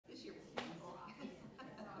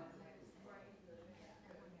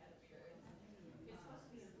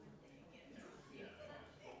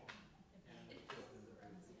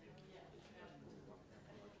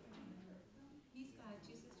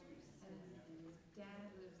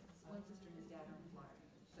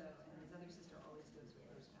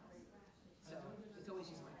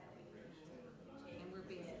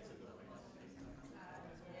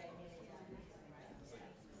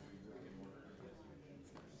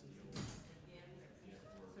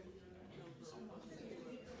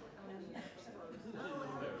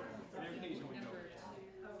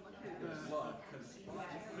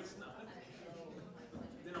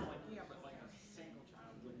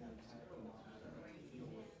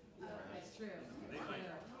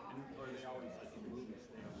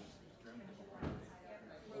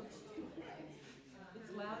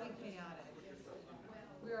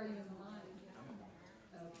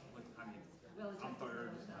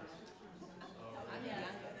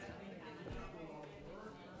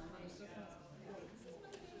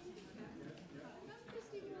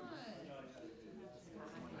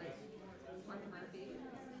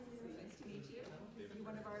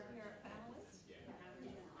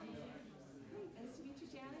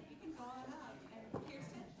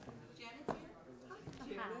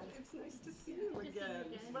again.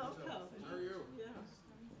 Welcome. How are you? Yeah.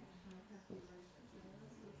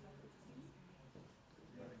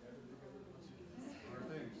 How are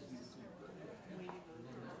things?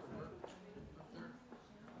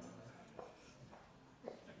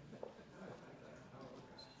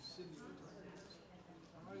 Sydney retired.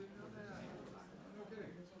 Oh, I didn't know that. No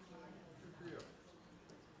kidding. Good for you.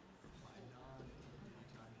 My non-interview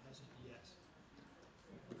time hasn't yet.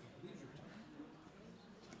 Leisure time.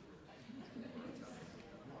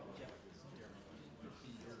 Yeah.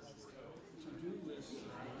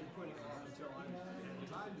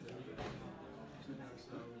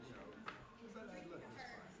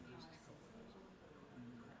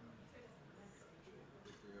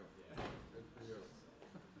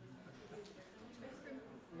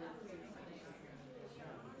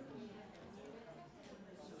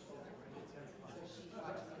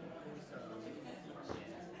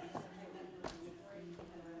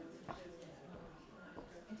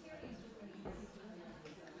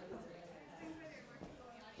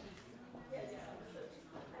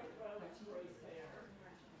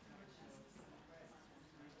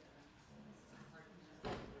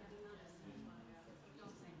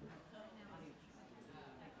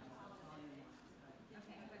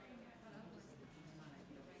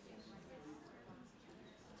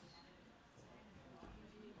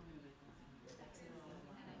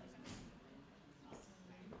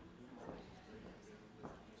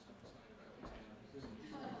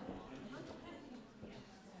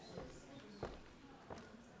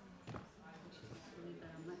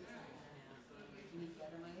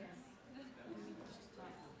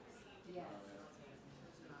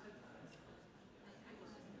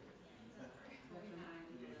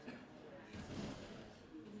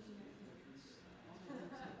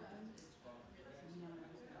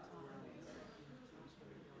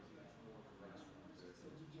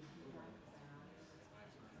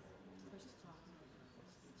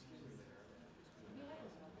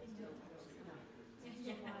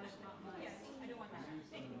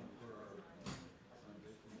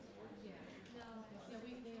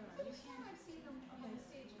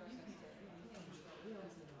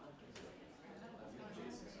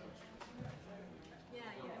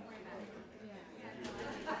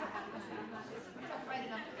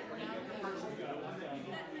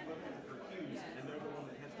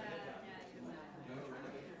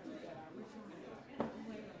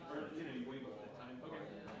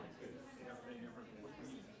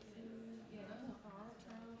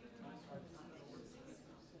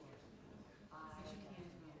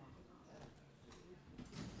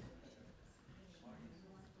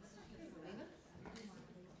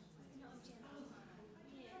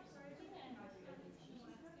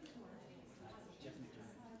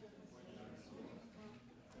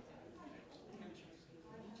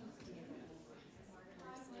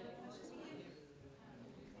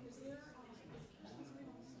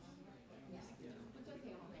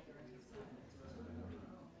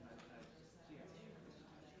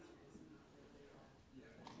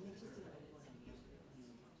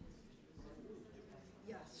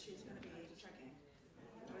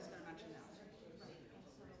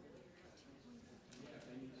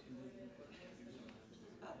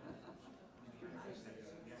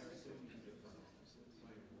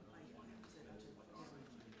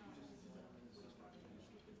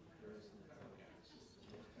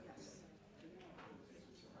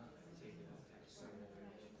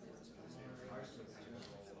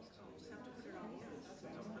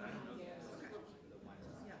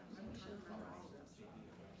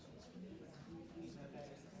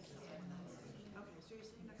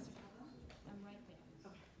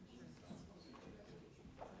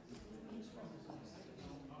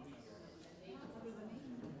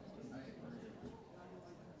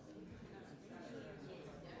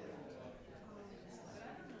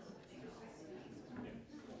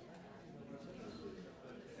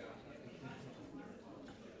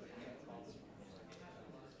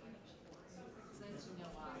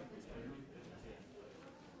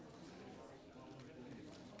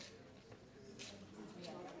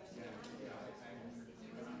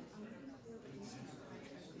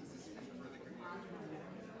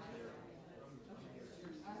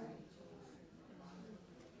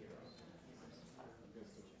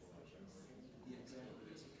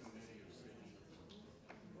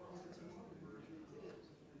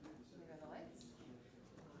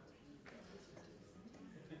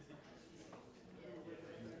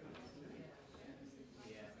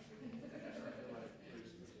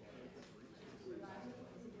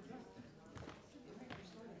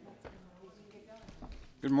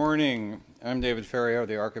 Good morning. I'm David Ferriero,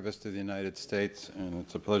 the Archivist of the United States, and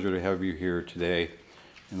it's a pleasure to have you here today.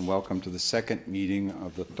 And welcome to the second meeting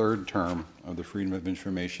of the third term of the Freedom of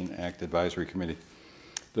Information Act Advisory Committee.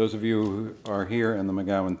 Those of you who are here in the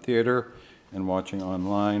McGowan Theater and watching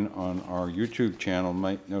online on our YouTube channel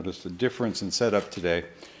might notice a difference in setup today.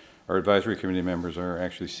 Our advisory committee members are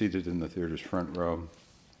actually seated in the theater's front row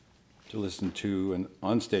to listen to an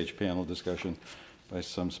onstage panel discussion by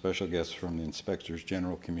some special guests from the Inspectors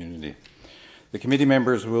General community. The committee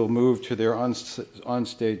members will move to their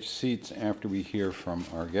onstage seats after we hear from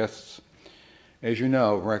our guests. As you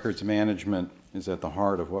know, records management is at the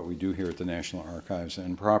heart of what we do here at the National Archives,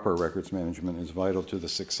 and proper records management is vital to the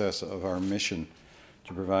success of our mission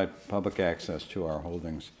to provide public access to our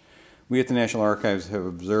holdings. We at the National Archives have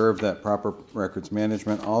observed that proper records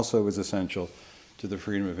management also is essential to the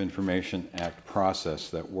Freedom of Information Act process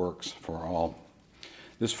that works for all.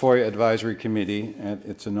 This FOIA Advisory Committee, at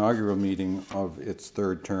its inaugural meeting of its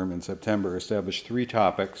third term in September, established 3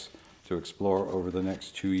 topics to explore over the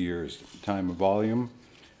next 2 years: time of volume,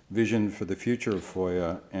 vision for the future of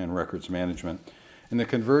FOIA, and records management. And the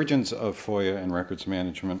convergence of FOIA and records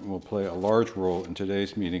management will play a large role in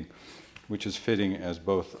today's meeting, which is fitting as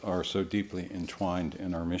both are so deeply entwined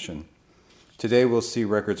in our mission. Today we'll see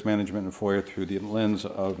records management and FOIA through the lens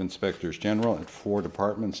of Inspectors General at 4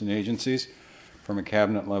 departments and agencies, from a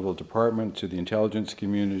cabinet-level department to the intelligence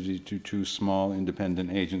community to 2 small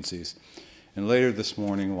independent agencies. And later this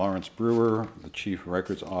morning, Lawrence Brewer, the Chief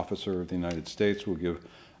Records Officer of the United States, will give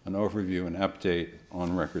an overview and update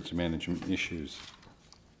on records management issues.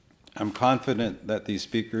 I'm confident that these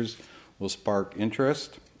speakers will spark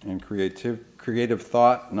interest and creative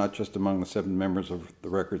thought, not just among the 7 members of the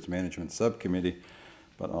Records Management Subcommittee,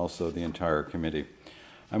 but also the entire committee.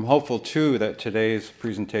 I'm hopeful, too, that today's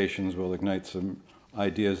presentations will ignite some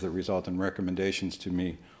ideas that result in recommendations to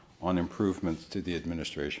me on improvements to the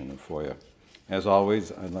administration of FOIA. As always,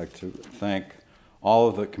 I'd like to thank all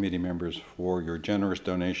of the committee members for your generous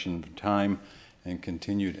donation of time and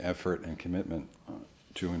continued effort and commitment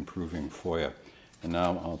to improving FOIA. And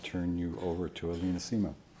now I'll turn you over to Alina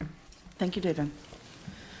Simo. Thank you, David.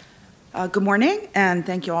 Good morning, and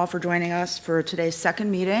thank you all for joining us for today's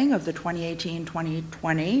second meeting of the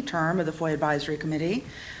 2018-2020 term of the FOIA Advisory Committee,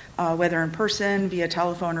 whether in person, via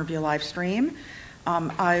telephone, or via live stream.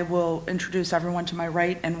 I will introduce everyone to my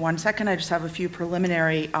right in 1 second. I just have a few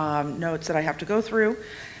preliminary notes that I have to go through.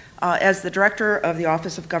 As the Director of the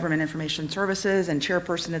Office of Government Information Services and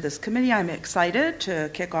Chairperson of this committee, I'm excited to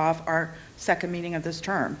kick off our second meeting of this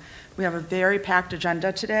term. We have a very packed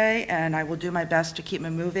agenda today, and I will do my best to keep it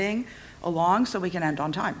moving along so we can end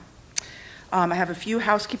on time. I have a few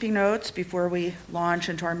housekeeping notes before we launch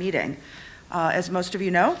into our meeting. As most of you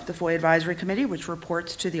know, the FOIA Advisory Committee, which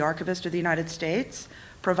reports to the Archivist of the United States,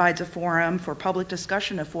 provides a forum for public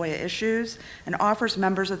discussion of FOIA issues and offers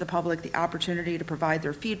members of the public the opportunity to provide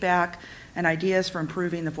their feedback and ideas for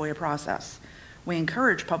improving the FOIA process. We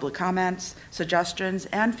encourage public comments, suggestions,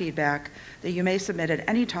 and feedback that you may submit at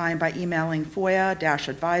any time by emailing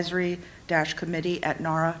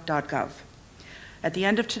FOIA-advisory-committee@nara.gov. At the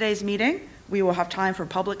end of today's meeting, we will have time for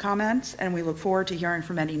public comments, and we look forward to hearing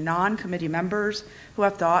from any non-committee members who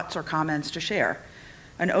have thoughts or comments to share.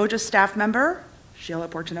 An OJIS staff member, Sheila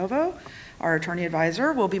Portanovo, our attorney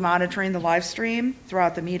advisor, will be monitoring the live stream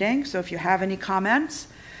throughout the meeting, so if you have any comments,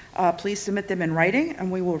 please submit them in writing,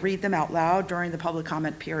 and we will read them out loud during the public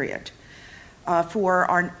comment period. For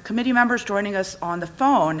our committee members joining us on the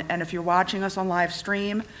phone, and if you're watching us on live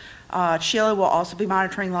stream, Sheila will also be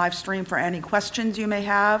monitoring live stream for any questions you may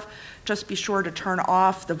have. Just be sure to turn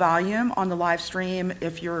off the volume on the live stream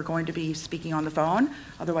if you're going to be speaking on the phone,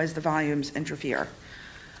 otherwise the volumes interfere.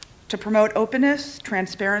 To promote openness,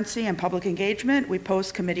 transparency, and public engagement, we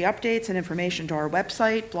post committee updates and information to our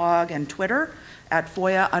website, blog, and Twitter at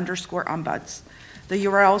FOIA_ombuds. The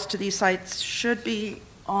URLs to these sites should be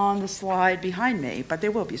on the slide behind me, but they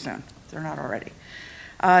will be soon, if they're not already.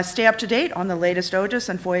 Stay up to date on the latest OJIS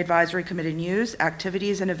and FOIA Advisory Committee news,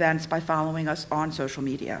 activities, and events by following us on social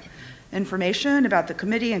media. Information about the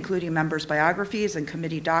committee, including members' biographies and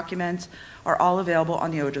committee documents, are all available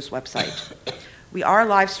on the OJIS website. We are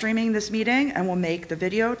live streaming this meeting and will make the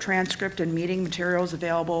video, transcript, and meeting materials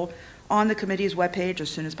available on the committee's webpage as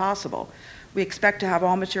soon as possible. We expect to have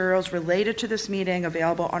all materials related to this meeting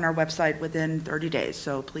available on our website within 30 days,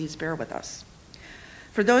 so please bear with us.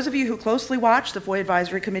 For those of you who closely watch the FOIA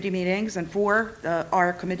Advisory Committee meetings, and for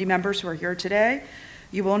our committee members who are here today,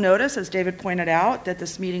 you will notice, as David pointed out, that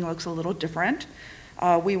this meeting looks a little different.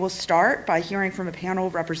 We will start by hearing from a panel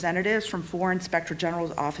of representatives from 4 Inspector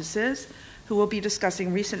General's offices who will be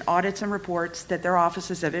discussing recent audits and reports that their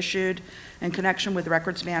offices have issued in connection with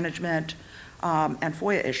records management and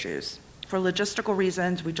FOIA issues. For logistical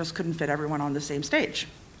reasons, we just couldn't fit everyone on the same stage.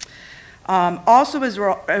 Also, as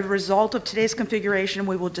a result of today's configuration,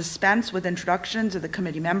 we will dispense with introductions of the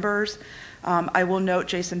committee members. I will note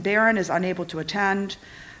Jason Barron is unable to attend.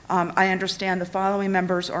 I understand the following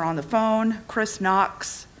members are on the phone: Chris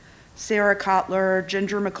Knox, Sarah Kotler,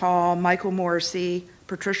 Ginger McCall, Michael Morrissey,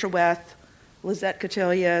 Patricia Weth, Lizette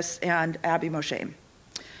Catilius, and Abby Moshe.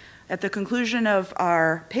 At the conclusion of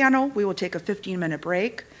our panel, we will take a 15-minute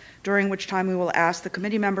break, during which time we will ask the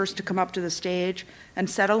committee members to come up to the stage and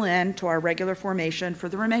settle in to our regular formation for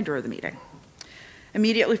the remainder of the meeting.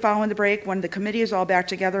 Immediately following the break, when the committee is all back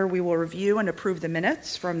together, we will review and approve the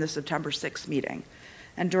minutes from the September 6th meeting.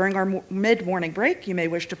 And during our mid-morning break, you may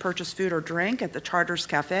wish to purchase food or drink at the Charters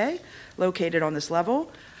Cafe, located on this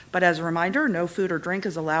level. But as a reminder, no food or drink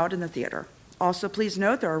is allowed in the theater. Also, please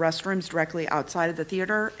note there are restrooms directly outside of the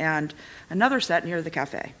theater and another set near the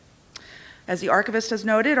cafe. As the archivist has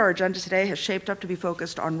noted, our agenda today has shaped up to be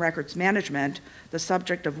focused on records management, the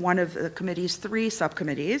subject of one of the committee's 3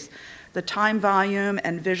 subcommittees. The time, volume,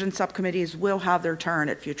 and vision subcommittees will have their turn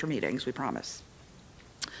at future meetings, we promise.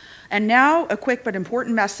 And now, a quick but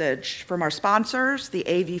important message from our sponsors, the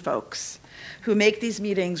AV folks, who make these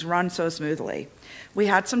meetings run so smoothly. We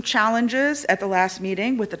had some challenges at the last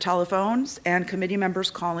meeting with the telephones and committee members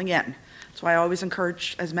calling in. That's why I always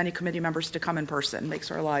encourage as many committee members to come in person. It makes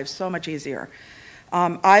our lives so much easier.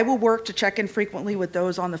 I will work to check in frequently with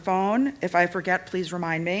those on the phone. If I forget, please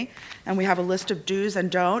remind me. And we have a list of do's and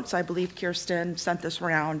don'ts. I believe Kirsten sent this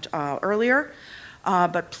around earlier.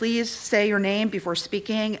 But please say your name before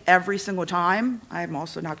speaking every single time. I'm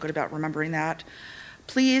also not good about remembering that.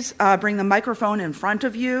 Please bring the microphone in front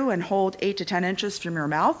of you and hold 8 to 10 inches from your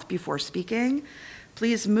mouth before speaking.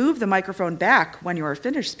 Please move the microphone back when you are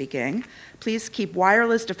finished speaking. Please keep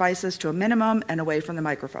wireless devices to a minimum and away from the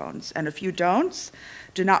microphones. And a few don'ts: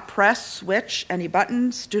 do not press, switch any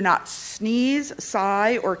buttons. Do not sneeze,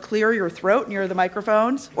 sigh, or clear your throat near the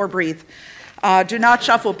microphones or breathe. Do not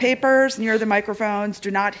shuffle papers near the microphones.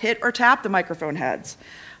 Do not hit or tap the microphone heads.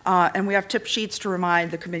 And we have tip sheets to remind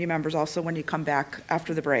the committee members also when you come back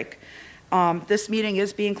after the break. This meeting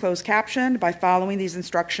is being closed captioned. By following these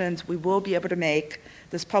instructions, we will be able to make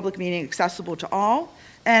this public meeting accessible to all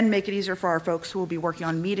and make it easier for our folks who will be working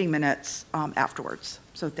on meeting minutes afterwards.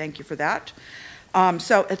 So thank you for that.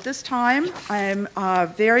 So at this time, I'm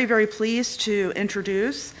very, very pleased to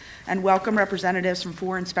introduce and welcome representatives from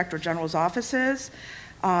 4 Inspector General's offices.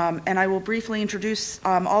 And I will briefly introduce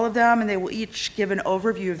all of them, and they will each give an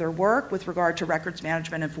overview of their work with regard to records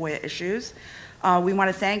management and FOIA issues. We want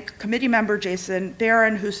to thank committee member Jason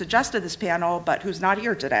Barron, who suggested this panel, but who's not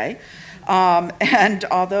here today. And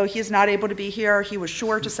although he is not able to be here, he was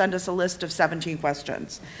sure to send us a list of 17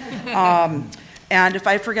 questions. And if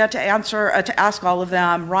I forget to ask all of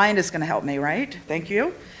them, Ryan is going to help me, right? Thank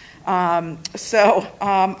you.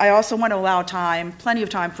 I also want to allow plenty of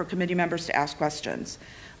time for committee members to ask questions.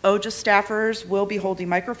 OJA staffers will be holding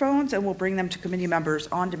microphones and will bring them to committee members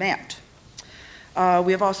on demand.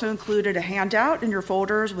 We have also included a handout in your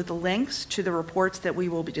folders with the links to the reports that we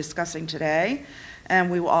will be discussing today,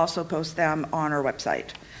 and we will also post them on our website.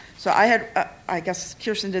 So I guess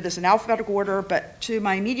Kirsten did this in alphabetical order, but to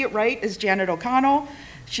my immediate right is Janet O'Connell.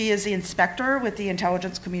 She is the inspector with the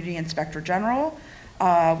Intelligence Community Inspector General,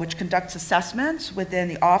 which conducts assessments within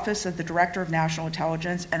the Office of the Director of National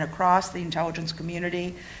Intelligence and across the intelligence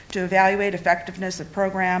community to evaluate effectiveness of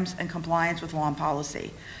programs and compliance with law and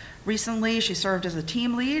policy. Recently, she served as a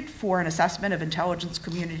team lead for an assessment of intelligence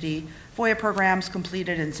community FOIA programs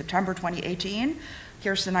completed in September 2018.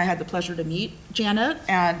 Kirsten and I had the pleasure to meet Janet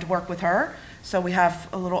and work with her. So we have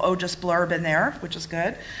a little OJIS blurb in there, which is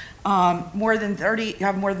good. You have more than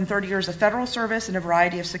 30 years of federal service in a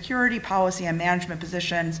variety of security, policy, and management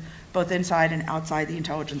positions, both inside and outside the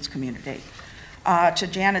intelligence community. To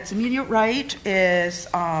Janet's immediate right is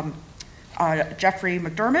Jeffrey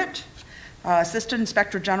McDermott, Assistant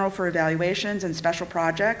Inspector General for Evaluations and Special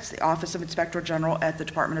Projects, the Office of Inspector General at the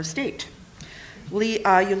Department of State.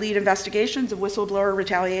 You lead investigations of whistleblower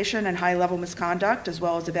retaliation and high-level misconduct, as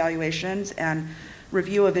well as evaluations and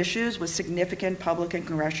review of issues with significant public and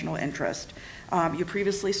congressional interest. You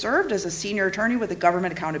previously served as a senior attorney with the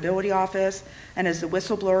Government Accountability Office and as the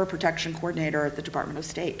Whistleblower Protection Coordinator at the Department of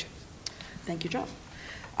State. Thank you, Jeff.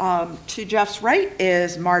 To Jeff's right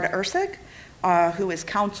is Marta Ercik, who is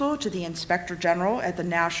counsel to the Inspector General at the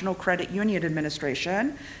National Credit Union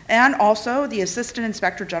Administration, and also the Assistant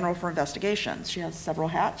Inspector General for Investigations. She has several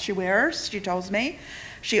hats she wears, she tells me.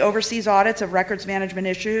 She oversees audits of records management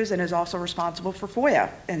issues and is also responsible for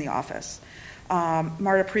FOIA in the office.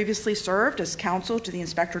 Marta previously served as counsel to the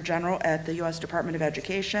Inspector General at the U.S. Department of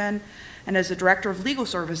Education and as the Director of Legal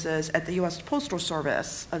Services at the U.S. Postal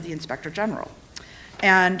Service of the Inspector General.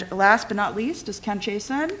 And last but not least is Ken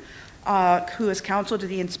Chasen, who is counsel to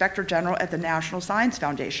the Inspector General at the National Science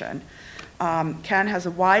Foundation. Ken has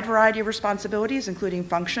a wide variety of responsibilities, including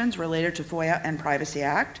functions related to FOIA and Privacy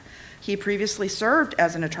Act. He previously served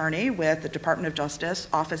as an attorney with the Department of Justice,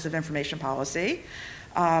 Office of Information Policy,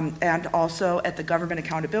 and also at the Government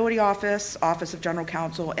Accountability Office, Office of General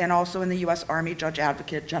Counsel, and also in the U.S. Army Judge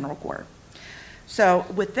Advocate General Court. So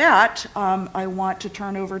with that, I want to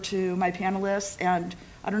turn over to my panelists, and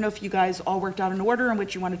I don't know if you guys all worked out an order in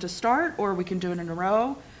which you wanted to start, or we can do it in a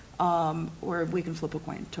row, or we can flip a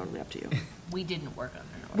coin, totally up to you. We didn't work on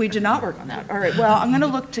that. We did not work on that. All right, well, I'm going to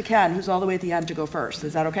look to Ken, who's all the way at the end, to go first.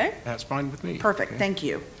 Is that okay? That's fine with me. Perfect, Okay. thank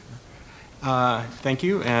you. Thank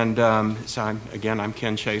you, and so I'm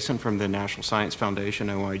Ken Chasen from the National Science Foundation,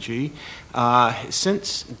 OIG.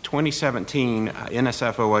 Since 2017,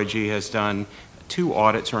 NSF OIG has done 2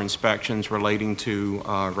 audits or inspections relating to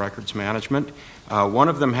records management. One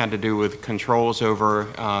of them had to do with controls over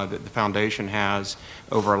that the foundation has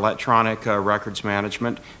over electronic records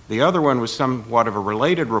management. The other one was somewhat of a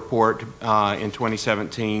related report in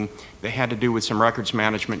 2017 that had to do with some records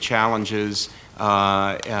management challenges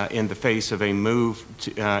in the face of a move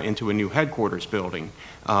into a new headquarters building,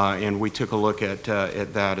 and we took a look at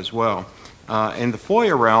that as well. In the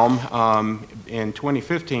FOIA realm, in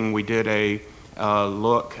 2015 we did a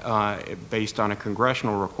look based on a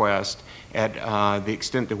congressional request at the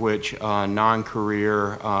extent to which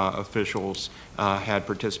non-career officials had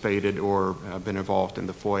participated or been involved in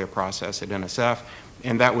the FOIA process at NSF.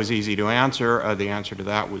 And that was easy to answer. The answer to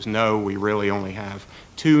that was no. We really only have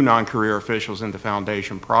 2 non-career officials in the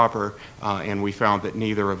foundation proper, and we found that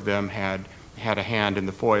neither of them had a hand in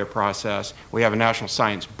the FOIA process. We have a National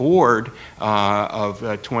Science Board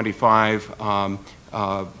of 25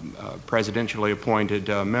 presidentially appointed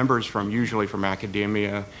members usually from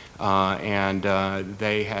academia, and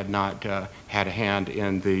they had not had a hand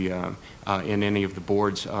in any of the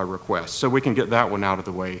board's requests. So we can get that one out of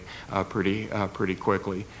the way pretty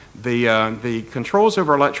quickly. The controls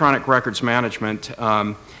over electronic records management,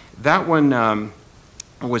 that one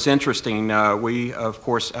was interesting. We, of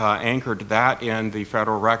course, anchored that in the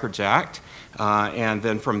Federal Records Act, and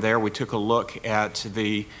then from there we took a look at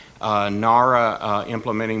the NARA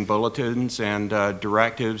implementing bulletins and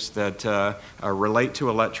directives that relate to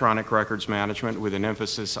electronic records management with an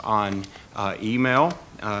emphasis on email,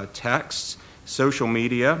 texts, social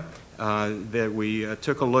media. That we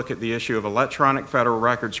took a look at the issue of electronic federal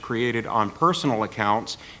records created on personal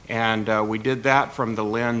accounts, and we did that from the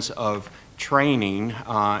lens of training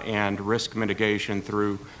and risk mitigation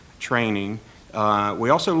through training. We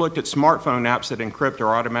also looked at smartphone apps that encrypt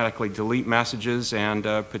or automatically delete messages and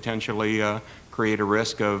potentially create a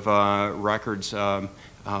risk of records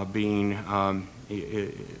being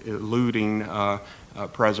eluding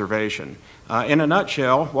preservation. In a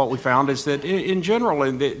nutshell, what we found is that in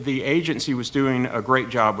general, the agency was doing a great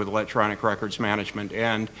job with electronic records management,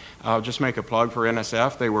 and I'll just make a plug for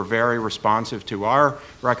NSF. They were very responsive to our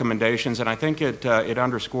recommendations, and I think it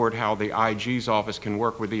underscored how the IG's office can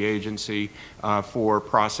work with the agency for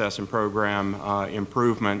process and program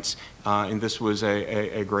improvements, and this was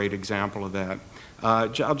a great example of that.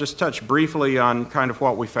 I'll just touch briefly on kind of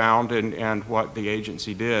what we found and what the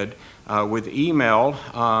agency did. With email,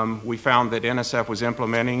 we found that NSF was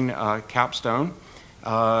implementing Capstone.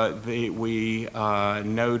 We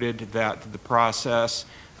noted that the process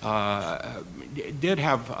did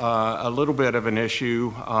have a little bit of an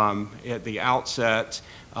issue at the outset.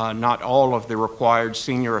 Not all of the required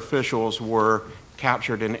senior officials were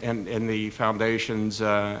captured in the Foundation's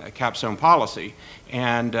Capstone policy.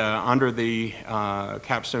 And under the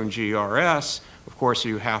Capstone GRS, of course,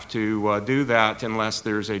 you have to do that unless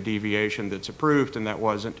there's a deviation that's approved, and that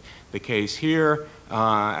wasn't the case here.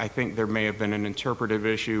 I think there may have been an interpretive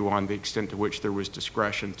issue on the extent to which there was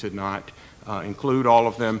discretion to not include all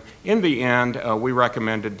of them. In the end, we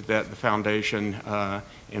recommended that the Foundation,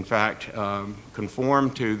 in fact,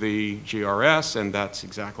 conform to the GRS, and that's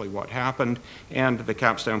exactly what happened, and the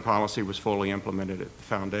Capstone policy was fully implemented at the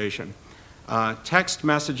Foundation. Text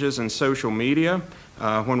messages and social media.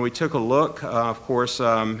 When we took a look, of course,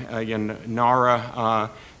 again, NARA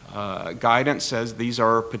guidance says these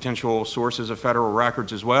are potential sources of federal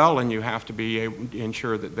records as well, and you have to be able to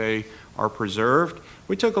ensure that they are preserved.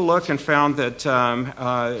 We took a look and found that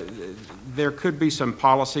there could be some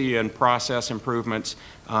policy and process improvements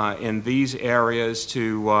in these areas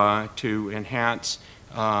to enhance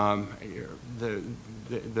the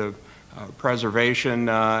preservation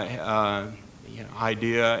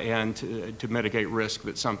idea and to mitigate risk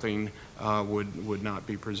that something would not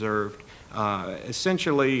be preserved.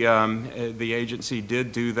 Essentially, the agency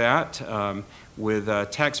did do that with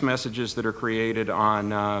text messages that are created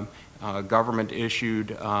on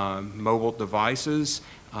government-issued mobile devices.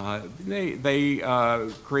 They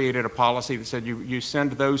created a policy that said you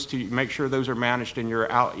send those to, make sure those are managed in your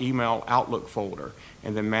email Outlook folder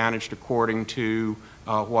and then managed according to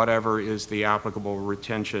whatever is the applicable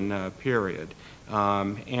retention period.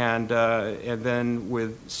 And then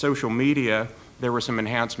with social media, there were some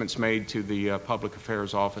enhancements made to the Public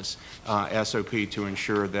Affairs Office SOP to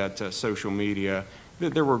ensure that social media,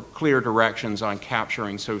 that there were clear directions on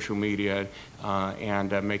capturing social media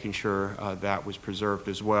and making sure that was preserved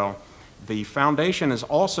as well. The foundation is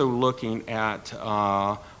also looking at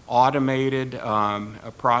automated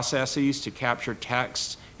processes to capture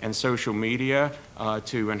text and social media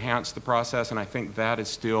to enhance the process, and I think that is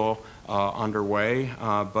still underway,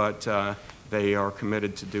 but they are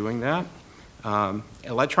committed to doing that.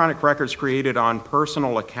 Electronic records created on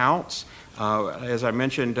personal accounts. As I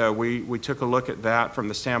mentioned, we took a look at that from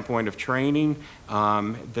the standpoint of training.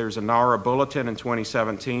 There's a NARA bulletin in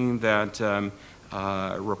 2017 that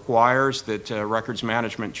requires that records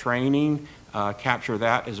management training capture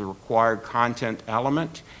that as a required content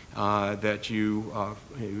element, that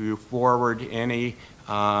you forward any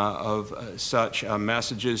of such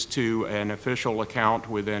messages to an official account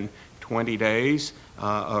within 20 days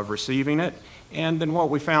of receiving it. And then what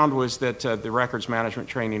we found was that the records management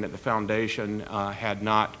training at the foundation had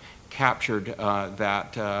not captured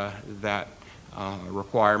that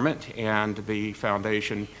requirement, and the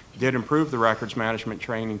foundation did improve the records management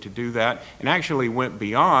training to do that, and actually went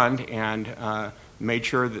beyond and made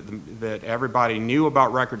sure that everybody knew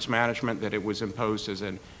about records management, that it was imposed as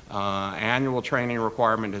an annual training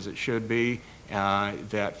requirement as it should be,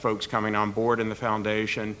 that folks coming on board in the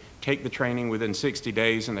foundation take the training within 60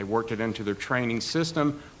 days, and they worked it into their training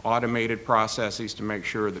system, automated processes to make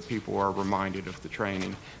sure that people are reminded of the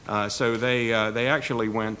training. So they actually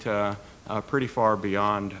went pretty far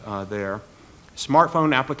beyond there.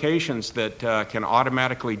 Smartphone applications that can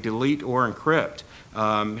automatically delete or encrypt.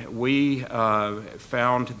 We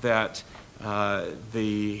found that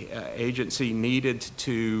the agency needed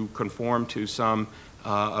to conform to some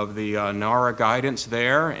of the NARA guidance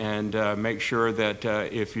there and make sure that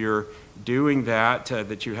if you're doing that,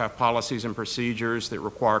 that you have policies and procedures that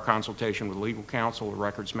require consultation with legal counsel or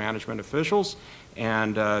records management officials,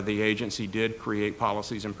 and the agency did create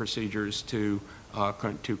policies and procedures to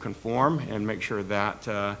conform and make sure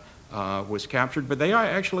that was captured. But they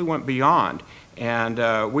actually went beyond,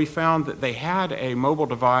 and we found that they had a mobile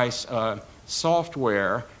device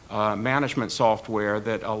software, management software,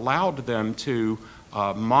 that allowed them to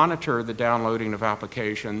monitor the downloading of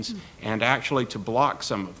applications and actually to block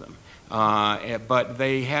some of them. But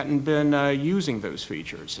they hadn't been using those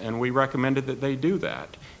features, and we recommended that they do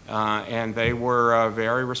that. And they were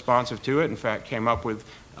very responsive to it. In fact, came up with,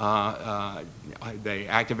 they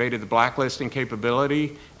activated the blacklisting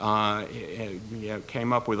capability,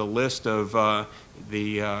 came up with a list of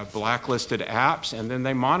the blacklisted apps, and then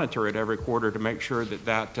they monitor it every quarter to make sure that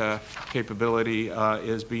that capability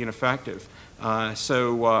is being effective.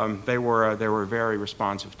 So they were very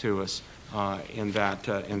responsive to us in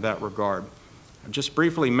that regard. I just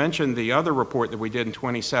briefly mentioned the other report that we did in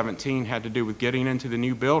 2017 had to do with getting into the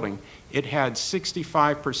new building. It had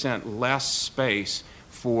 65% less space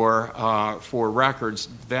for records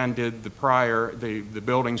than did the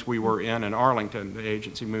buildings we were in Arlington. The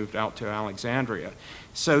agency moved out to Alexandria.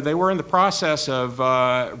 So they were in the process of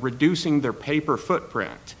reducing their paper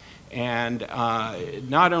footprint. And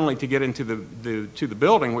not only to get into the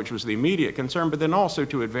building, which was the immediate concern, but then also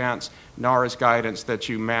to advance NARA's guidance that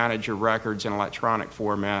you manage your records in electronic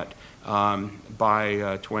format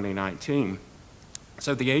by 2019.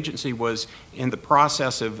 So the agency was in the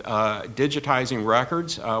process of digitizing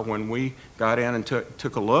records when we got in and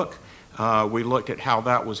took a look. We looked at how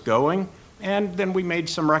that was going, and then we made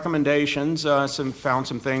some recommendations, found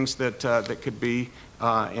some things that could be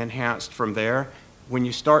enhanced from there. When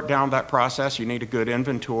you start down that process, you need a good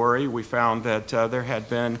inventory. We found that there had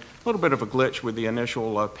been a little bit of a glitch with the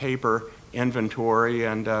initial paper inventory,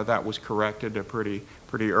 and that was corrected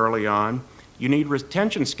pretty early on. You need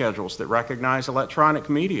retention schedules that recognize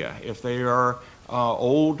electronic media. If they are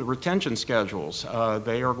old retention schedules,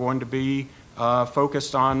 they are going to be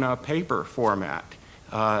focused on paper format.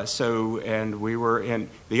 And we were in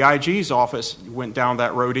the IG's office went down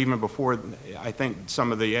that road even before, I think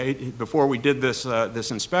before we did this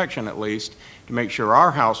this inspection at least, to make sure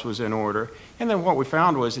our house was in order. And then what we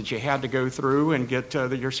found was that you had to go through and get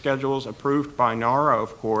your schedules approved by NARA,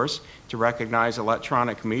 of course, to recognize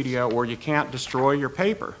electronic media, or you can't destroy your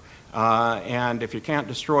paper. And if you can't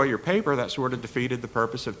destroy your paper, that sort of defeated the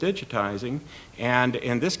purpose of digitizing. And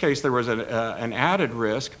in this case, there was an added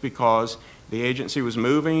risk because the agency was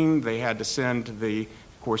moving. They had to send of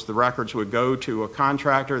course, the records would go to a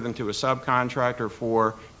contractor, then to a subcontractor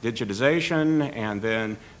for digitization, and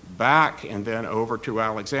then back, and then over to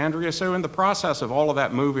Alexandria. So in the process of all of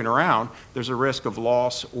that moving around, there's a risk of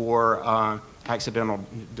loss or accidental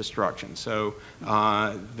destruction. So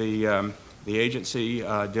the agency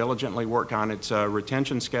diligently worked on its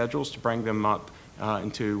retention schedules to bring them up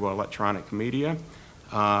into electronic media.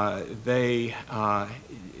 We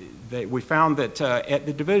found that at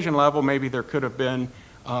the division level, maybe there could have been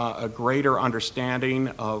a greater understanding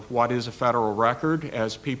of what is a federal record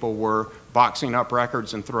as people were boxing up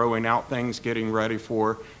records and throwing out things, getting ready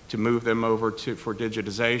to move them over for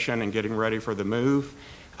digitization and getting ready for the move.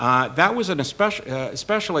 That was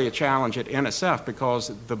especially a challenge at NSF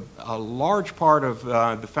because a large part of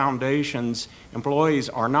the foundation's employees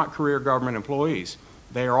are not career government employees.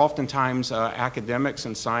 They are oftentimes academics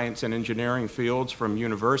in science and engineering fields from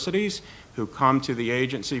universities who come to the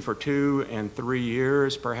agency for 2 and 3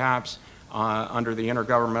 years, perhaps, under the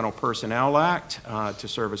Intergovernmental Personnel Act to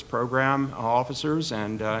serve as program officers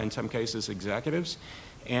and, in some cases, executives.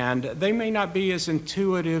 And they may not be as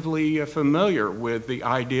intuitively familiar with the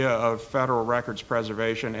idea of federal records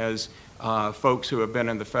preservation as folks who have been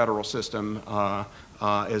in the federal system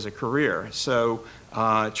as a career. So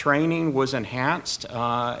training was enhanced.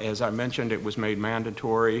 As I mentioned, it was made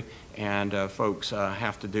mandatory, and folks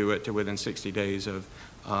have to do it within 60 days of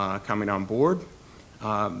coming on board.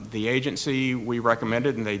 The agency, we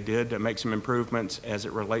recommended, and they did make some improvements as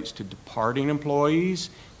it relates to departing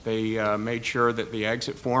employees. They made sure that the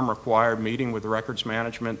exit form required meeting with the records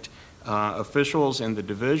management officials in the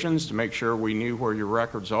divisions to make sure we knew where your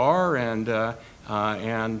records are and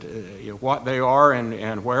you know, what they are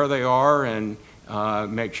and where they are, and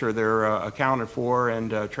make sure they're accounted for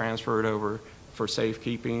and transferred over for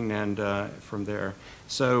safekeeping and from there.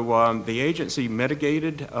 So the agency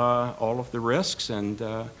mitigated all of the risks, and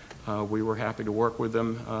we were happy to work with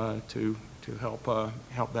them to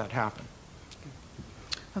help that happen.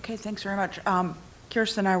 Okay, thanks very much.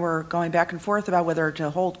 Kirsten and I were going back and forth about whether to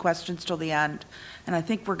hold questions till the end, and I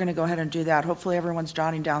think we're going to go ahead and do that. Hopefully everyone's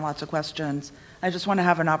jotting down lots of questions. I just want to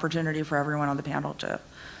have an opportunity for everyone on the panel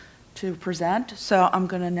to present. So I'm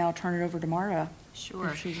going to now turn it over to Mara. Sure.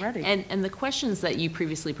 If she's ready. And the questions that you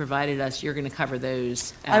previously provided us, you're going to cover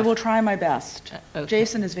those after. I will try my best. Okay.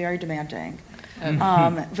 Jason is very demanding.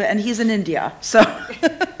 Okay. And he's in India, so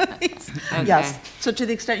Okay. yes. So to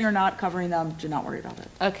the extent you're not covering them, do not worry about it.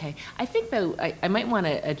 Okay. I think, though, I might want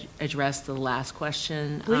to address the last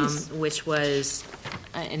question, Please. which was,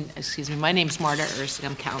 and excuse me, my name's Marta Ersing.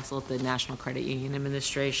 I'm counsel at the National Credit Union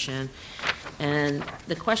Administration. And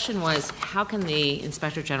the question was, how can the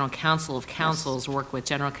Inspector General Council of Councils work with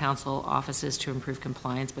General Counsel offices to improve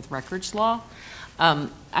compliance with records law?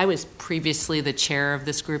 I was previously the chair of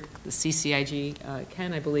this group, the CCIG.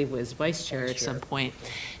 Ken, I believe, was vice chair at some point.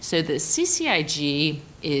 So the CCIG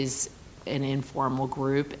is an informal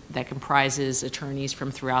group that comprises attorneys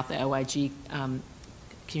from throughout the OIG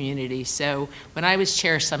community. So when I was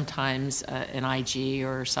chair, sometimes an IG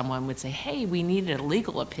or someone would say, hey, we needed a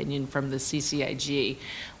legal opinion from the CCIG.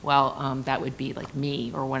 Well, that would be like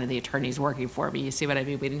me or one of the attorneys working for me. You see what I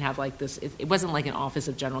mean? We didn't have like this, it wasn't like an office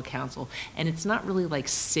of general counsel. And it's not really like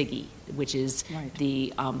SIGI, which is Right.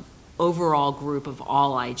 the overall group of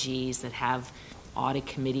all IGs that have audit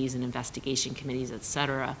committees and investigation committees, et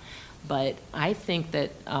cetera. But I think that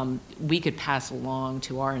we could pass along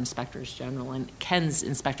to our inspectors general, and Ken's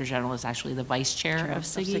inspector general is actually the vice chair of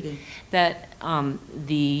SIGI, that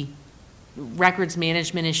the records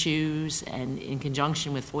management issues and in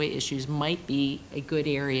conjunction with FOIA issues might be a good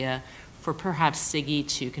area for perhaps SIGI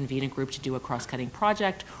to convene a group to do a cross-cutting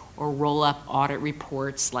project or roll up audit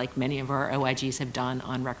reports like many of our OIGs have done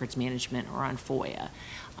on records management or on FOIA.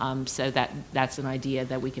 So that's an idea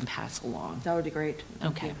that we can pass along. That would be great.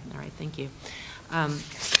 Thank Okay, you. all right, thank you.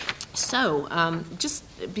 So, just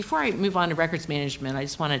before I move on to records management, I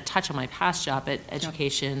just want to touch on my past job at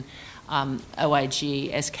Education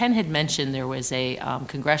OIG. As Ken had mentioned, there was a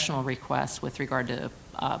congressional request with regard to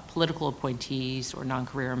political appointees or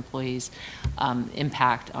non-career employees'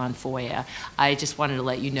 impact on FOIA. I just wanted to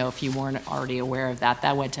let you know, if you weren't already aware of that,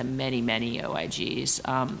 that went to many, many OIGs.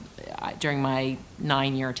 During my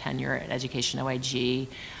 9-year tenure at Education OIG,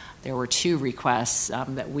 there were 2 requests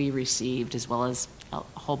that we received, as well as a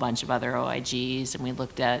whole bunch of other OIGs, and we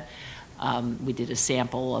looked at, we did a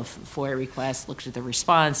sample of FOIA requests, looked at the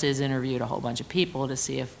responses, interviewed a whole bunch of people to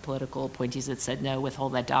see if political appointees had said, no,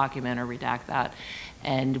 withhold that document or redact that,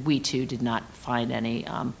 and we too did not find any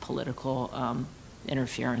political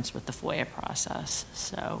interference with the FOIA process,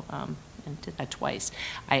 so, and did that twice.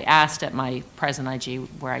 I asked at my present IG,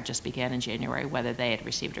 where I just began in January, whether they had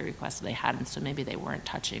received a request. They hadn't, so maybe they weren't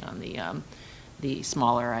touching on the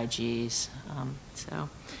smaller IGs.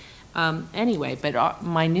 Anyway, but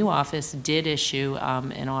my new office did issue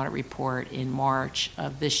an audit report in March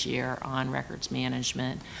of this year on records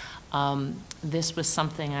management. This was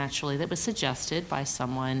something actually that was suggested by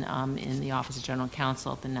someone in the Office of General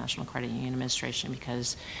Counsel at the National Credit Union Administration,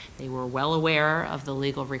 because they were well aware of the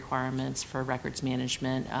legal requirements for records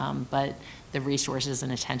management, but the resources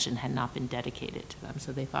and attention had not been dedicated to them,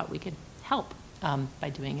 so they thought we could help by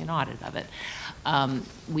doing an audit of it.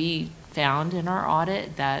 We found in our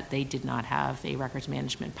audit that they did not have a records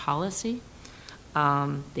management policy.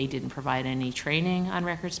 They didn't provide any training on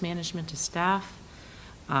records management to staff.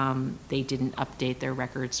 They didn't update their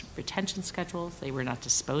records retention schedules. They were not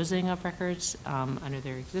disposing of records under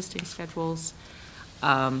their existing schedules.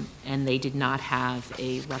 And they did not have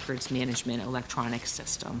a records management electronic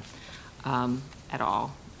system at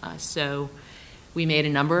all. So we made a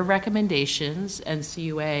number of recommendations.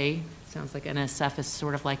 NCUA, sounds like NSF is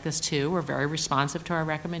sort of like this too. We're very responsive to our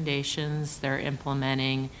recommendations. They're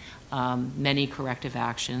implementing many corrective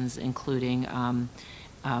actions, including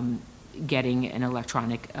getting an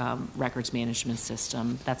electronic records management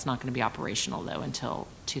system. That's not going to be operational, though, until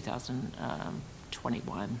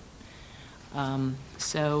 2021.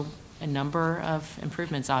 So a number of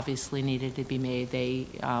improvements obviously needed to be made. They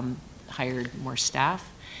hired more staff.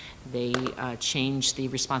 They changed the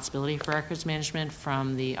responsibility for records management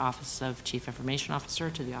from the Office of Chief Information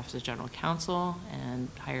Officer to the Office of General Counsel, and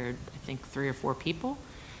hired, I think, 3 or 4 people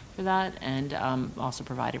for that, and also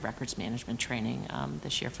provided records management training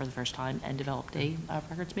this year for the first time, and developed a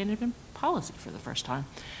records management policy for the first time.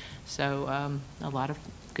 So a lot of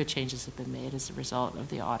good changes have been made as a result of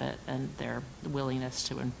the audit and their willingness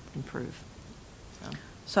to improve.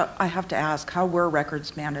 So I have to ask, how were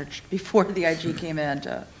records managed before the IG came in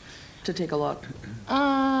to take a look?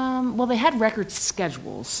 Well, they had record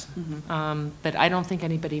schedules, but I don't think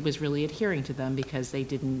anybody was really adhering to them, because they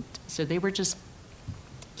didn't, so they were just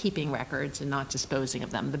keeping records and not disposing of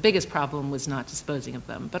them. The biggest problem was not disposing of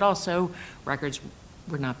them, but also records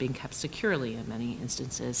were not being kept securely in many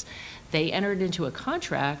instances. They entered into a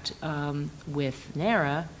contract with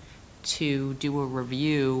NARA to do a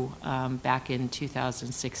review back in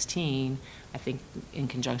 2016, I think in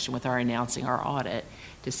conjunction with our announcing our audit,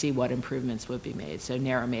 to see what improvements would be made. So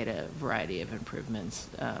NARA made a variety of improvements,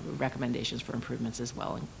 recommendations for improvements as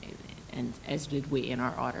well, and as did we in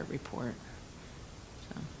our audit report.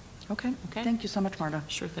 Okay. Thank you so much, Marta.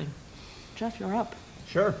 Sure thing. Jeff, you're up.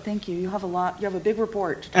 Sure. Thank you. You have a big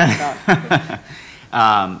report to talk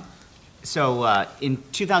about. So in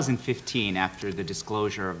 2015, after the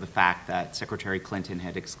disclosure of the fact that Secretary Clinton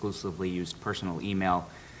had exclusively used personal email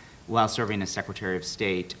while serving as Secretary of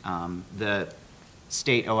State, the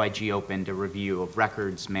state OIG opened a review of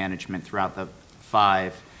records management throughout the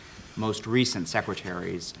 5 most recent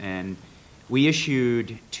secretaries, and we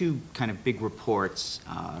issued 2 kind of big reports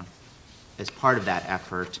as part of that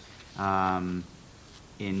effort.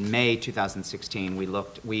 In May 2016,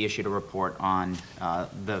 we issued a report on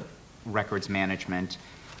the records management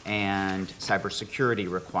and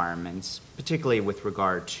cybersecurity requirements, particularly with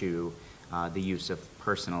regard to the use of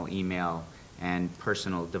personal email and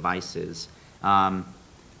personal devices. And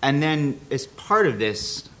then as part of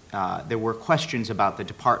this, there were questions about the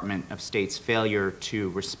Department of State's failure to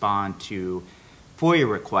respond to FOIA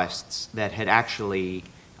requests that had actually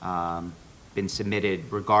been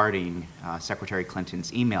submitted regarding Secretary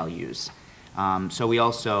Clinton's email use. So we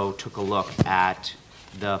also took a look at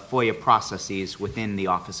the FOIA processes within the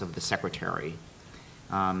Office of the Secretary.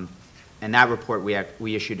 And that report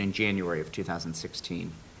we issued in January of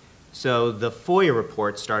 2016. So the FOIA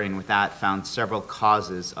report, starting with that, found several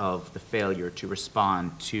causes of the failure to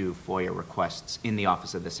respond to FOIA requests in the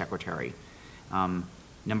Office of the Secretary.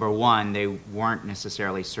 Number one, they weren't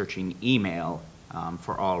necessarily searching email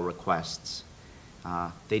for all requests.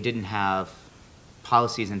 They didn't have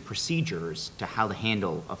policies and procedures to how to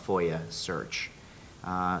handle a FOIA search.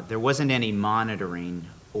 There wasn't any monitoring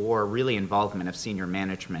or really involvement of senior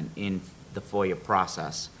management in the FOIA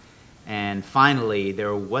process. And finally,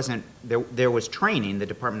 there was training. The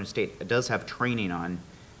Department of State does have training on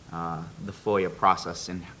the FOIA process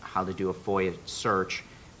and how to do a FOIA search,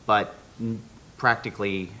 but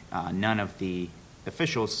practically none of the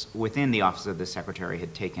officials within the Office of the Secretary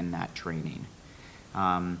had taken that training.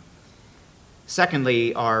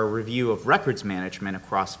 Secondly, our review of records management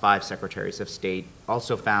across 5 Secretaries of State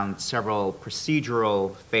also found several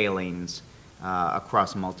procedural failings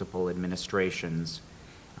across multiple administrations.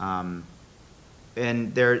 And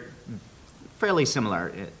they're fairly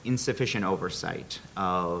similar: insufficient oversight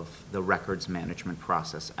of the records management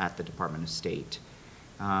process at the Department of State.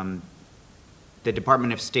 The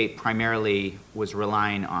Department of State primarily was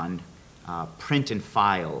relying on print and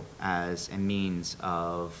file as a means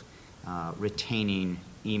of retaining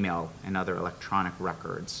email and other electronic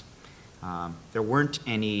records. There weren't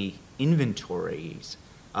any inventories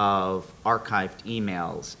of archived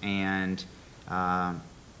emails, and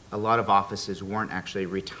a lot of offices weren't actually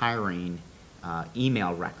retiring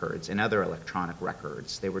email records and other electronic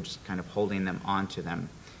records. They were just kind of holding them onto them.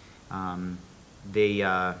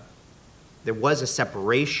 There was a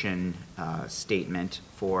separation statement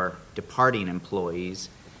for departing employees,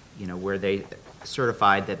 where they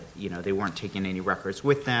certified that, they weren't taking any records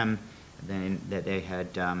with them, then that they had,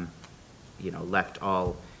 left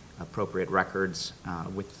all appropriate records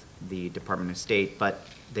with the Department of State, but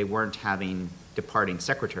they weren't having departing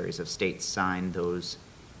Secretaries of State sign those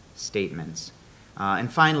statements.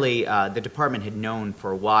 And finally, the department had known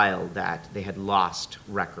for a while that they had lost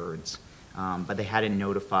records, but they hadn't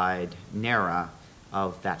notified NARA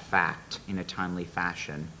of that fact in a timely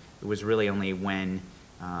fashion. It was really only when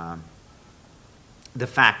the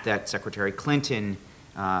fact that Secretary Clinton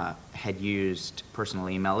had used personal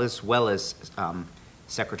email, as well as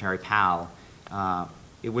Secretary Powell,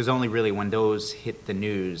 it was only really when those hit the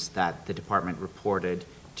news that the department reported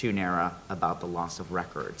to NARA about the loss of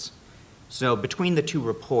records. So between the 2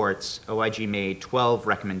 reports, OIG made 12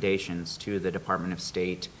 recommendations to the Department of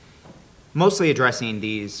State, mostly addressing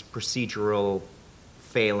these procedural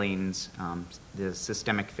failings, the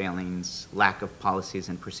systemic failings, lack of policies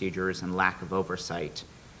and procedures, and lack of oversight.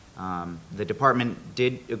 The department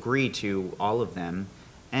did agree to all of them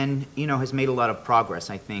and, has made a lot of progress.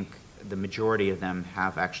 I think the majority of them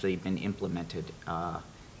have actually been implemented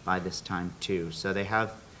by this time too. So they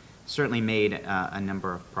have certainly made a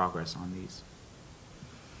number of progress on these.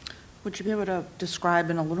 Would you be able to describe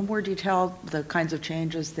in a little more detail the kinds of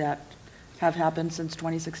changes that have happened since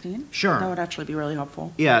 2016? Sure. That would actually be really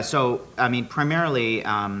helpful. Yeah, so, primarily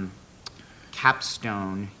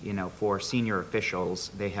capstone, for senior officials,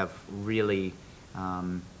 they have really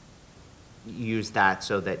used that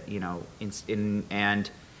so that, and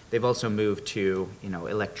they've also moved to,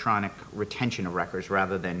 electronic retention of records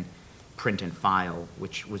rather than print and file,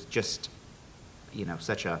 which was just,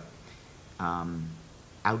 such a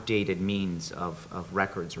outdated means of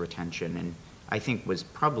records retention, and I think was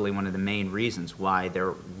probably one of the main reasons why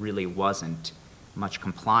there really wasn't much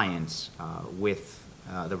compliance with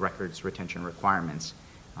the records retention requirements.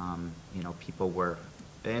 People were,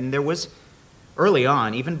 and there was, early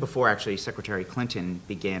on, even before actually Secretary Clinton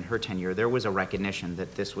began her tenure, there was a recognition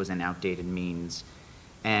that this was an outdated means.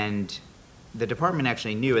 And the department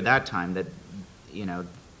actually knew at that time that, the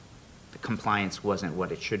compliance wasn't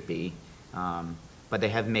what it should be. But they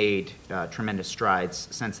have made tremendous strides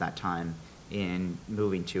since that time in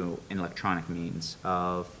moving to an electronic means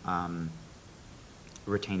of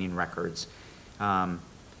retaining records.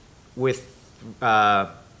 With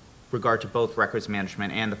regard to both records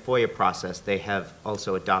management and the FOIA process, they have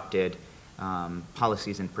also adopted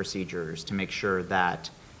policies and procedures to make sure that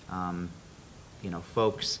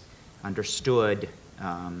folks understood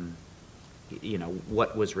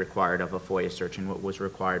what was required of a FOIA search and what was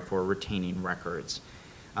required for retaining records.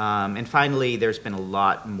 And finally, there's been a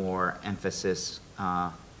lot more emphasis,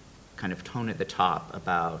 kind of tone at the top,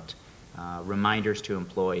 about reminders to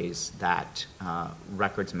employees that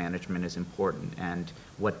records management is important and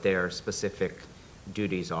what their specific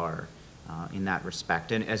duties are in that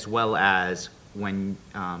respect. And as well as when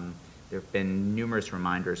there have been numerous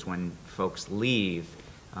reminders when folks leave,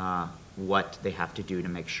 what they have to do to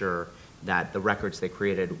make sure that the records they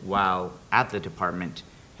created while at the department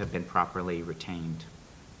have been properly retained.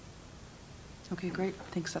 Okay, great.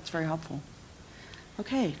 Thanks. That's very helpful.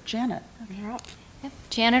 Okay, Janet, you're up. Yep.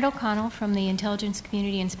 Janet O'Connell from the Intelligence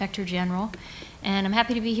Community Inspector General, and I'm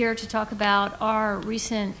happy to be here to talk about our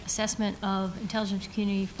recent assessment of intelligence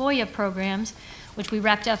community FOIA programs, which we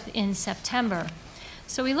wrapped up in September.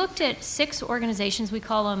 So we looked at 6 organizations. We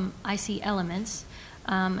call them IC elements,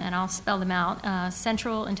 and I'll spell them out.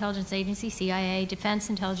 Central Intelligence Agency, CIA,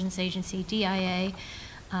 Defense Intelligence Agency, DIA,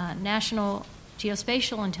 National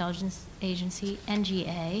Geospatial Intelligence Agency,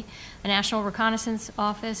 NGA, the National Reconnaissance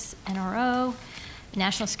Office, NRO,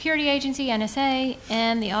 National Security Agency, NSA,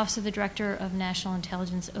 and the Office of the Director of National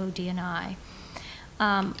Intelligence, ODNI.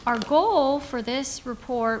 Our goal for this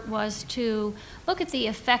report was to look at the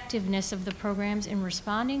effectiveness of the programs in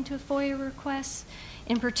responding to FOIA requests,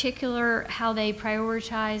 in particular how they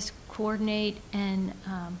prioritize, coordinate, and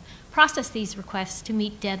process these requests to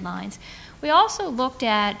meet deadlines. We also looked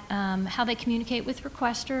at how they communicate with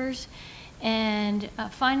requesters, and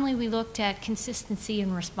finally we looked at consistency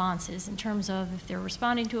in responses in terms of if they're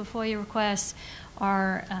responding to a FOIA request,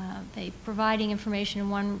 are they providing information in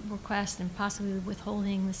one request and possibly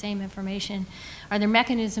withholding the same information? Are there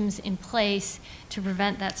mechanisms in place to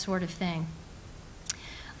prevent that sort of thing?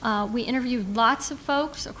 We interviewed lots of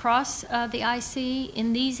folks across the IC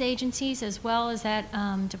in these agencies, as well as at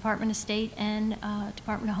Department of State and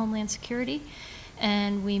Department of Homeland Security.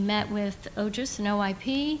 And we met with OGIS and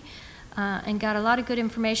OIP and got a lot of good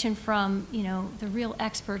information from, the real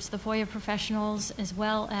experts, the FOIA professionals, as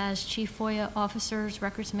well as chief FOIA officers,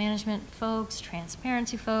 records management folks,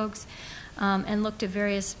 transparency folks, and looked at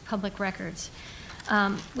various public records.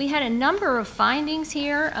 We had a number of findings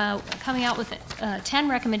here, coming out with 10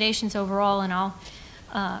 recommendations overall, and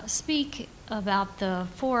I'll speak about the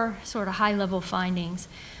 4 sort of high-level findings.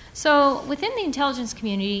 So within the intelligence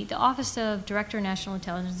community, the Office of Director of National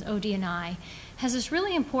Intelligence, ODNI, has this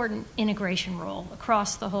really important integration role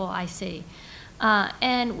across the whole IC.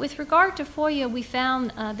 And with regard to FOIA, we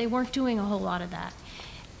found they weren't doing a whole lot of that.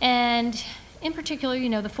 And in particular,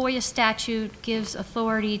 the FOIA statute gives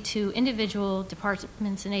authority to individual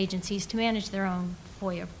departments and agencies to manage their own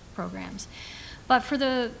FOIA programs. But for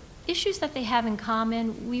the issues that they have in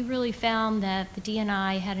common, we really found that the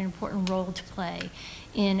DNI had an important role to play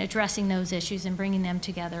in addressing those issues and bringing them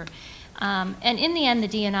together. And in the end, the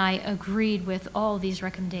DNI agreed with all of these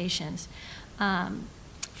recommendations.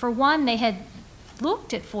 For one, they had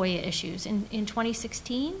looked at FOIA issues. In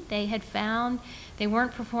 2016, they had found they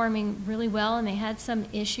weren't performing really well, and they had some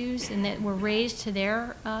issues and that were raised to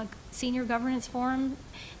their senior governance forum,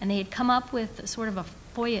 and they had come up with sort of a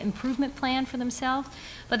FOIA improvement plan for themselves,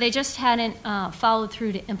 but they just hadn't followed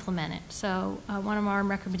through to implement it. So one of our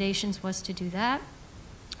recommendations was to do that.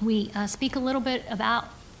 We speak a little bit about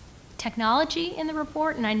technology in the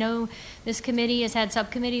report, and I know this committee has had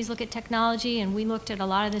subcommittees look at technology, and we looked at a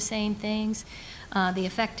lot of the same things. The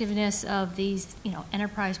effectiveness of these,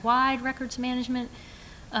 enterprise-wide records management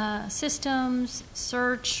systems,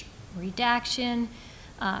 search, redaction,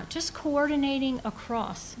 just coordinating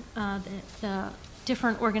across the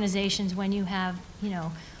different organizations when you have,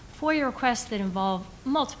 FOIA requests that involve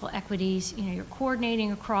multiple equities, you're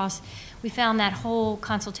coordinating across. We found that whole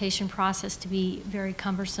consultation process to be very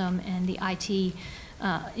cumbersome and the IT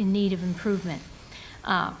in need of improvement.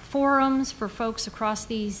 Forums for folks across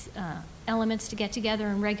these elements to get together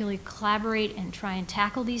and regularly collaborate and try and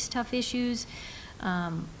tackle these tough issues.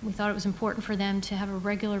 We thought it was important for them to have a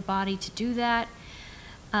regular body to do that.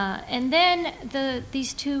 And then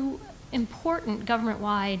these 2 important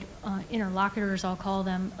government-wide interlocutors, I'll call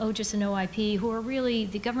them, OGIS and OIP, who are really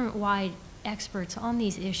the government-wide experts on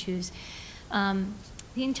these issues. The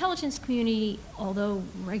intelligence community, although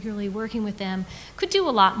regularly working with them, could do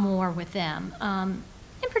a lot more with them.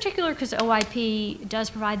 In particular, because OIP does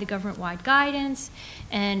provide the government-wide guidance,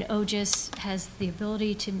 and OGIS has the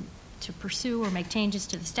ability to pursue or make changes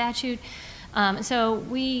to the statute. So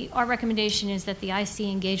our recommendation is that the IC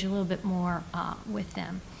engage a little bit more with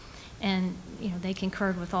them. And they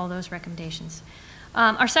concurred with all those recommendations.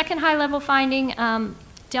 Our second high-level finding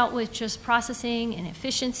dealt with just processing and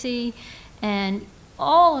efficiency, and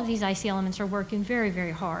all of these IC elements are working very,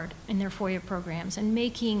 very hard in their FOIA programs and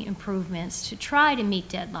making improvements to try to meet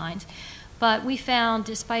deadlines. But we found,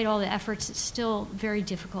 despite all the efforts, it's still very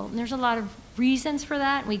difficult. And there's a lot of reasons for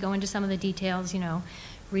that. We go into some of the details,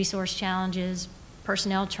 resource challenges,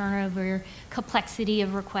 personnel turnover, complexity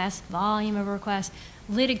of requests, volume of requests,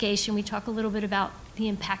 litigation. We talk a little bit about the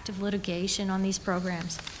impact of litigation on these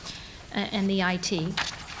programs and the IT.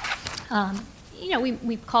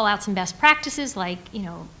 We call out some best practices like,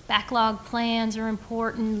 backlog plans are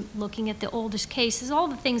important, looking at the oldest cases, all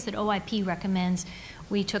the things that OIP recommends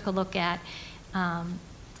we took a look at, and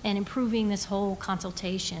improving this whole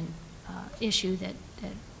consultation issue that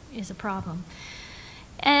is a problem.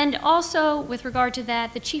 And also, with regard to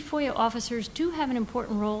that, the chief FOIA officers do have an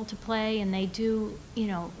important role to play, and they do,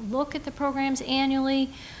 look at the programs annually.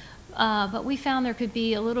 But we found there could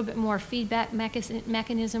be a little bit more feedback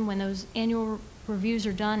mechanism when those annual reviews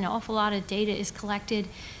are done. An awful lot of data is collected,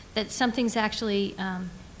 that something's actually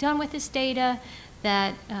done with this data,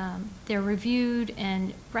 that they're reviewed,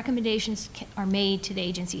 and recommendations are made to the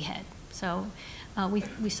agency head. So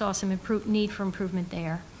we saw some need for improvement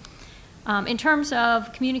there. In terms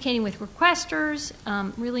of communicating with requesters,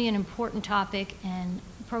 really an important topic, and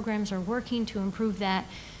programs are working to improve that,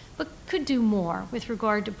 but could do more with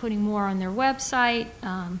regard to putting more on their website.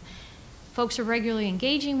 Folks are regularly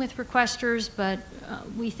engaging with requesters, but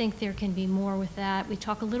we think there can be more with that. We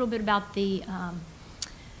talk a little bit about the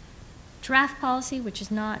draft policy, which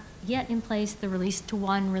is not yet in place, the release to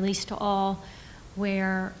one, release to all,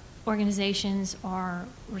 where organizations are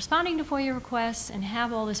responding to FOIA requests and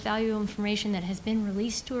have all this valuable information that has been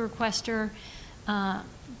released to a requester.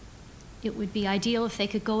 It would be ideal if they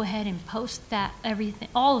could go ahead and post that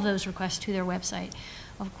all of those requests to their website.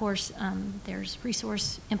 Of course, there's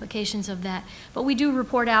resource implications of that, but we do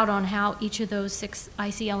report out on how each of those 6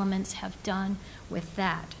 IC elements have done with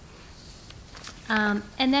that. And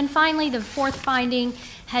then finally, the 4th finding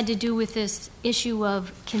had to do with this issue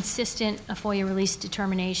of consistent FOIA release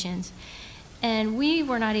determinations. And we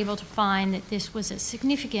were not able to find that this was a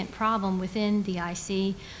significant problem within the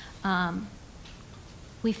IC.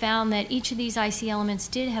 We found that each of these IC elements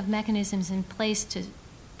did have mechanisms in place to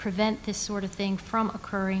prevent this sort of thing from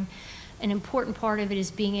occurring. An important part of it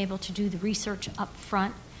is being able to do the research up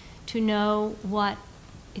front to know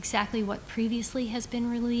exactly what previously has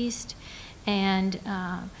been released, and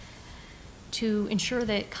to ensure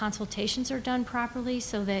that consultations are done properly,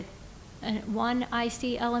 so that one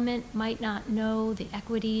IC element might not know the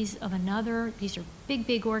equities of another. These are big,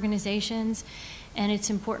 big organizations, and it's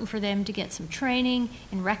important for them to get some training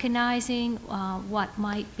in recognizing what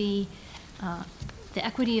might be the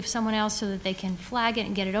equity of someone else, so that they can flag it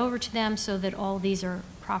and get it over to them, so that all these are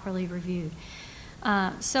properly reviewed.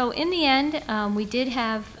 So in the end, we did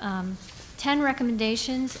have 10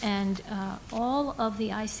 recommendations, and all of the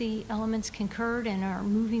IC elements concurred and are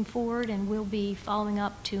moving forward, and we'll be following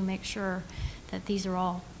up to make sure that these are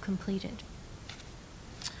all completed.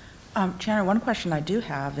 Chandra, one question I do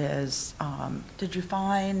have is, did you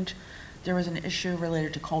find there was an issue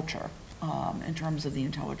related to culture in terms of the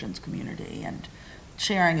intelligence community and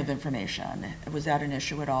sharing of information? Was that an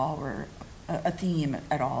issue at all, or a theme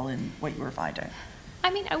at all in what you were finding? I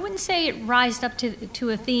mean, I wouldn't say it rised up to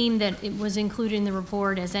a theme that it was included in the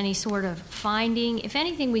report as any sort of finding. If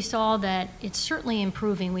anything, we saw that it's certainly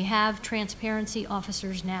improving. We have transparency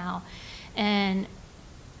officers now, and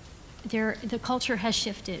the culture has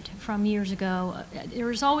shifted from years ago.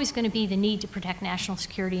 There's always going to be the need to protect national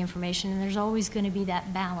security information, and there's always going to be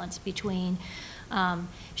that balance between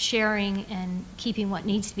sharing and keeping what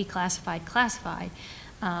needs to be classified.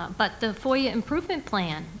 But the FOIA improvement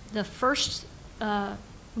plan, the first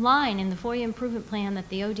line in the FOIA improvement plan that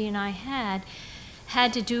the ODNI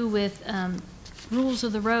had to do with rules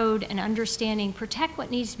of the road and understanding, protect what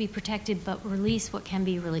needs to be protected, but release what can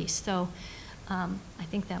be released. So I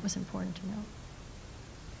think that was important to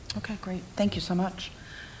note. Okay, great. Thank you so much.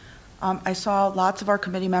 I saw lots of our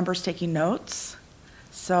committee members taking notes,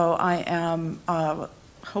 so I am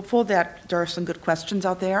hopeful that there are some good questions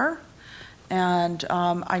out there. And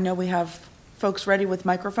I know we have folks ready with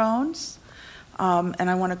microphones. And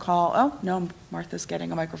I want to call, oh, no, Martha's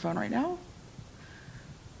getting a microphone right now.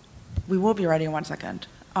 We will be ready in 1 second.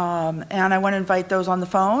 And I want to invite those on the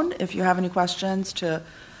phone, if you have any questions, to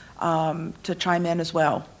chime in as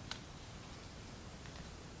well.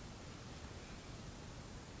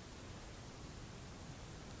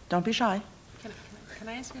 Don't be shy. Can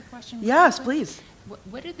I ask a question? Yes, please.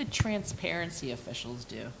 What do the transparency officials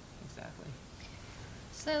do exactly?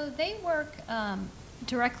 So they work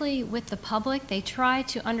directly with the public. They try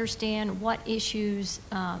to understand what issues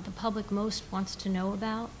the public most wants to know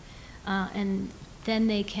about, and then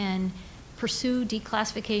they can pursue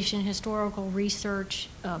declassification, historical research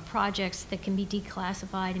projects that can be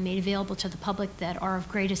declassified and made available to the public that are of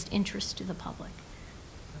greatest interest to the public.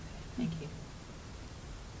 Okay, thank you.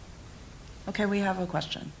 Okay, we have a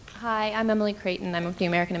question. Hi, I'm Emily Creighton. I'm with the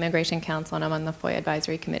American Immigration Council, and I'm on the FOIA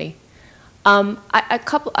Advisory Committee.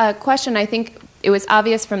 A question, I think it was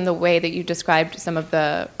obvious from the way that you described some of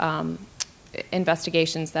the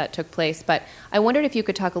investigations that took place, but I wondered if you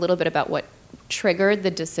could talk a little bit about what triggered the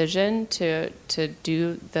decision to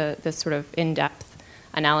do this sort of in-depth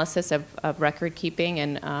analysis of record keeping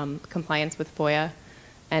and compliance with FOIA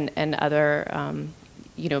and other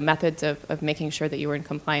methods of making sure that you were in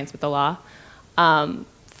compliance with the law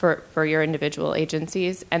for your individual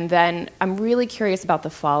agencies. And then I'm really curious about the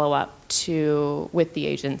follow-up with the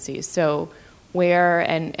agencies. So where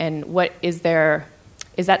and what is that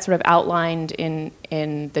sort of outlined in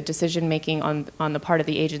the decision-making on the part of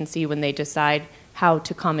the agency when they decide how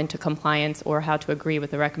to come into compliance or how to agree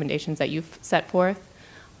with the recommendations that you've set forth?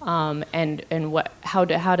 How do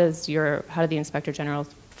the Inspector General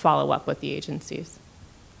follow up with the agencies?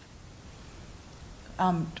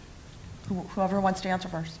 Whoever wants to answer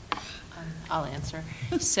first. I'll answer.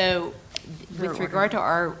 So with regard to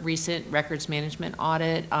our recent records management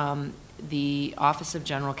audit, the Office of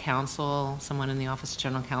General Counsel, someone in the Office of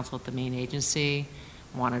General Counsel at the main agency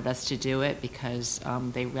wanted us to do it because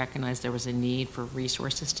they recognized there was a need for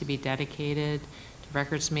resources to be dedicated to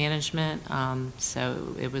records management.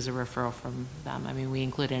 So it was a referral from them. I mean, we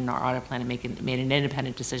included in our audit plan and made an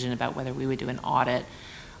independent decision about whether we would do an audit,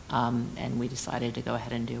 and we decided to go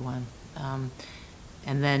ahead and do one.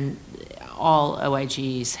 And then all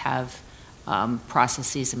OIGs have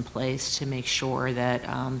processes in place to make sure that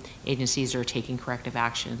agencies are taking corrective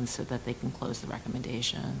actions so that they can close the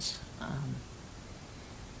recommendations.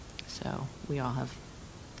 So we all have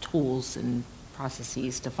tools and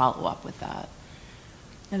processes to follow up with that.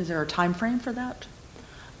 And is there a time frame for that?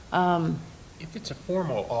 If it's a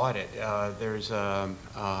formal audit, I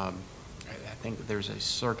think there's a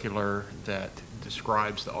circular that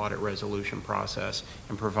describes the audit resolution process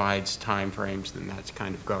and provides timeframes, then that's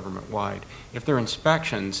kind of government-wide. If they're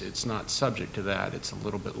inspections, it's not subject to that. It's a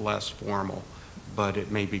little bit less formal, but it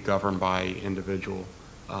may be governed by individual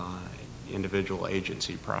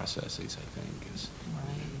agency processes, I think.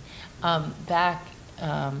 Right. Back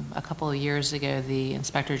a couple of years ago, the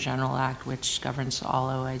Inspector General Act, which governs all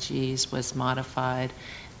OIGs, was modified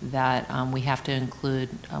that we have to include,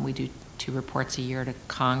 we do 2 reports a year to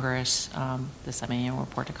Congress. The semi-annual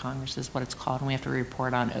report to Congress is what it's called, and we have to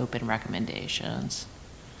report on open recommendations.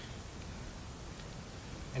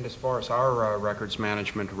 And as far as our records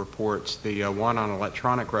management reports, the one on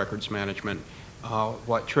electronic records management,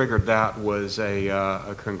 what triggered that was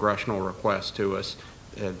a congressional request to us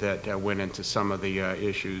that went into some of the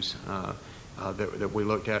issues that we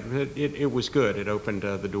looked at. It was good. It opened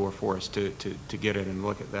the door for us to get in and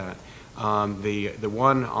look at that. The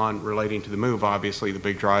one on relating to the move, obviously the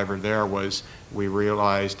big driver there was we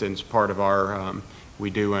realized, and as part of our, we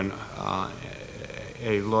do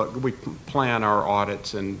we plan our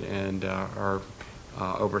audits and our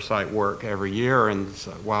oversight work every year, and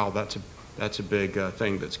so, wow, that's a big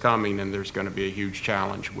thing that's coming, and there's going to be a huge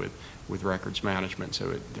challenge with records management, so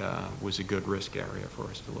it was a good risk area for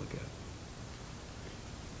us to look at.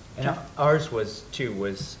 And ours was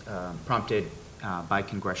prompted by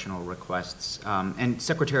congressional requests. And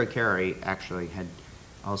Secretary Kerry actually had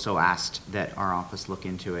also asked that our office look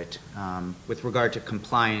into it. With regard to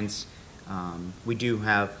compliance, we do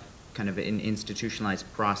have kind of an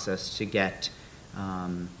institutionalized process to get,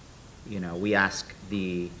 we ask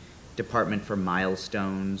the department for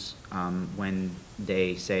milestones when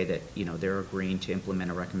they say that, they're agreeing to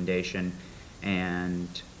implement a recommendation.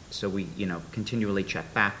 And so we, continually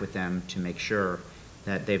check back with them to make sure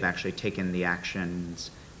that they've actually taken the actions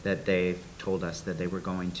that they've told us that they were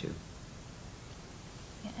going to.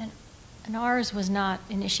 And ours was not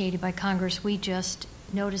initiated by Congress. We just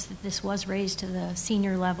noticed that this was raised to the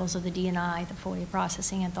senior levels of the D&I, the FOIA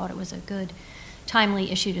processing, and thought it was a good,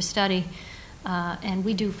 timely issue to study. And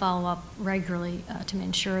we do follow up regularly to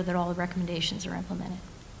ensure that all the recommendations are implemented.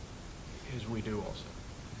 As we do also.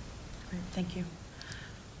 Great, thank you.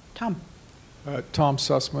 Tom. Tom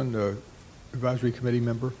Sussman, Advisory Committee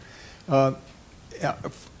member.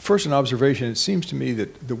 First, an observation. It seems to me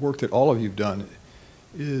that the work that all of you've done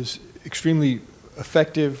is extremely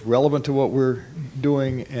effective, relevant to what we're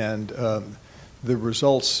doing, and the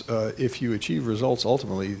results, if you achieve results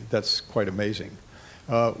ultimately, that's quite amazing.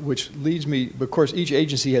 Which leads me, of course, each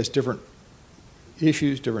agency has different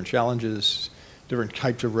issues, different challenges, different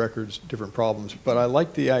types of records, different problems. But I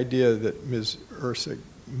like the idea that Ms. Ersick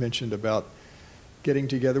mentioned about getting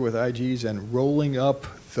together with IGs and rolling up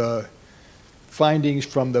the findings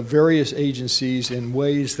from the various agencies in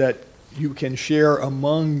ways that you can share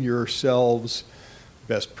among yourselves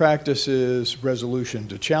best practices, resolution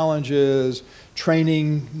to challenges,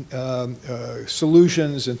 training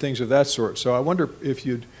solutions, and things of that sort. So I wonder if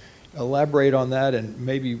you'd elaborate on that, and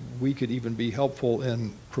maybe we could even be helpful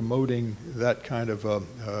in promoting that kind of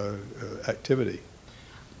activity.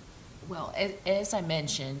 Well, as I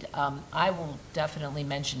mentioned, I will definitely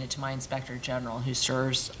mention it to my Inspector General, who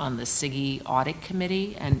serves on the SIGI Audit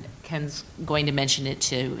Committee, and Ken's going to mention it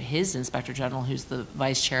to his Inspector General, who's the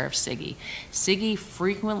Vice Chair of SIGI. SIGI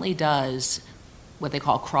frequently does what they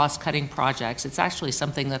call cross-cutting projects. It's actually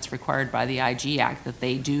something that's required by the IG Act, that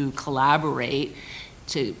they do collaborate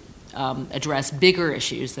to address bigger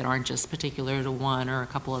issues that aren't just particular to one or a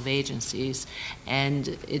couple of agencies. And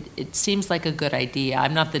it seems like a good idea. We're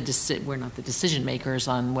not the decision makers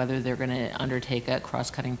on whether they're going to undertake a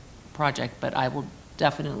cross-cutting project, but I will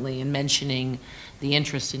definitely, in mentioning the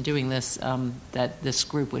interest in doing this, that this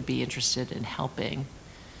group would be interested in helping.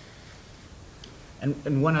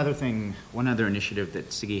 And one other initiative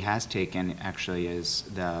that SIGI has taken actually is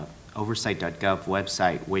the oversight.gov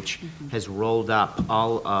website, which has rolled up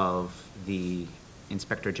all of the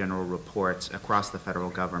Inspector General reports across the federal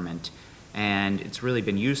government. And it's really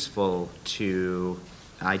been useful to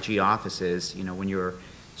IG offices, you know, when you're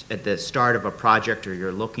at the start of a project or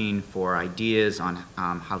you're looking for ideas on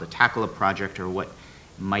how to tackle a project or what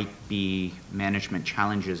might be management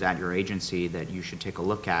challenges at your agency that you should take a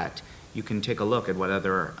look at. You can take a look at what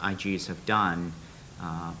other IGs have done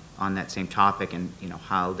on that same topic and, you know,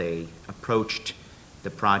 how they approached the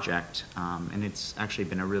project, and it's actually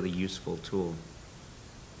been a really useful tool.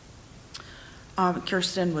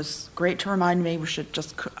 Kirsten was great to remind me. We should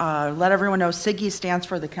just let everyone know SIGI stands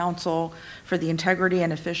for the Council for the Integrity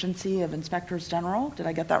and Efficiency of Inspectors General. Did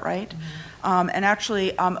I get that right? And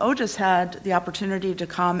actually, OGIS had the opportunity to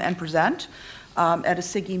come and present at a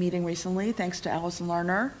SIGI meeting recently, thanks to Allison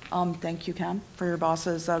Lerner. Thank you, Ken, for your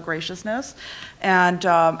boss's graciousness.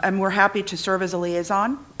 And we're happy to serve as a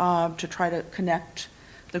liaison to try to connect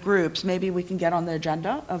the groups. Maybe we can get on the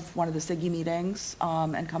agenda of one of the SIGI meetings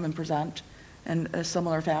and come and present in a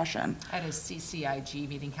similar fashion. At a CCIG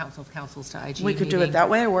meeting, Council of Councils to IG We could do it that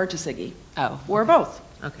way, or to SIGI. Oh. Or both.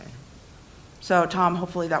 Okay. So, Tom,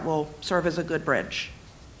 hopefully that will serve as a good bridge.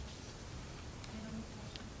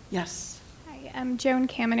 Yes. I'm Joan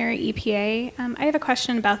Kaminer, EPA. I have a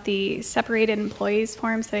question about the separated employees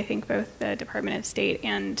forms that I think both the Department of State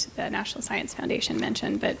and the National Science Foundation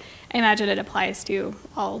mentioned, but I imagine it applies to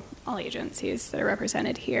all agencies that are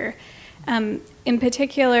represented here. In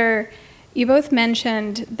particular, you both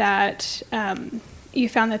mentioned that you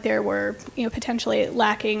found that there were, potentially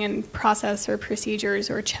lacking in process or procedures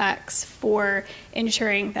or checks for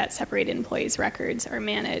ensuring that separated employees' records are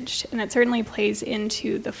managed. And it certainly plays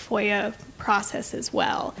into the FOIA process as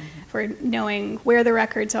well, for knowing where the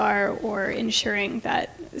records are or ensuring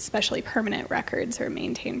that especially permanent records are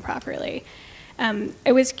maintained properly. I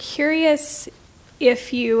was curious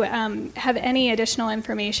if you have any additional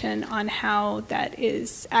information on how that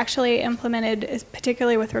is actually implemented,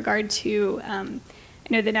 particularly with regard to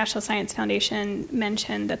I know the National Science Foundation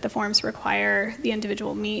mentioned that the forms require the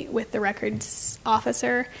individual meet with the records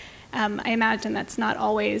officer. I imagine that's not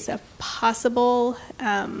always a possible,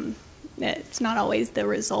 it's not always the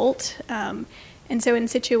result. And so in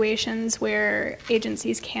situations where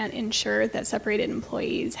agencies can't ensure that separated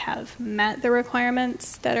employees have met the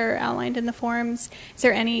requirements that are outlined in the forms, is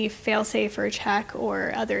there any fail-safe or check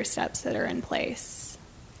or other steps that are in place?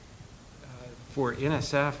 For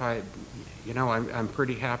NSF, I'm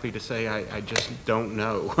pretty happy to say I just don't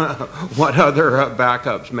know what other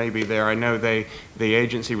backups may be there. I know the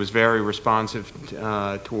agency was very responsive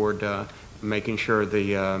toward making sure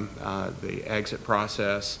the exit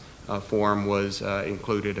process form was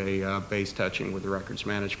included a base touching with the records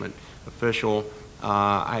management official.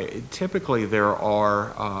 Typically there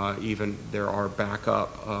are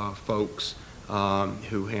backup folks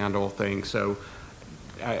who handle things. So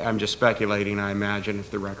I'm just speculating. I imagine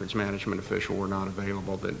if the records management official were not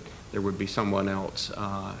available, that there would be someone else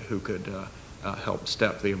who could help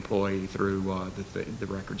step the employee through the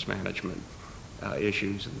records management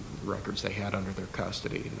issues and the records they had under their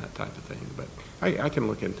custody and that type of thing. But I can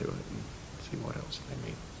look into it and see what else they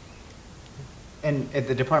need. And at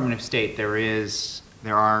the Department of State,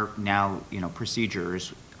 there are now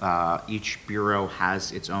procedures. Each bureau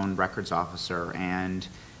has its own records officer, and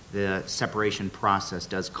the separation process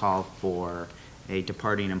does call for a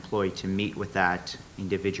departing employee to meet with that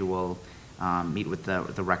individual, meet with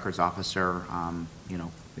the records officer.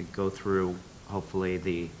 We go through hopefully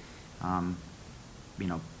the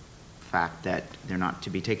fact that they're not to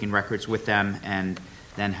be taking records with them, and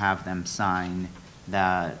then have them sign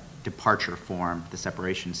the departure form, the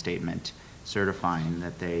separation statement, certifying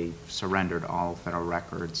that they surrendered all federal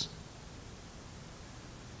records.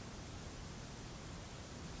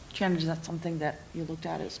 Shannon, is that something that you looked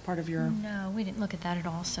at as part of your? No, we didn't look at that at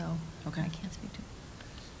all, so Okay. I can't speak to it.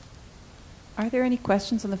 Are there any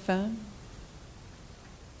questions on the phone?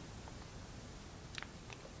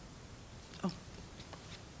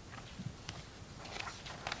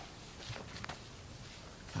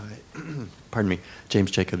 Pardon me,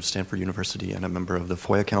 James Jacobs, Stanford University, and a member of the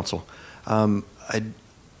FOIA Council.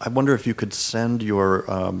 I wonder if you could send your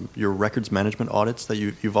records management audits that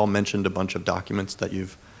you've all mentioned a bunch of documents that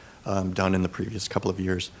you've done in the previous couple of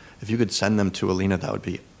years. If you could send them to Alina, that would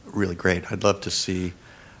be really great. I'd love to see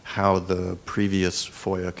how the previous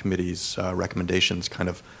FOIA committee's recommendations kind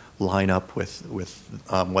of line up with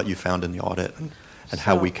what you found in the audit and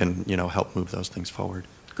how we can, help move those things forward.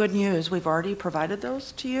 Good news, we've already provided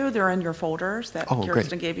those to you. They're in your folders that Oh,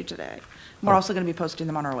 Kirsten great. gave you today. We're also going to be posting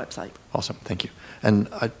them on our website. Awesome, thank you. And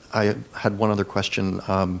I had one other question.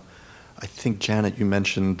 I think, Janet, you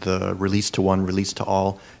mentioned the release to one, release to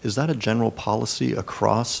all. Is that a general policy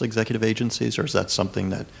across executive agencies, or is that something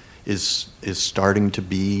that is starting to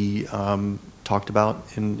be talked about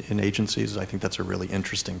in agencies? I think that's a really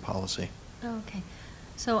interesting policy. Okay.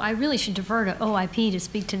 So I really should defer to OIP to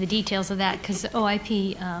speak to the details of that, because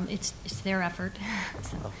OIP, it's their effort.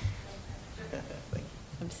 So.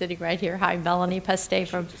 I'm sitting right here. Hi, Melanie Peste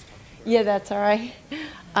from, yeah, that's all right.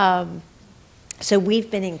 So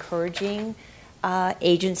we've been encouraging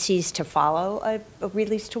agencies to follow a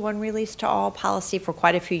release to one, release to all policy for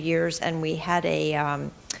quite a few years, and we had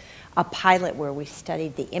a pilot where we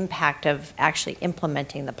studied the impact of actually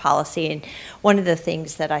implementing the policy. And one of the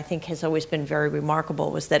things that I think has always been very remarkable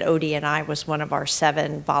was that ODNI was one of our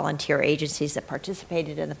 7 volunteer agencies that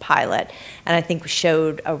participated in the pilot, and I think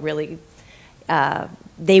showed a really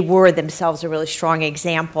they were themselves a really strong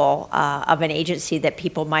example of an agency that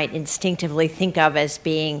people might instinctively think of as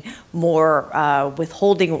being more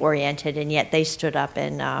withholding oriented, and yet they stood up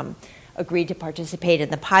and agreed to participate in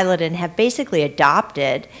the pilot and have basically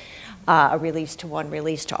adopted a release to one,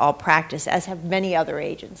 release to all practice, as have many other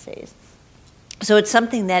agencies. So it's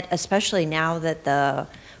something that, especially now that the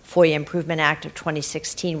FOIA Improvement Act of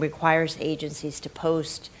 2016 requires agencies to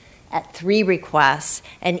post at 3 requests,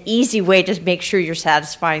 an easy way to make sure you're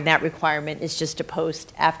satisfying that requirement is just to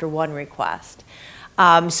post after 1 request.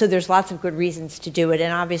 So there's lots of good reasons to do it,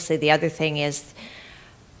 and obviously the other thing is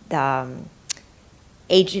the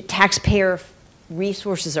taxpayer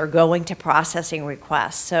resources are going to processing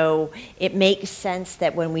requests. So it makes sense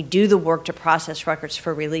that when we do the work to process records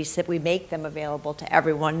for release, that we make them available to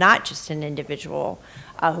everyone, not just an individual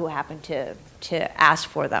who happened to ask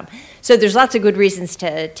for them. So there's lots of good reasons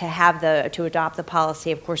to adopt the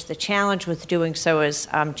policy. Of course, the challenge with doing so, as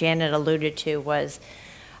Janet alluded to, was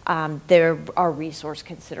there are resource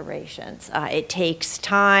considerations. It takes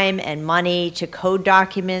time and money to code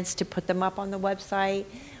documents to put them up on the website.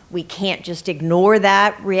 We can't just ignore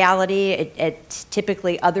that reality. It's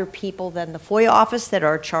typically other people than the FOIA office that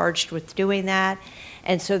are charged with doing that.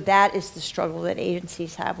 And so that is the struggle that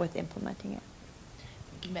agencies have with implementing it.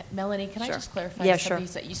 Melanie, can Sure. I just clarify Yeah, something?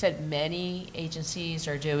 sure. You said many agencies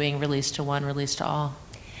are doing release to one, release to all.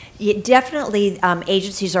 Definitely,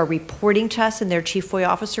 agencies are reporting to us in their chief FOIA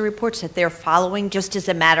officer reports that they're following, just as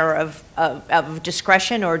a matter of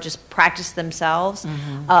discretion or just practice themselves,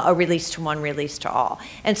 a release to one, release to all.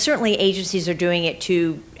 And certainly agencies are doing it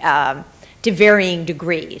to varying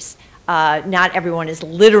degrees. Not everyone is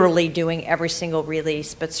literally doing every single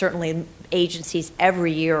release, but certainly agencies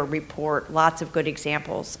every year report lots of good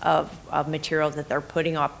examples of material that they're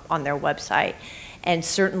putting up on their website. And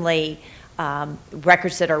certainly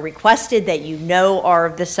records that are requested that you know are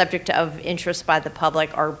the subject of interest by the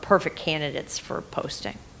public are perfect candidates for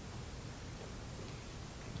posting.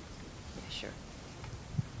 Sure.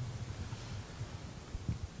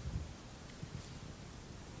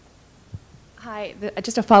 Hi,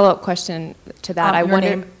 just a follow-up question to that. I Your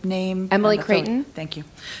wonder, name Emily and affiliate. Creighton. Thank you.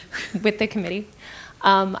 With the committee.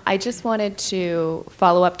 I just wanted to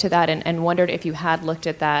follow up to that and wondered if you had looked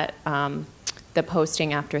at that, the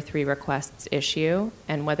posting after 3 requests issue,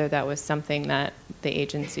 and whether that was something that the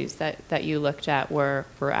agencies that you looked at were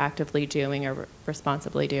actively doing or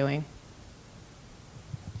responsibly doing.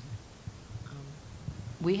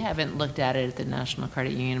 We haven't looked at it at the National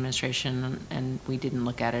Credit Union Administration, and we didn't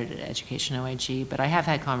look at it at Education OIG, but I have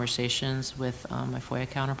had conversations with my FOIA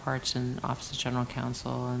counterparts in Office of General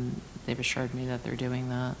Counsel, and they've assured me that they're doing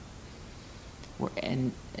that.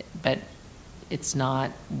 But it's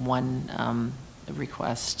not one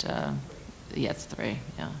request. Yeah, it's 3,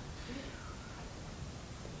 yeah.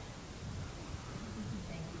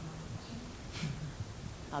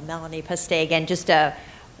 Melanie Peste again,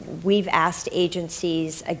 we've asked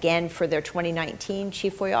agencies again for their 2019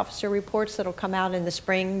 Chief FOIA Officer reports that'll come out in the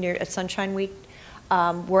spring at Sunshine Week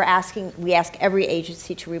we ask every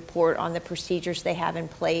agency to report on the procedures they have in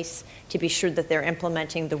place to be sure that they're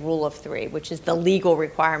implementing the rule of three, which is the legal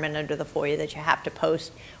requirement under the FOIA that you have to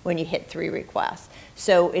post when you hit 3 requests.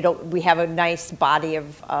 So we have a nice body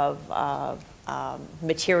of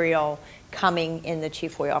material coming in the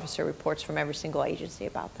Chief FOIA Officer reports from every single agency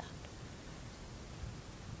about that.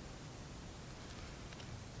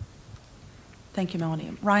 Thank you,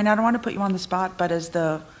 Melanie. Ryan, I don't want to put you on the spot, but as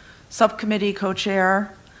the subcommittee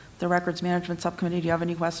co-chair, the Records Management Subcommittee, do you have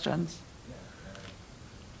any questions?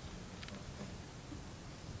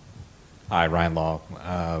 Hi, Ryan Law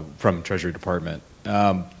from Treasury Department.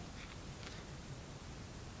 I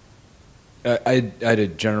had a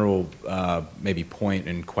general maybe point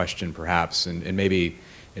and question perhaps, and maybe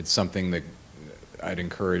it's something that I'd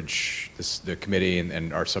encourage the committee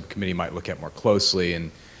and our subcommittee might look at more closely.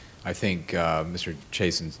 And I think Mr.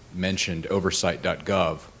 Chasen mentioned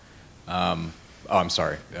oversight.gov. Oh, I'm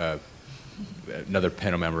sorry. Another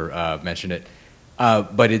panel member mentioned it.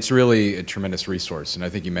 But it's really a tremendous resource. And I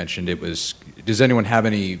think you mentioned it was, does anyone have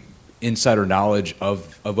any insider knowledge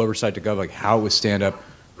of oversight.gov, like how it was stand up,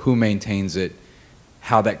 who maintains it,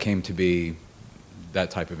 how that came to be,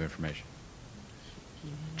 that type of information?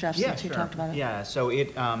 Jeff, since you talked about it. Yeah, so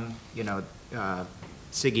it, SIGI,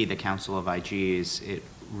 the Council of IGs, it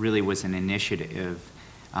really was an initiative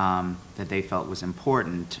that they felt was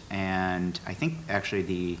important. And I think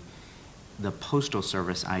actually the Postal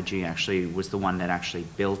Service IG actually was the one that actually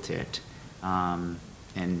built it. And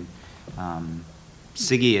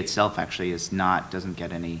SIGI itself actually doesn't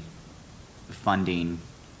get any funding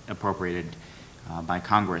appropriated by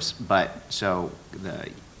Congress. But so the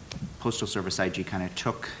Postal Service IG kind of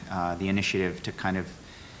took the initiative to kind of,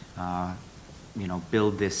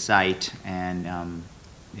 build this site, and,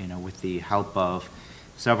 with the help of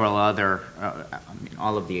several other,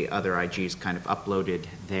 all of the other IGs kind of uploaded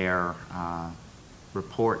their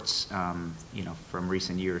reports, from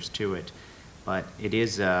recent years to it. But it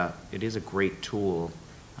is a great tool,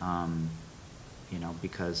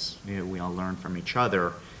 because we all learn from each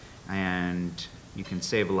other, and you can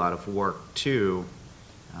save a lot of work too,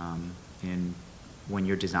 when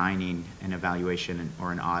you're designing an evaluation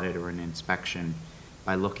or an audit or an inspection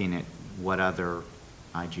by looking at what other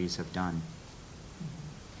IGs have done.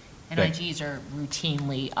 And IGs are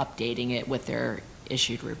routinely updating it with their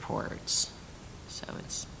issued reports. So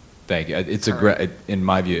it's... Thank you. It's a great, in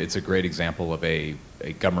my view, it's a great example of a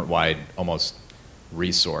government-wide almost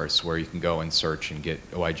resource where you can go and search and get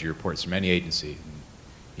OIG reports from any agency.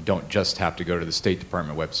 You don't just have to go to the State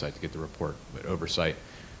Department website to get the report, but oversight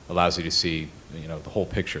allows you to see, the whole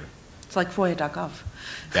picture. It's like FOIA.gov.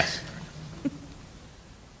 Yes.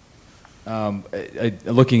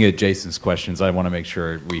 Looking at Jason's questions, I want to make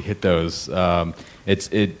sure we hit those.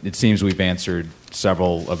 It seems we've answered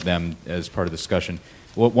several of them as part of the discussion.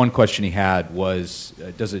 One question he had was,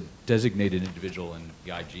 does a designated individual in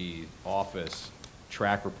the IG office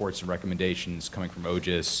track reports and recommendations coming from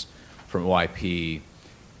OGIS, from OIP,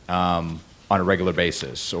 on a regular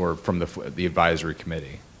basis, or from the advisory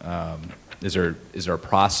committee? Is there a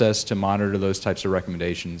process to monitor those types of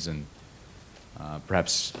recommendations? And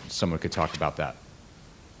perhaps someone could talk about that.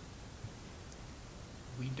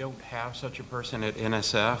 We don't have such a person at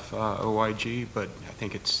NSF, OIG, but I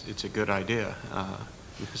think it's a good idea,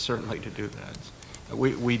 certainly, to do that.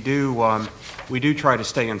 We do try to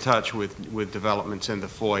stay in touch with developments in the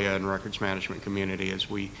FOIA and records management community, as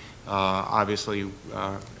we obviously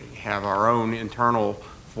have our own internal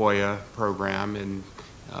FOIA program, and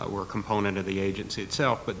we're a component of the agency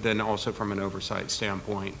itself, but then also from an oversight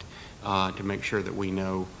standpoint, to make sure that we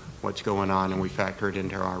know what's going on and we factor it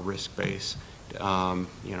into our risk-based,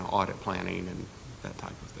 audit planning and that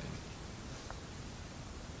type of thing.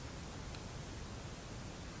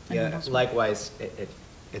 Yeah, likewise,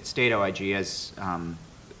 at State OIG, as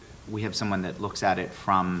we have someone that looks at it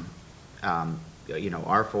from, our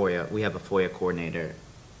FOIA. We have a FOIA coordinator,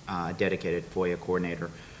 dedicated FOIA coordinator,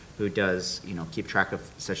 who does, keep track of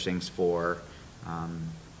such things for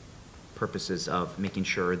purposes of making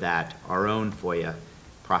sure that our own FOIA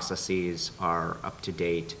processes are up to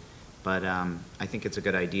date. But I think it's a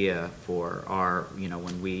good idea for our,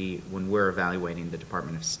 when we're evaluating the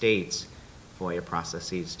Department of State's FOIA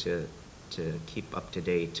processes to keep up to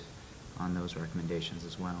date on those recommendations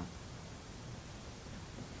as well.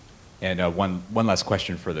 And one last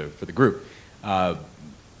question for the group.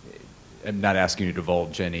 I'm not asking you to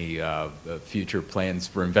divulge any future plans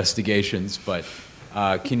for investigations, but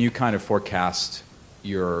can you kind of forecast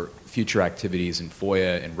your future activities in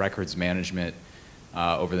FOIA and records management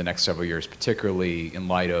over the next several years, particularly in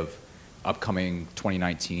light of upcoming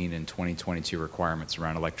 2019 and 2022 requirements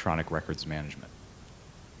around electronic records management?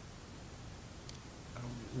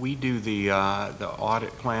 We do the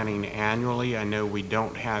audit planning annually. I know we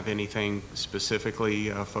don't have anything specifically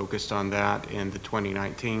focused on that in the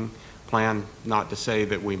 2019 plan. Not to say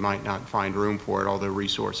that we might not find room for it, although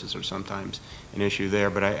resources are sometimes an issue there.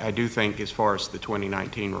 But I do think as far as the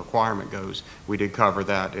 2019 requirement goes, we did cover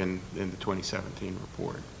that in the 2017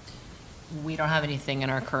 report. We don't have anything in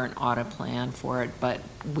our current audit plan for it, but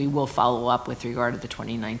we will follow up with regard to the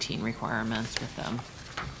 2019 requirements with them.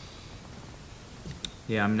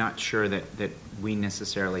 Yeah, I'm not sure that we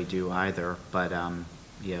necessarily do either, but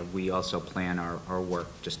yeah, we also plan our work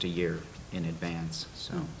just a year in advance,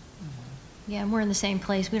 so. Yeah, and we're in the same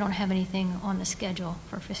place. We don't have anything on the schedule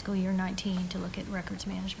for fiscal year 19 to look at records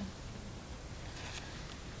management.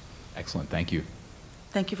 Excellent, thank you.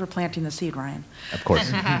 Thank you for planting the seed, Ryan. Of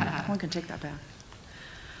course. One can take that back.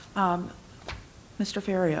 Mr.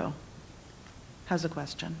 Ferrio has a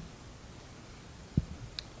question.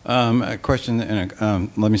 A question,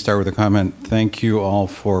 and let me start with a comment. Thank you all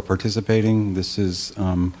for participating. This is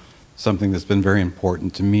something that's been very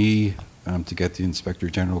important to me, to get the Inspector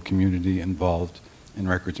General community involved in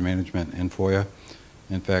records management and FOIA.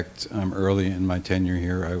 In fact, early in my tenure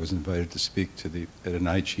here, I was invited to speak at an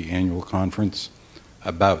IG annual conference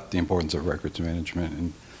about the importance of records management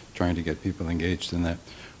and trying to get people engaged in that.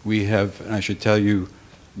 We have, and I should tell you,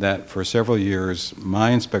 that for several years,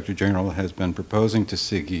 my Inspector General has been proposing to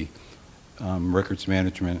SIGI records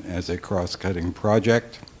management as a cross-cutting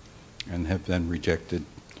project and have been rejected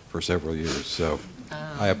for several years. So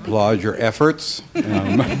I applaud your efforts.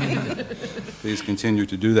 Please continue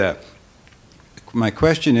to do that. My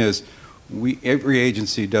question is, every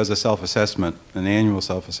agency does a self-assessment, an annual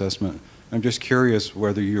self-assessment. I'm just curious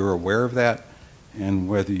whether you're aware of that and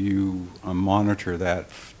whether you monitor that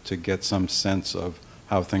to get some sense of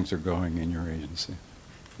how things are going in your agency.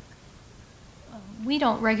 We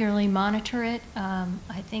don't regularly monitor it.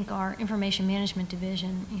 I think our information management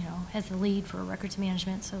division, has the lead for records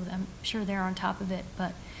management, so I'm sure they're on top of it.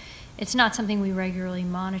 But it's not something we regularly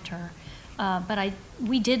monitor. But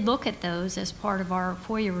we did look at those as part of our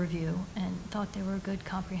FOIA review and thought they were good,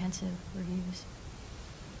 comprehensive reviews.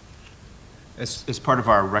 As part of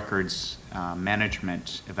our records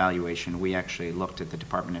management evaluation, we actually looked at the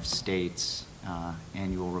Department of State's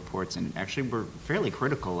annual reports and actually were fairly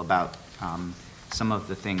critical about some of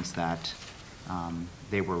the things that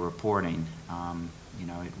they were reporting.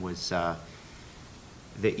 It was,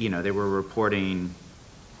 they were reporting,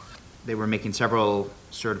 they were making several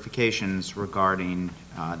certifications regarding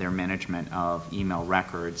their management of email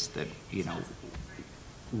records that,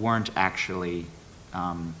 weren't actually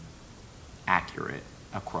accurate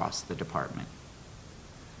across the department.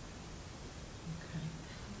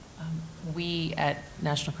 We at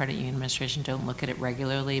National Credit Union Administration don't look at it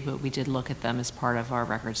regularly, but we did look at them as part of our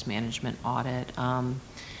records management audit.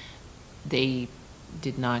 They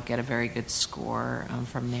did not get a very good score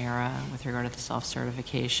from NARA with regard to the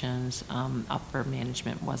self-certifications. Upper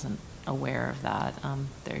management wasn't aware of that.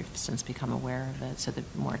 They've since become aware of it, so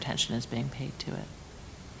that more attention is being paid to it.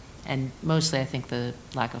 And mostly, I think the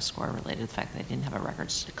lack of score related to the fact that they didn't have a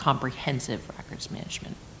comprehensive records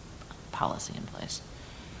management policy in place.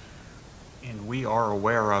 And we are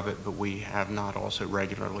aware of it, but we have not also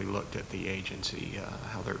regularly looked at the agency,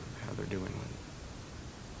 how they're doing with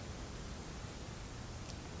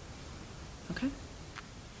it. Okay.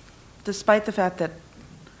 Despite the fact that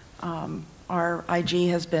our IG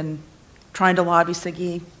has been trying to lobby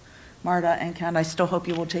SIGI, Marta and Ken, I still hope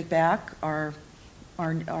you will take back our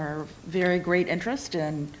very great interest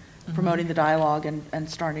in promoting the dialogue and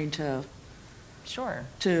starting to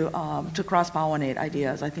cross-pollinate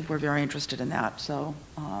ideas. I think we're very interested in that. So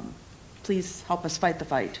please help us fight the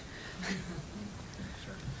fight.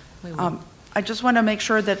 I just want to make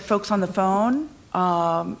sure that folks on the phone,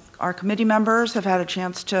 our committee members have had a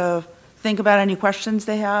chance to think about any questions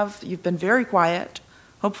they have. You've been very quiet.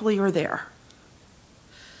 Hopefully you're there.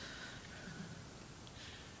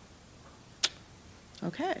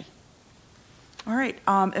 Okay. All right.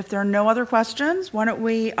 If there are no other questions, why don't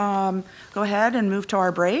we go ahead and move to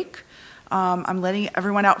our break. I'm letting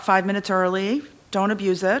everyone out 5 minutes early. Don't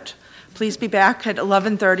abuse it. Please be back at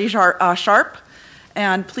 11:30 sharp.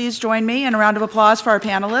 And please join me in a round of applause for our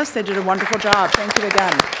panelists. They did a wonderful job. Thank you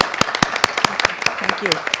again. Thank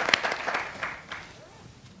you.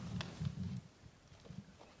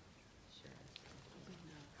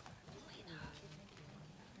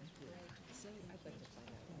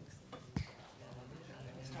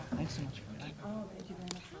 Thanks so much for that. Oh, thank you very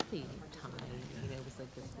much. Happy time. It was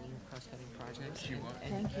like this thing across cross-cutting projects.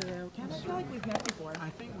 Thank you. Ken, I feel like we've met before. I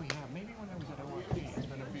think we have, maybe when I was at OIP, it's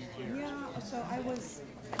been a few years. Yeah, so I was,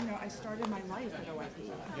 I started my life at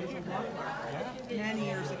OIP. I was a law clerk many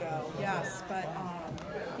years ago, yes, but,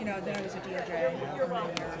 then I was at DOJ for many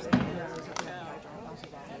years, and then I was at the FBI General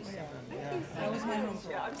Counsel's office, so that was my home for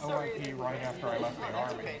OIP right after I left the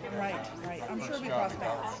Army. Right. I'm sure First we job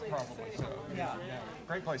crossed in paths. Probably so. Yeah.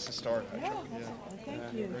 Great place to start, actually. Well,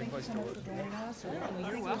 thank you. Thank you so much for joining us. I think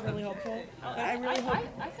it was really helpful. But I really hope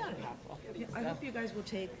I found it helpful. I hope you guys will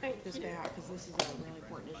take this back, because this is a really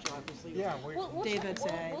important issue, obviously. Yeah, David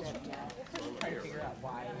said We'll try to figure out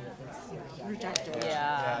why it was rejected.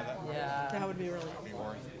 Yeah. That would be really,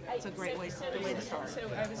 it's a great way to start. So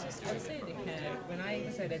I was saying to Ken, when I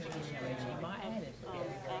decided to do IG, I had a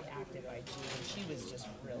very active IG, and she was just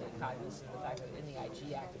really cognizant of the fact that in the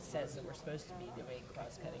IG Act it says that we're supposed to be doing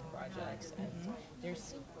cross-cutting projects, and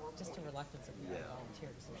there's just a reluctance of people to volunteer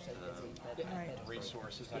because they're so busy. But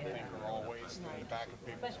resources, I think, are always in the back of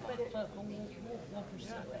people's minds. but we'll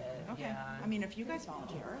pursue it. Okay. Yeah. I mean, if you guys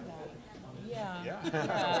volunteer, then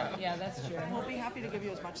Yeah, that's true. we'll be happy to give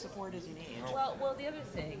you as much support as you need. Well, the other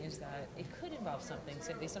thing is that it could involve something.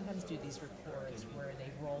 So they sometimes do these reports where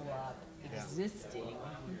they roll up existing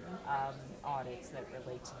audits that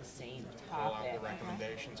relate to the same All out topic, the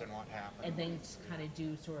recommendations and what happened. and then kind of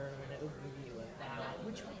do sort of an overview of that,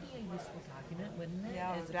 which would be a useful document, wouldn't it?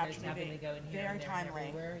 Yeah, it As would opposed to actually having be to go in here very and there and timely.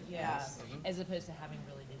 everywhere. Yeah. Yes. As opposed to having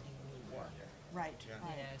really to do new work. Right. You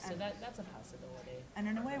know, so that's a possibility. And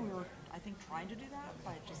in a way, we were, I think, trying to do that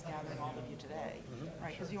by just gathering all of you today,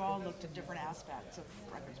 right? Because you all looked at different aspects of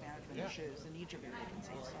records management issues in each of your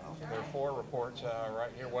agencies, so. There are 4 reports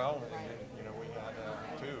right here. Well, and, we had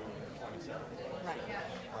 2 in 2017. Right.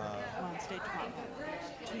 Well, in State Department,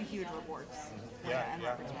 2 huge reports. And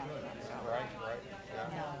records management, so. Right.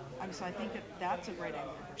 Yeah. So I think that's a great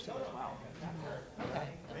angle to pursue as well. Okay.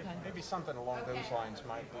 Maybe something along those lines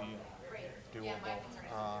might be doable.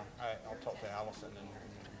 I'll talk to Allison and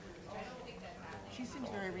She seems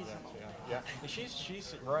very reasonable. yeah.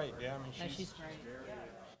 She's right. Yeah, I mean No, she's great.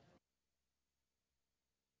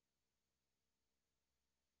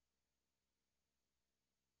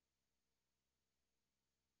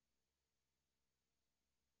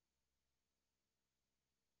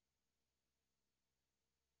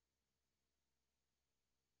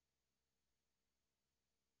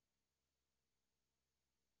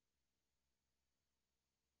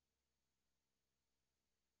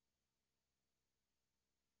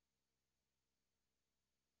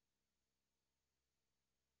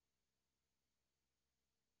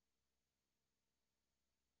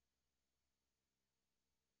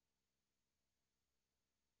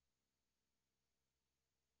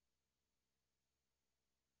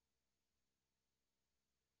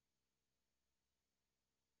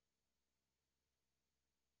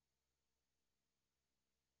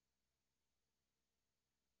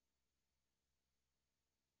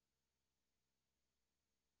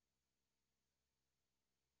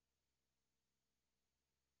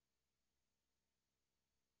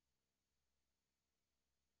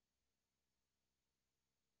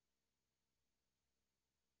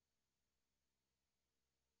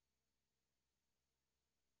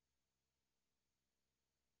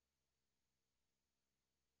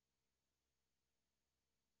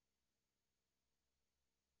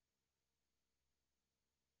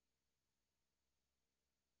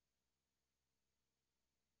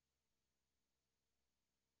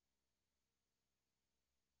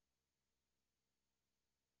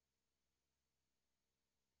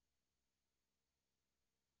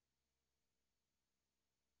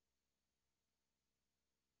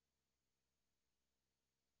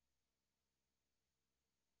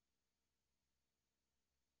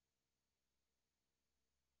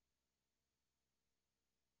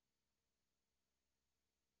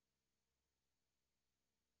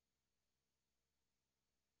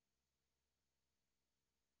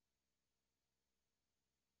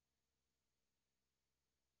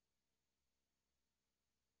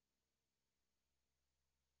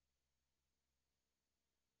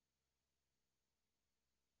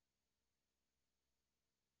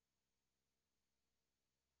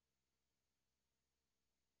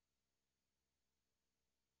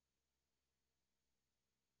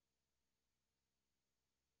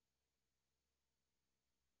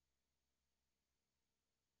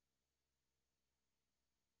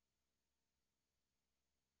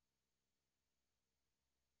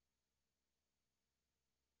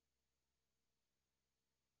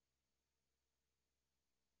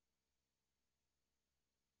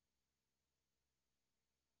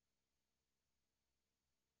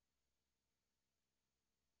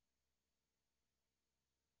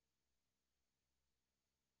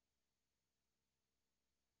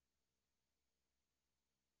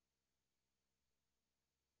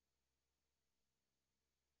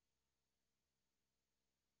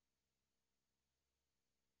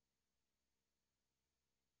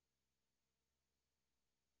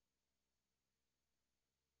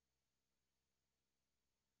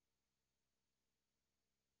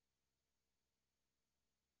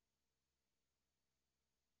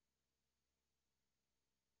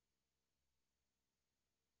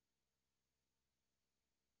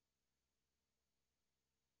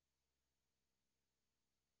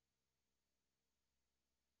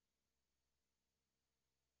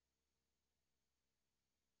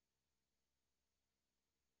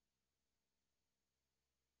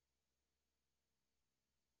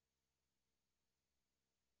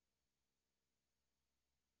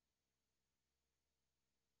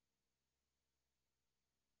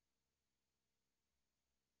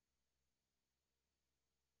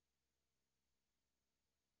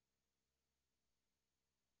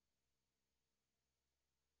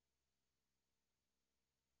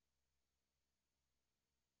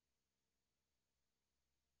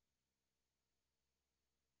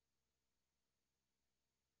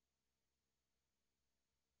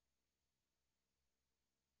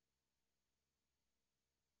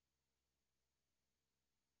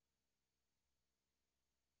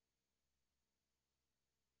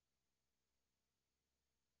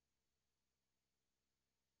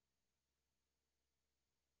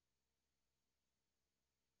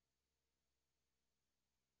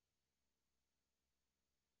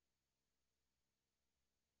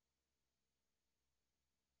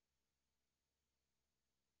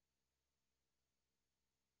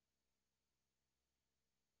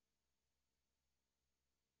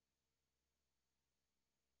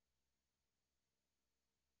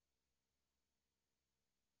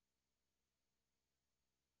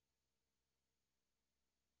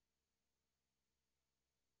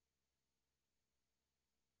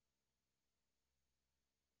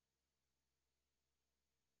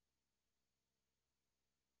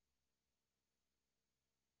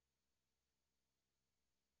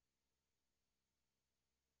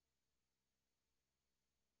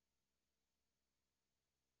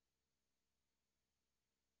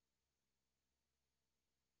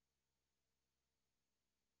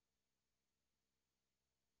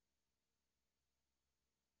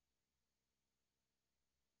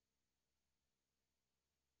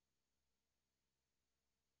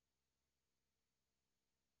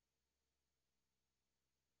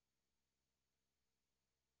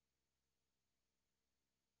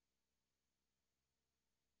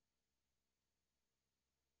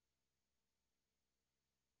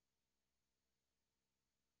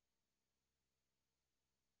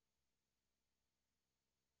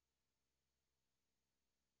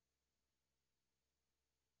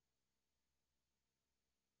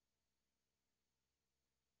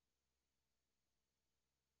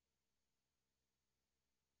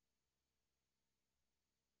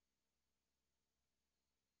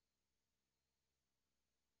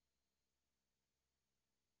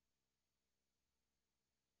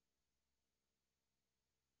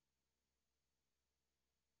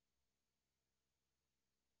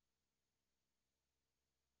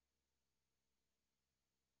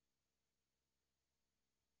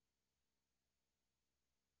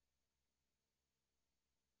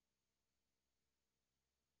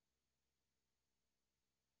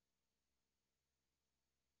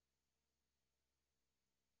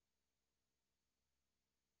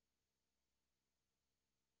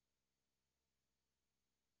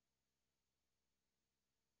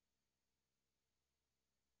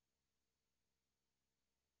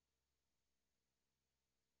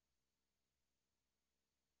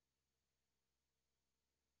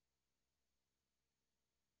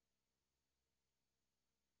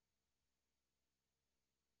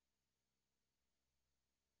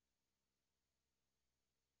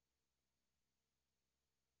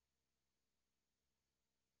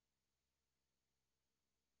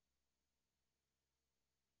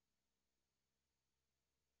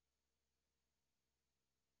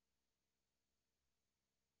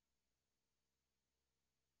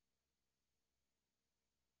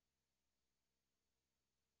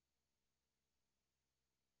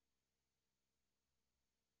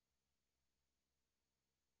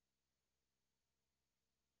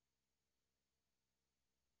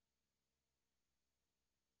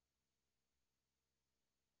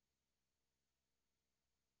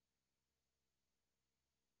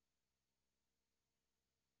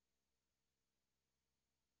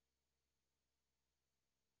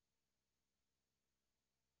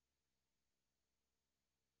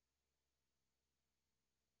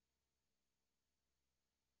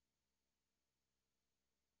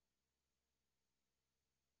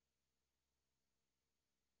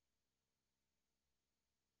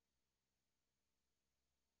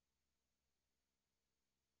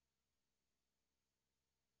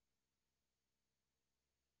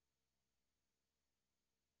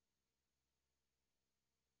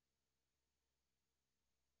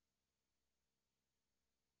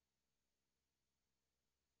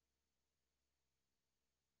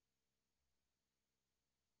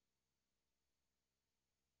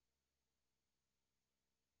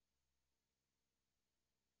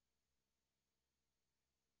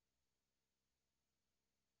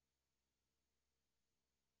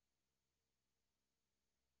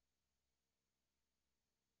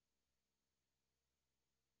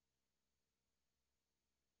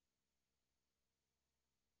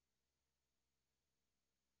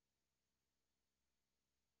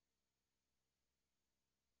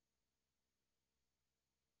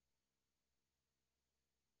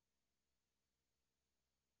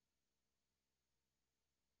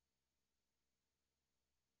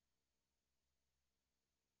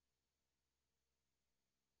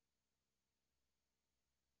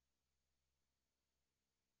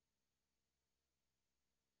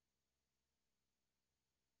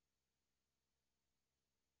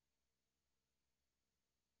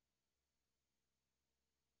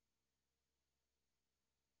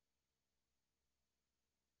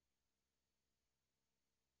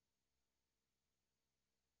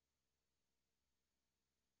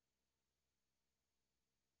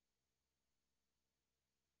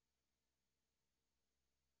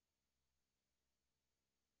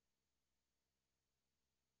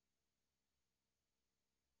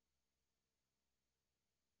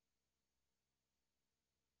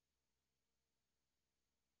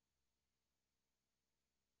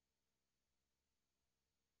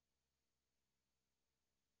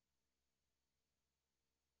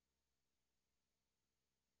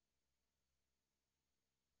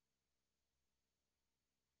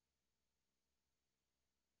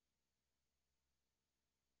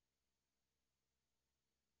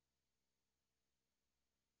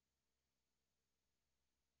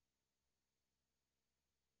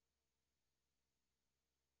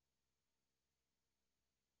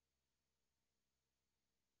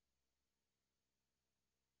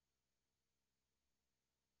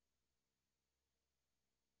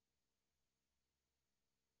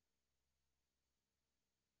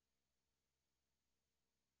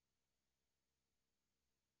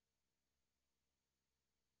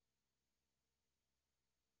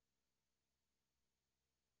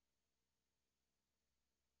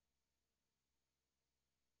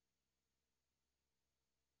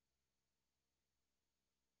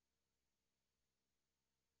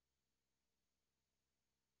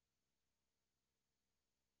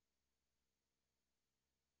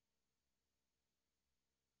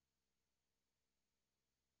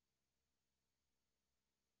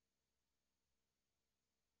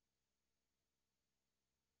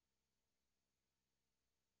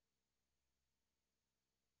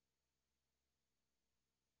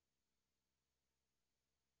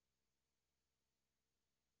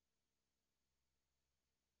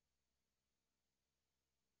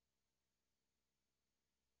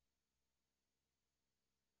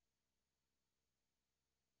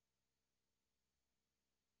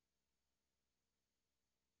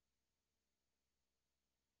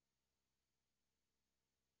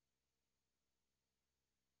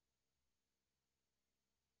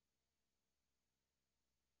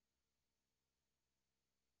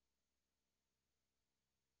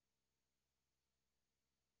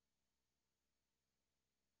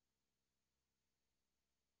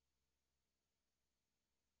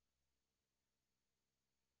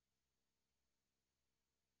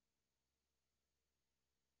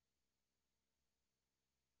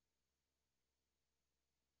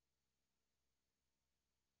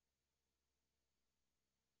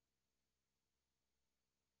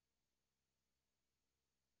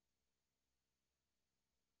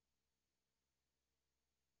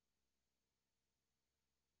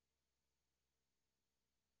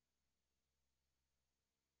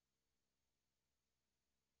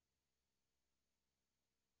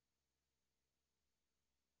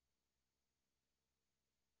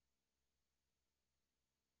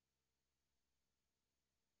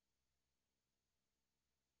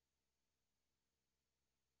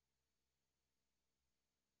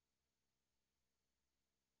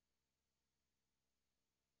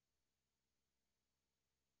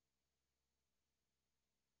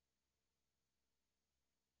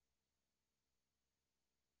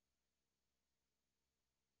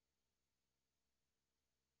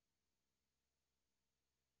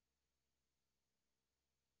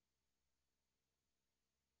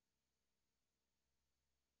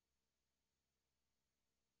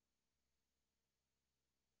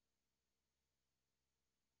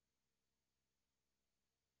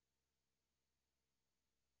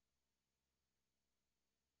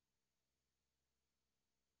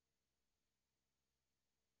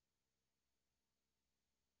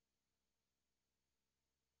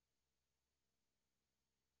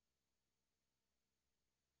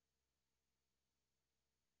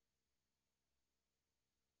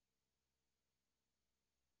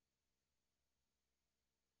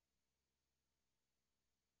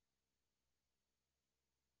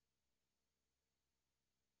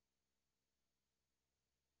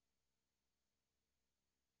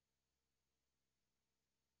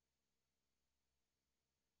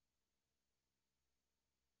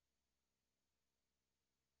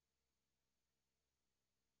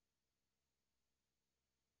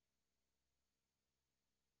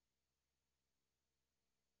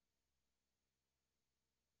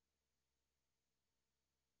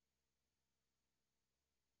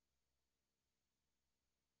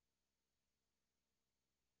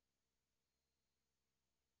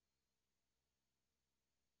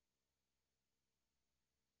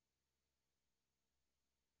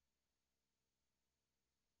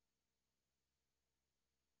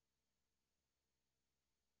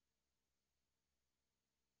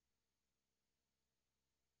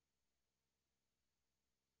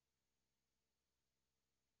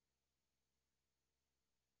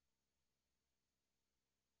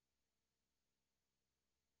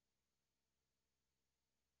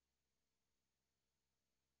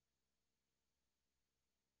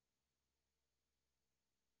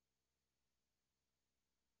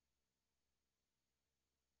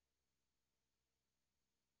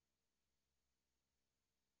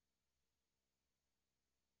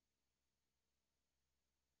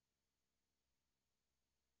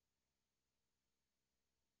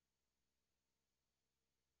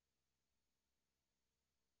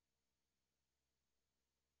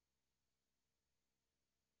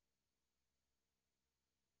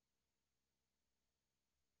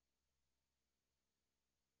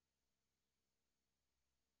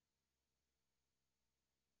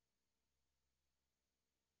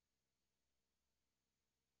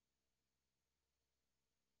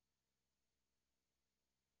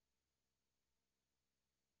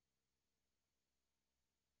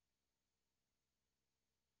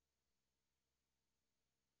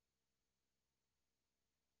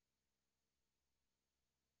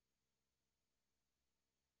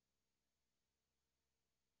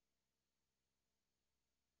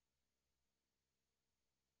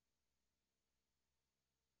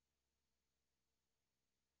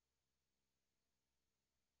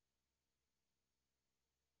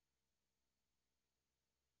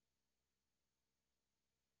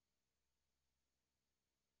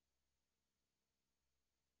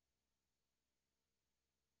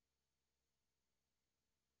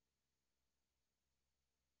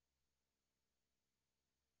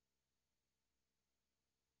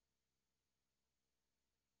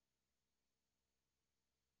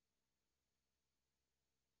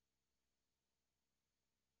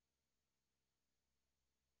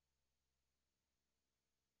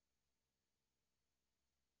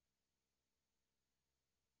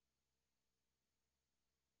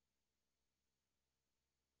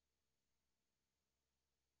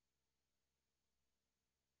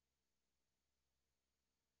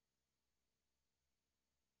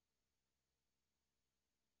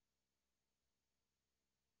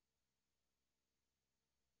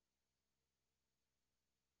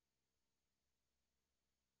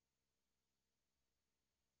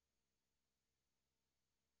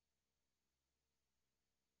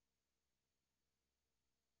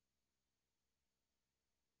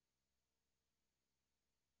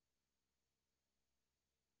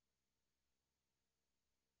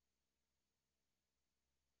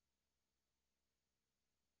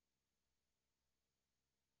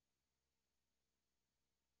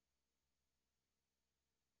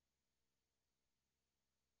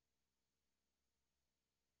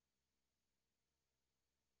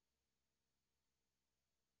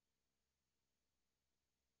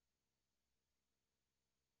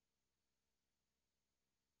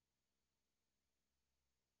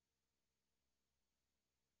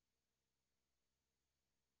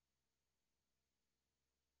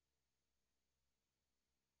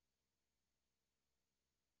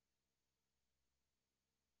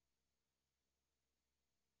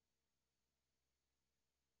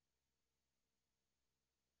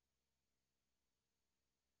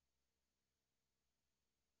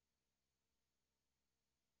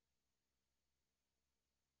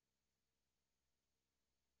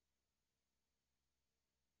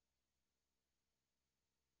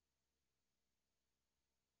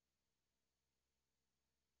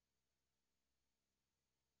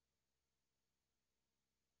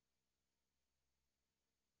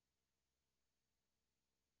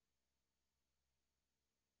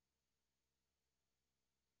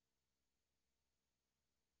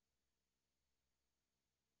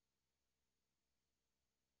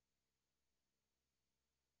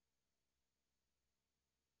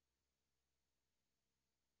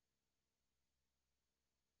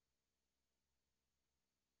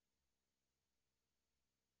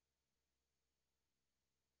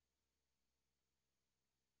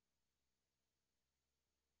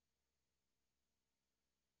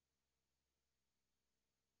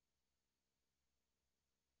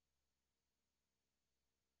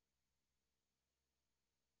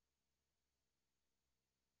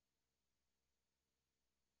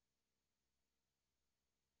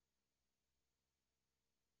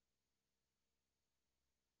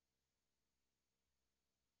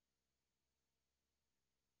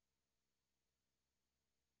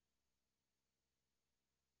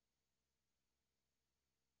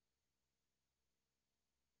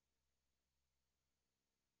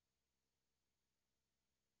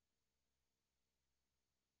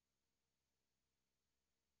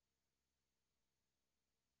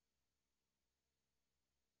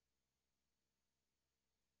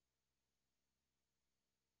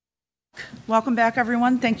 Welcome back,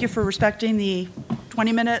 everyone. Thank you for respecting the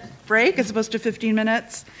 20-minute break as opposed to 15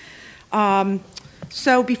 minutes.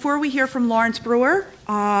 So before we hear from Lawrence Brewer,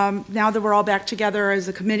 now that we're all back together as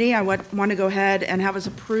a committee, I want to go ahead and have us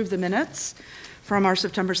approve the minutes from our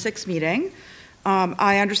September 6th meeting.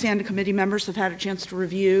 I understand the committee members have had a chance to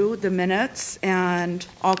review the minutes, and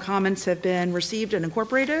all comments have been received and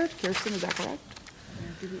incorporated. Kirsten, is that correct?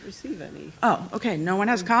 I didn't receive any. Oh, okay. No one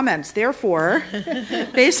has comments. Therefore,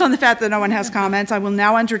 based on the fact that no one has comments, I will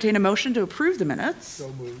now entertain a motion to approve the minutes. So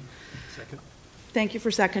moved. Second. Thank you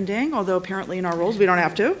for seconding, although apparently in our rules we don't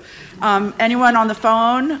have to. Anyone on the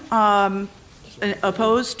phone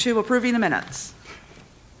opposed to approving the minutes?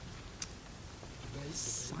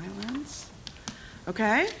 Silence.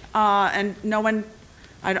 Okay. And no one,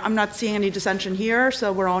 I'm not seeing any dissension here,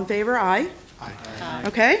 so we're all in favor. Aye. Aye.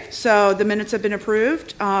 Okay, so the minutes have been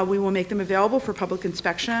approved. We will make them available for public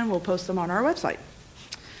inspection. We'll post them on our website.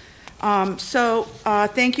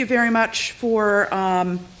 Thank you very much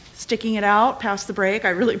for sticking it out past the break. I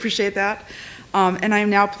really appreciate that. And I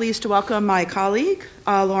am now pleased to welcome my colleague,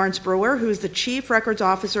 Lawrence Brewer, who is the Chief Records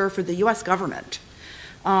Officer for the U.S. government.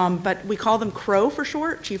 But we call them CROW for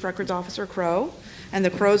short, Chief Records Officer CROW, and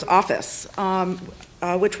the CROW's office,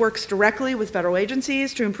 which works directly with federal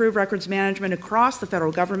agencies to improve records management across the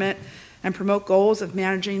federal government and promote goals of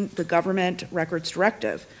managing the government records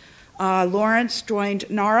directive. Lawrence joined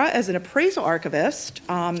NARA as an appraisal archivist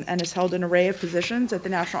and has held an array of positions at the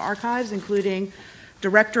National Archives, including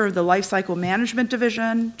Director of the Lifecycle Management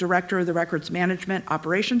Division, Director of the Records Management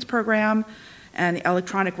Operations Program, and the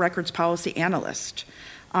Electronic Records Policy Analyst.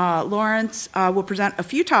 Lawrence will present a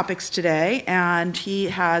few topics today, and he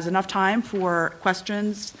has enough time for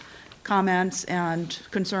questions, comments, and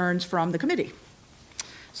concerns from the committee.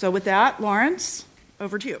 So with that, Lawrence,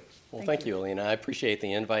 over to you. Well, thank you, Alina. I appreciate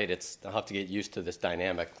the invite. I'll have to get used to this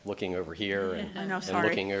dynamic, looking over here and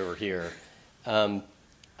looking over here.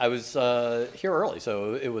 I was here early,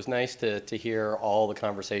 so it was nice to hear all the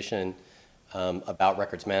conversation about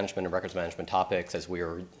records management and records management topics as we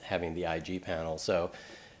were having the IG panel. So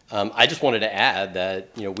I just wanted to add that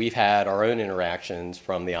we've had our own interactions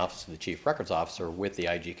from the Office of the Chief Records Officer with the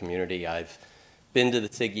IG community. I've been to the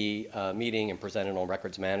SIGI meeting and presented on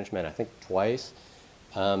records management, I think twice.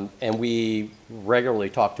 And we regularly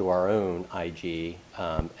talk to our own IG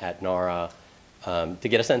at NARA to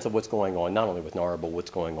get a sense of what's going on, not only with NARA, but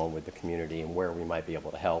what's going on with the community and where we might be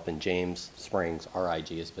able to help. And James Springs, our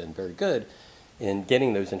IG, has been very good in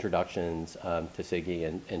getting those introductions to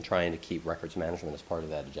SIGI and trying to keep records management as part of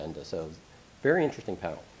that agenda. So very interesting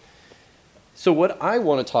panel. So what I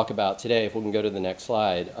want to talk about today, if we can go to the next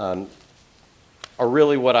slide, are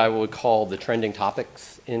really what I would call the trending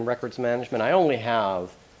topics in records management. I only have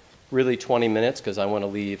really 20 minutes because I want to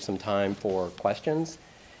leave some time for questions.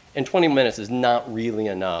 And 20 minutes is not really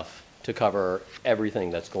enough to cover everything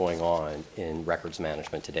that's going on in records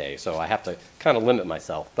management today. So I have to kind of limit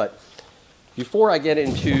myself. But before I get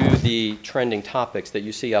into the trending topics that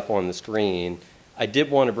you see up on the screen, I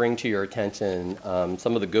did want to bring to your attention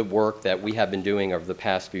some of the good work that we have been doing over the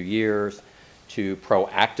past few years to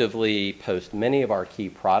proactively post many of our key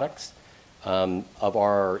products of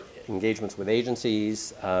our engagements with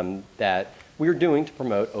agencies that we're doing to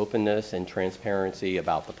promote openness and transparency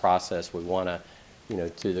about the process. We want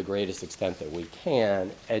to the greatest extent that we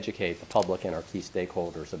can, educate the public and our key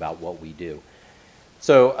stakeholders about what we do.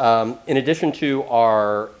 So in addition to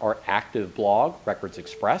our active blog, Records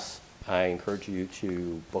Express, I encourage you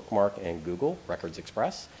to bookmark and Google Records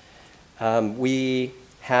Express. We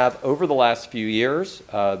have, over the last few years,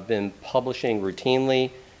 been publishing routinely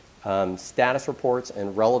status reports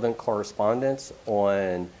and relevant correspondence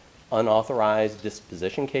on unauthorized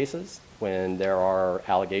disposition cases when there are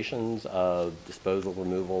allegations of disposal,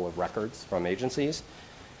 removal of records from agencies.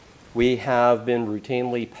 We have been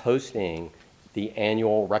routinely posting the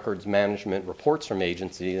annual records management reports from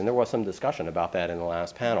agencies, and there was some discussion about that in the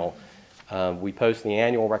last panel. We post the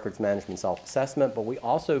annual records management self-assessment, but we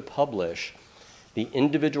also publish the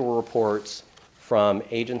individual reports from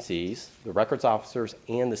agencies, the records officers,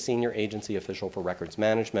 and the senior agency official for records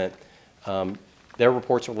management. Their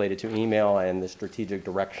reports related to email and the strategic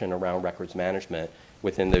direction around records management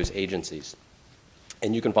within those agencies.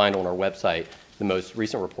 And you can find on our website the most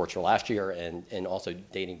recent reports for last year and also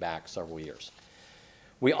dating back several years.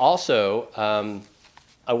 We also,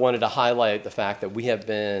 I wanted to highlight the fact that we have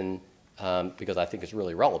been, because I think it's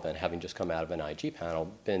really relevant, having just come out of an IG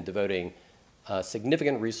panel, been devoting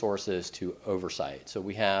significant resources to oversight. So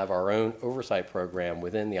we have our own oversight program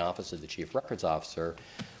within the Office of the Chief Records Officer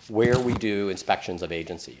where we do inspections of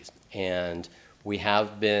agencies. And we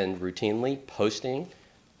have been routinely posting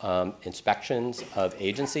inspections of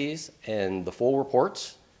agencies and the full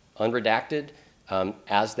reports, unredacted,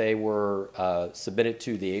 as they were submitted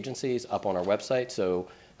to the agencies up on our website. So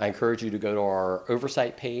I encourage you to go to our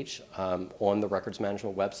oversight page on the records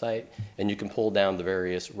management website, and you can pull down the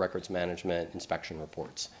various records management inspection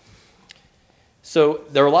reports. So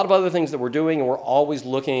there are a lot of other things that we're doing, and we're always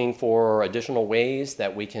looking for additional ways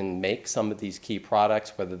that we can make some of these key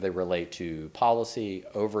products, whether they relate to policy,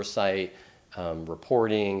 oversight,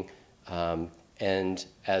 reporting, and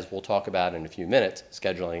as we'll talk about in a few minutes,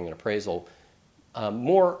 scheduling and appraisal,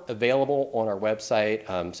 more available on our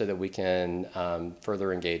website so that we can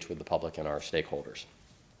further engage with the public and our stakeholders.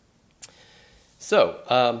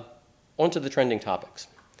 So on to the trending topics.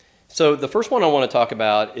 So the first one I want to talk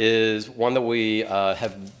about is one that we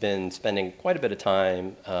have been spending quite a bit of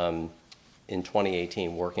time in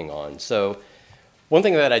 2018 working on. So one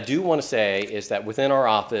thing that I do want to say is that within our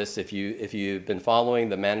office, if you've been following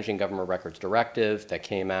the Managing Government Records Directive that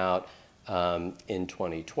came out in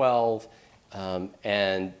 2012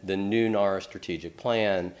 and the new NARA strategic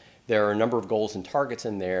plan, there are a number of goals and targets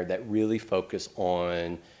in there that really focus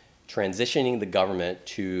on transitioning the government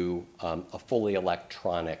to a fully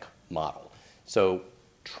electronic model. So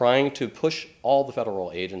trying to push all the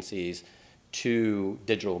federal agencies to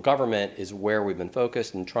digital government is where we've been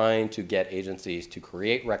focused, and trying to get agencies to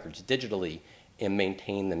create records digitally and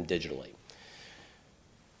maintain them digitally.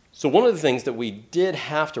 So one of the things that we did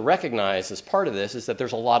have to recognize as part of this is that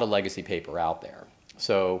there's a lot of legacy paper out there.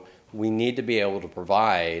 So we need to be able to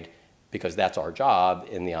provide, because that's our job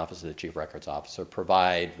in the Office of the Chief Records Officer,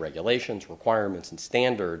 provide regulations, requirements, and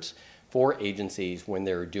standards for agencies when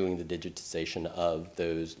they're doing the digitization of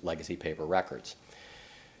those legacy paper records.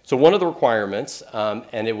 So one of the requirements,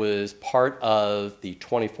 and it was part of the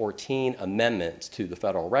 2014 amendments to the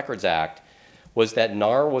Federal Records Act, was that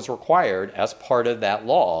NARA was required, as part of that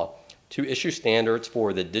law, to issue standards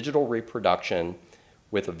for the digital reproduction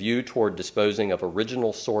with a view toward disposing of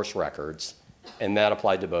original source records, and that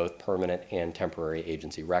applied to both permanent and temporary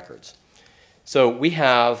agency records. So we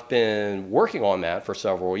have been working on that for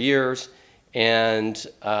several years, and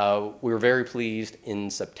we were very pleased in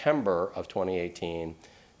September of 2018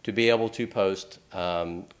 to be able to post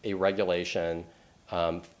a regulation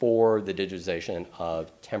for the digitization of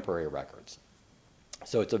temporary records.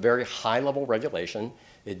 So it's a very high-level regulation.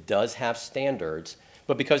 It does have standards,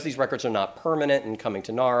 but because these records are not permanent and coming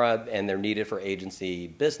to NARA and they're needed for agency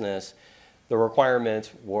business, the requirements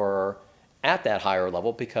were at that higher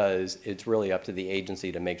level because it's really up to the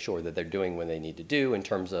agency to make sure that they're doing what they need to do in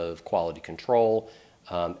terms of quality control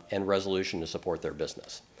and resolution to support their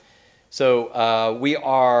business. So we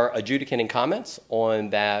are adjudicating comments on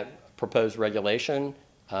that proposed regulation.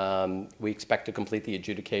 We expect to complete the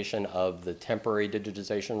adjudication of the temporary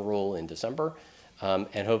digitization rule in December,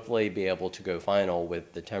 and hopefully be able to go final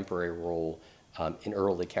with the temporary rule in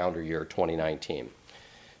early calendar year 2019.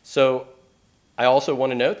 So I also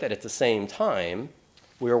want to note that at the same time,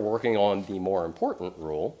 we are working on the more important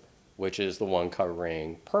rule, which is the one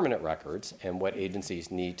covering permanent records and what agencies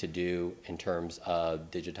need to do in terms of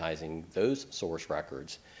digitizing those source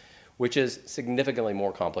records, which is significantly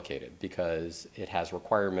more complicated because it has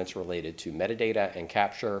requirements related to metadata and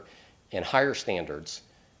capture and higher standards,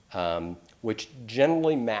 which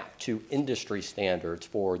generally map to industry standards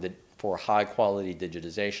for high quality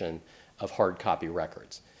digitization of hard copy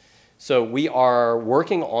records. So we are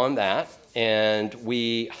working on that, and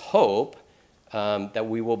we hope that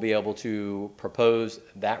we will be able to propose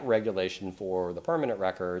that regulation for the permanent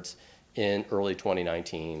records in early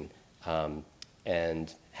 2019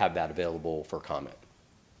 and have that available for comment.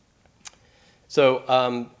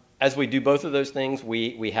 So as we do both of those things,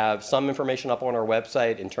 we have some information up on our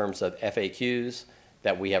website in terms of FAQs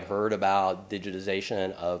that we have heard about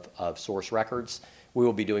digitization of source records. We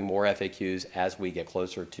will be doing more FAQs as we get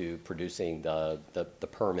closer to producing the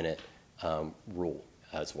permanent rule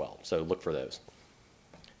as well. So look for those.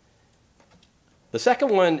 The second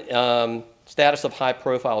one, status of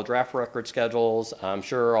high-profile draft record schedules. I'm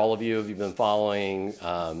sure all of you, if you've been following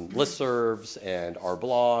listservs and our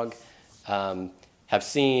blog, have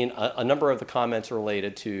seen a number of the comments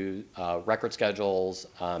related to record schedules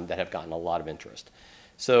that have gotten a lot of interest.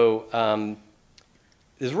 So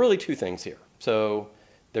there's really two things here. So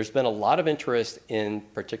there's been a lot of interest in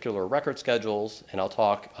particular record schedules, and I'll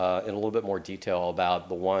talk in a little bit more detail about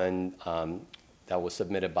the one that was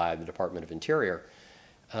submitted by the Department of Interior.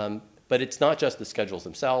 But it's not just the schedules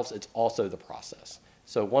themselves, it's also the process.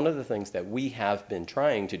 So one of the things that we have been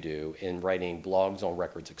trying to do in writing blogs on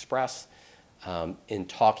Records Express, in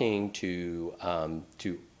talking to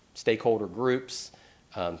stakeholder groups,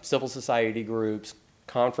 civil society groups,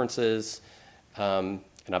 conferences,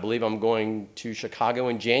 and I believe I'm going to Chicago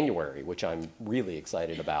in January, which I'm really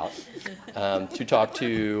excited about, to talk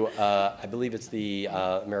to, I believe it's the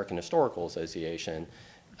American Historical Association,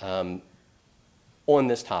 on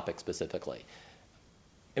this topic specifically.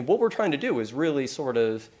 And what we're trying to do is really sort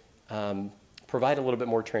of provide a little bit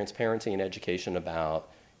more transparency and education about,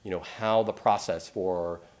 how the process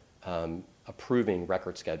for approving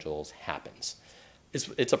record schedules happens.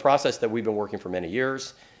 It's a process that we've been working for many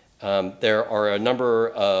years. There are a number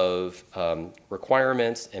of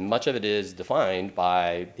requirements, and much of it is defined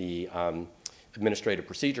by the Administrative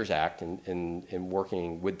Procedures Act in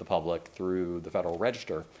working with the public through the Federal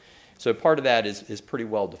Register. So part of that is pretty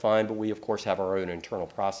well defined, but we, of course, have our own internal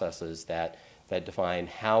processes that define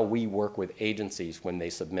how we work with agencies when they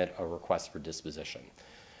submit a request for disposition.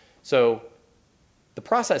 So the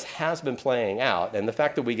process has been playing out, and the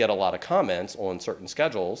fact that we get a lot of comments on certain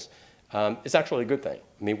schedules is actually a good thing.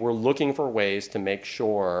 I mean, we're looking for ways to make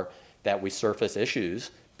sure that we surface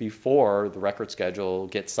issues before the record schedule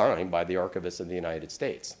gets signed by the Archivist of the United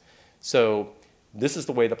States. So this is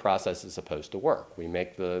the way the process is supposed to work. We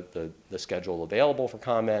make the schedule available for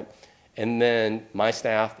comment, and then my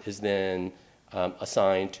staff is then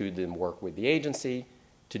assigned to then work with the agency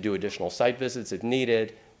to do additional site visits if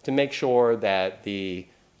needed, to make sure that the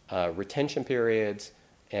retention periods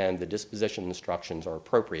and the disposition instructions are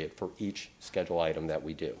appropriate for each schedule item that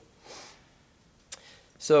we do.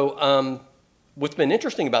 So what's been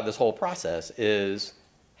interesting about this whole process is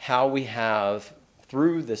how we have,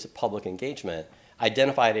 through this public engagement,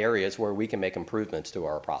 identified areas where we can make improvements to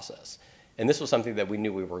our process. And this was something that we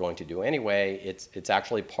knew we were going to do anyway. It's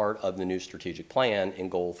actually part of the new strategic plan in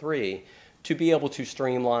Goal 3 to be able to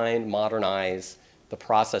streamline, modernize the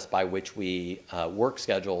process by which we work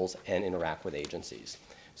schedules and interact with agencies.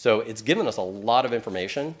 So it's given us a lot of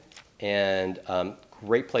information and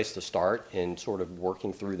great place to start in sort of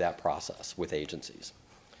working through that process with agencies.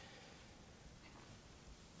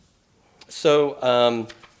 So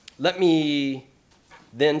let me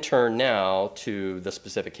then turn now to the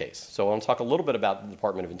specific case. So I want to talk a little bit about the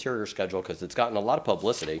Department of Interior schedule because it's gotten a lot of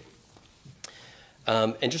publicity,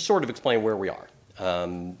 and just sort of explain where we are.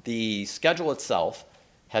 The schedule itself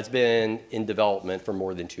has been in development for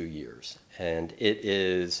more than 2 years, and it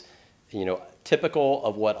is, typical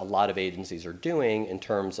of what a lot of agencies are doing in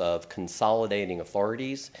terms of consolidating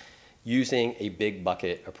authorities using a big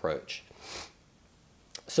bucket approach.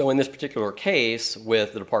 So in this particular case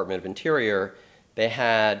with the Department of Interior, they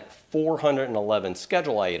had 411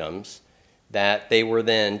 schedule items that they were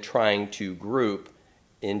then trying to group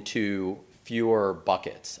into fewer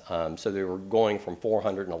buckets. So they were going from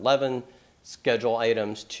 411 schedule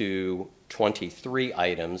items to 23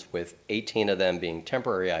 items, with 18 of them being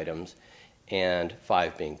temporary items and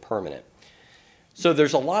 5 being permanent. So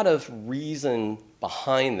there's a lot of reason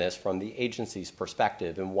behind this from the agency's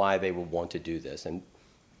perspective and why they would want to do this. And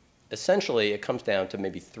essentially, it comes down to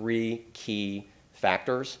maybe 3 key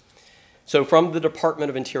factors. So from the Department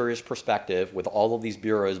of Interior's perspective, with all of these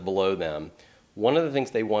bureaus below them, one of the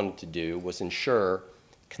things they wanted to do was ensure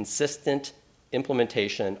consistent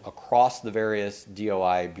implementation across the various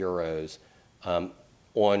DOI bureaus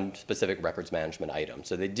on specific records management items.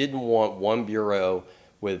 So they didn't want one bureau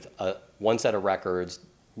with one set of records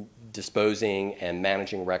disposing and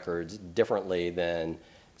managing records differently than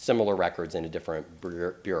similar records in a different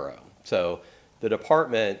bureau. So the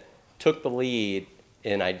department took the lead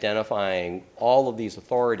in identifying all of these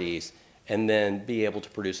authorities and then be able to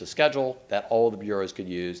produce a schedule that all of the bureaus could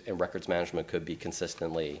use and records management could be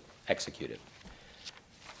consistently executed.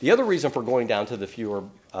 The other reason for going down to the fewer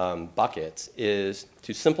buckets is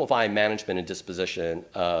to simplify management and disposition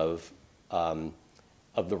of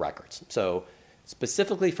the records. So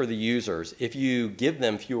specifically for the users, if you give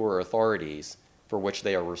them fewer authorities for which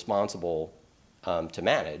they are responsible to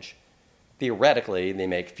manage, theoretically they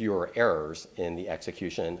make fewer errors in the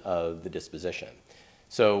execution of the disposition.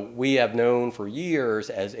 So we have known for years,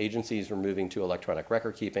 as agencies are moving to electronic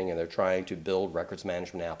record keeping and they're trying to build records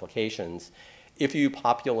management applications, if you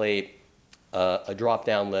populate a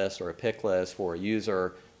drop-down list or a pick list for a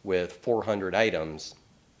user with 400 items,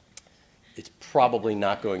 it's probably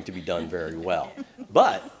not going to be done very well.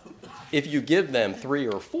 But if you give them 3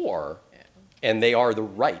 or 4, and they are the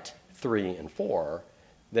right 3 and 4,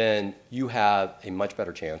 then you have a much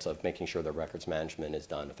better chance of making sure that records management is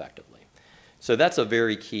done effectively. So that's a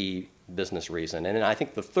very key business reason. And I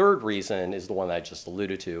think the third reason is the one that I just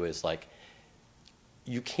alluded to, is like,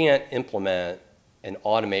 you can't implement and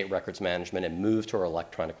automate records management and move to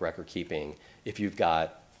electronic record keeping if you've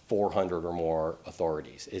got 400 or more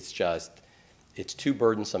authorities. It's too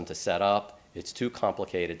burdensome to set up, it's too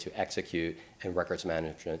complicated to execute, and records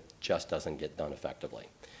management just doesn't get done effectively.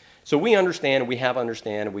 So we understand,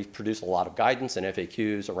 we've produced a lot of guidance and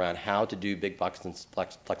FAQs around how to do big buckets and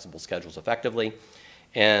flexible schedules effectively.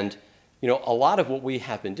 And a lot of what we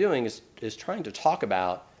have been doing is trying to talk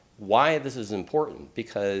about why this is important,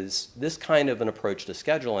 because this kind of an approach to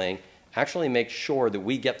scheduling actually makes sure that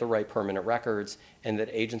we get the right permanent records and that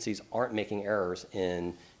agencies aren't making errors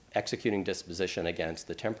in executing disposition against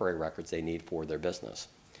the temporary records they need for their business.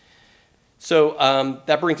 So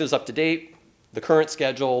that brings us up to date. The current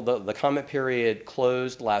schedule, the comment period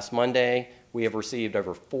closed last Monday. We have received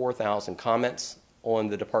over 4,000 comments on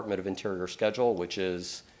the Department of Interior schedule, which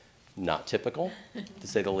is not typical, to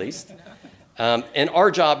say the least. And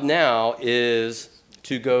our job now is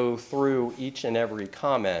to go through each and every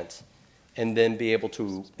comment and then be able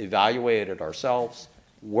to evaluate it ourselves,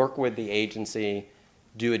 work with the agency,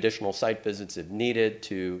 do additional site visits if needed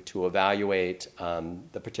to evaluate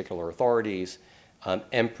the particular authorities,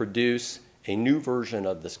 and produce a new version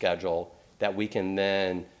of the schedule that we can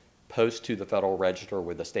then post to the Federal Register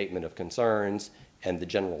with a statement of concerns and the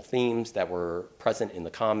general themes that were present in the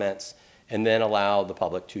comments, and then allow the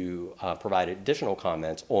public to provide additional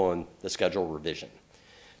comments on the schedule revision.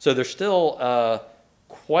 So there's still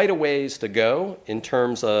quite a ways to go in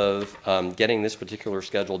terms of getting this particular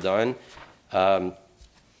schedule done.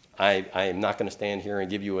 I am not going to stand here and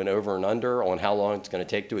give you an over and under on how long it's going to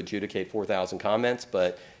take to adjudicate 4,000 comments,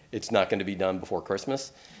 but it's not going to be done before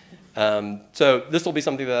Christmas. So this will be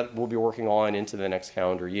something that we'll be working on into the next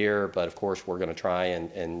calendar year, but of course we're going to try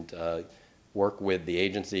and work with the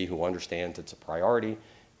agency who understands it's a priority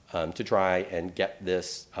to try and get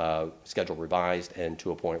this schedule revised and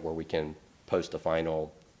to a point where we can post a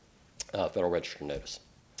final Federal Register notice.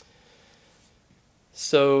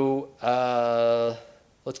 So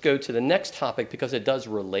let's go to the next topic because it does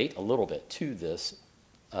relate a little bit to this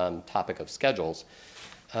topic of schedules.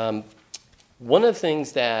 One of the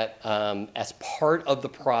things that, as part of the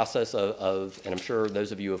process of, and I'm sure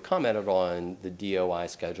those of you who have commented on the DOI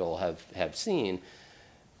schedule have seen,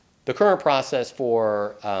 the current process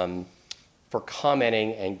for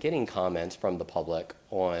commenting and getting comments from the public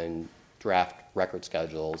on draft record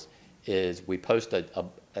schedules is we post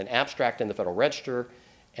an abstract in the Federal Register,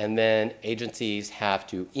 and then agencies have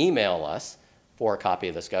to email us for a copy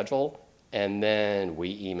of the schedule, and then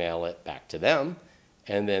we email it back to them,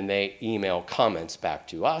 and then they email comments back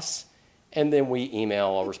to us, and then we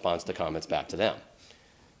email a response to comments back to them.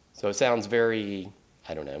 So it sounds very,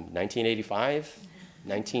 I don't know, 1985,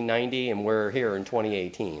 1990, and we're here in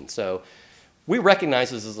 2018. So we recognize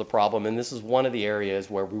this as a problem, and this is one of the areas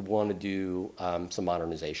where we want to do some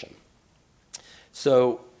modernization.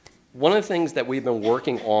 So one of the things that we've been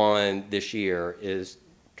working on this year is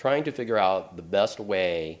trying to figure out the best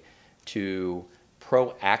way to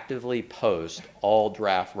proactively post all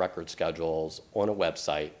draft record schedules on a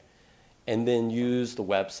website and then use the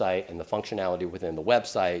website and the functionality within the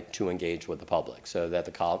website to engage with the public so that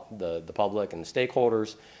the public and the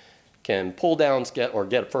stakeholders can pull down or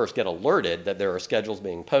get alerted that there are schedules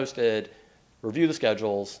being posted, review the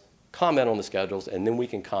schedules, comment on the schedules, and then we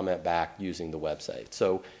can comment back using the website.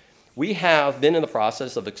 So we have been in the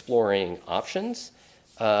process of exploring options.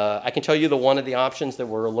 I can tell you that one of the options that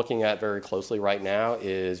we're looking at very closely right now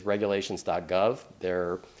is regulations.gov.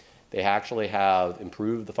 They actually have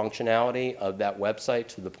improved the functionality of that website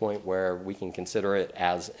to the point where we can consider it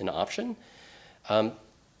as an option. And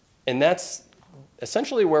that's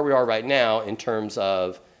essentially where we are right now in terms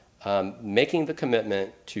of making the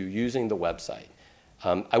commitment to using the website.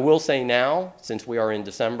 I will say now, since we are in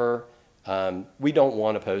December, we don't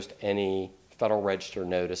want to post any Federal Register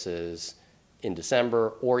notices in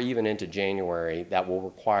December or even into January that will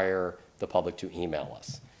require the public to email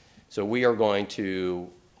us. So we are going to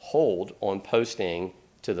hold on posting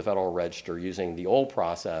to the Federal Register using the old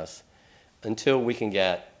process until we can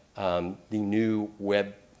get the new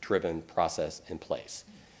web-driven process in place.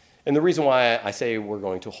 And the reason why I say we're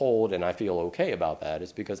going to hold and I feel okay about that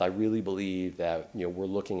is because I really believe that we're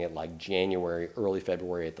looking at like January, early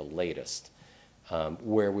February at the latest,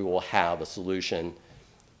 where we will have a solution,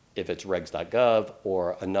 if it's regs.gov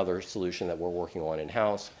or another solution that we're working on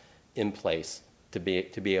in-house, in place to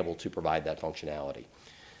be able to provide that functionality.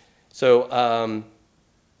 So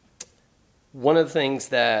one of the things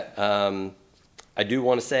that I do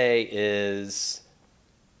want to say is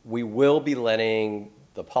we will be letting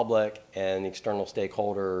the public and the external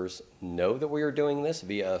stakeholders know that we are doing this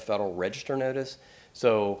via a Federal Register notice.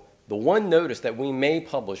 So the one notice that we may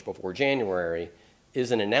publish before January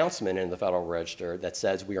is an announcement in the Federal Register that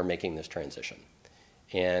says we are making this transition.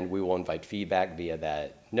 And we will invite feedback via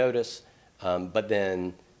that notice. But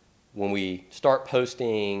then when we start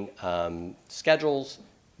posting schedules,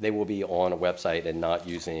 they will be on a website and not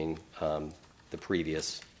using the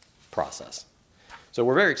previous process. So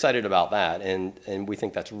we're very excited about that, and we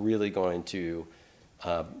think that's really going to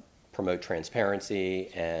promote transparency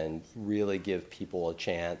and really give people a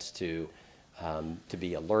chance to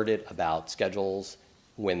be alerted about schedules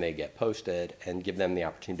when they get posted and give them the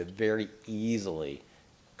opportunity to very easily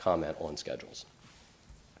comment on schedules.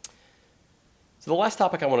 So the last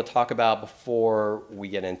topic I want to talk about before we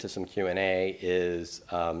get into some Q&A is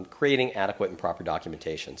creating adequate and proper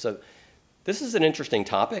documentation. So this is an interesting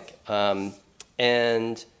topic,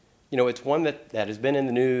 and it's one that has been in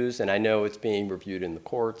the news, and I know it's being reviewed in the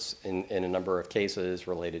courts in a number of cases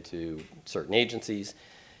related to certain agencies.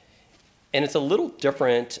 And it's a little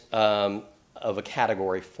different of a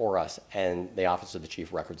category for us and the Office of the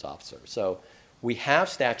Chief Records Officer. So we have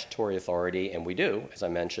statutory authority, and we do, as I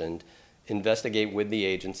mentioned, investigate with the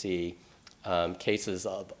agency cases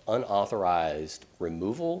of unauthorized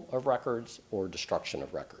removal of records or destruction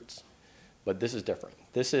of records. But this is different.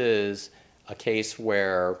 This is a case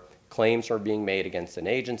where claims are being made against an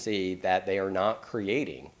agency that they are not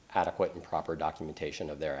creating adequate and proper documentation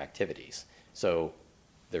of their activities. So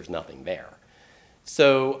there's nothing there.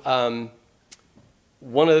 So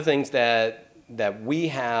one of the things that we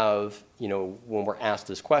have, when we're asked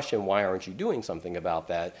this question, why aren't you doing something about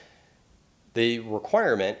that? The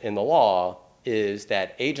requirement in the law is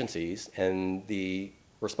that agencies, and the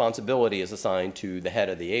responsibility is assigned to the head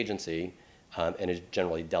of the agency, and is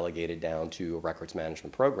generally delegated down to a records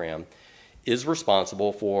management program, is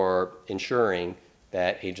responsible for ensuring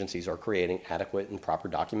that agencies are creating adequate and proper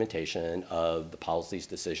documentation of the policies,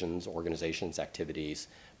 decisions, organizations, activities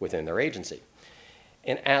within their agency.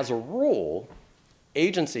 And as a rule,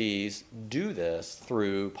 agencies do this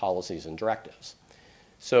through policies and directives.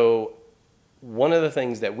 So one of the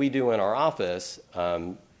things that we do in our office,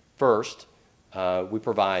 first, we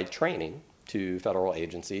provide training to federal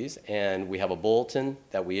agencies, and we have a bulletin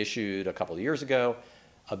that we issued a couple of years ago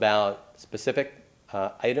about specific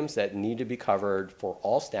items that need to be covered for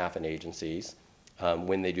all staff and agencies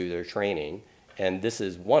when they do their training, and this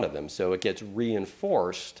is one of them. So it gets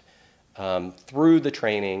reinforced through the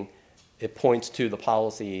training. It points to the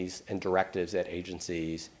policies and directives that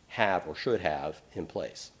agencies have or should have in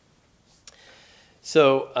place.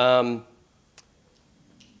 So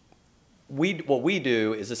what we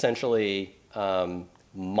do is essentially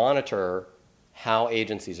monitor how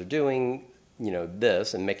agencies are doing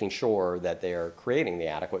this and making sure that they are creating the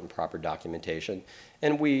adequate and proper documentation.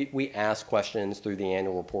 And we ask questions through the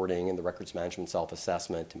annual reporting and the records management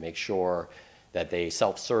self-assessment to make sure that they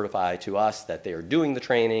self-certify to us that they are doing the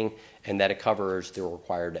training and that it covers the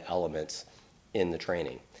required elements in the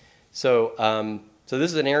training. So, so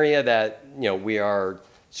this is an area that we are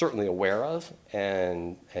certainly aware of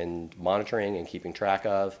and monitoring and keeping track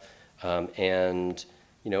of. And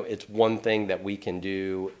it's one thing that we can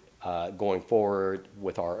do going forward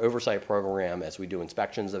with our oversight program as we do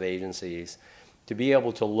inspections of agencies, to be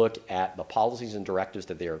able to look at the policies and directives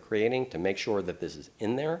that they are creating to make sure that this is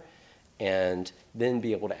in there, and then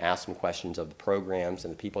be able to ask some questions of the programs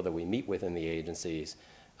and the people that we meet with in the agencies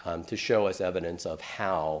to show us evidence of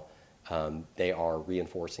how they are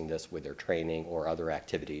reinforcing this with their training or other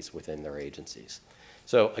activities within their agencies.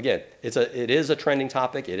 So again, it is a trending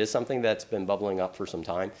topic. It is something that's been bubbling up for some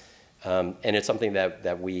time. And it's something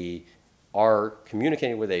that we are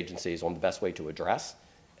communicating with agencies on the best way to address.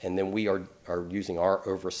 And then we are using our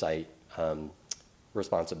oversight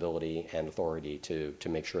responsibility and authority to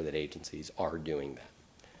make sure that agencies are doing that.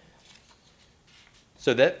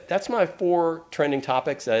 So that's my 4 trending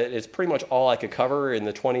topics. It's pretty much all I could cover in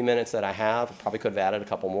the 20 minutes that I have. Probably could have added a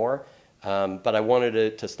couple more. But I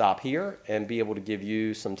wanted to stop here and be able to give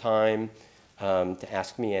you some time to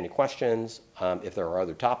ask me any questions. If there are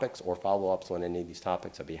other topics or follow-ups on any of these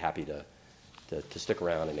topics, I'd be happy to stick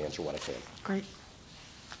around and answer what I can. Great.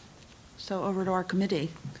 So over to our committee.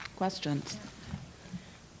 Questions?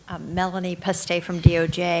 Melanie Peste from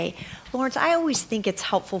DOJ. Lawrence, I always think it's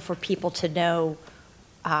helpful for people to know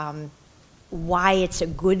why it's a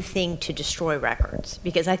good thing to destroy records,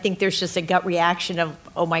 because I think there's just a gut reaction of,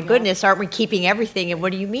 oh my goodness, aren't we keeping everything, and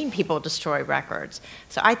what do you mean people destroy records?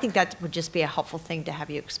 So I think that would just be a helpful thing to have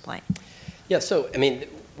you explain. Yeah, so I mean,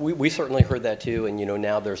 we certainly heard that too, and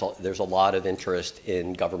now there's a lot of interest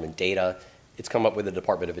in government data. It's come up with the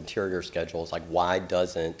Department of Interior schedules, like why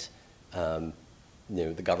doesn't the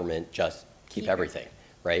government just keep everything,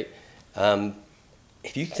 right?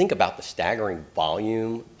 If you think about the staggering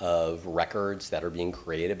volume of records that are being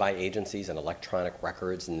created by agencies and electronic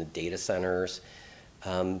records in the data centers,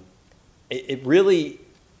 it really,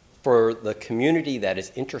 for the community that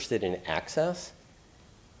is interested in access,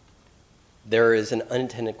 there is an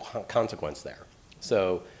unintended consequence there.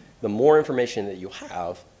 So the more information that you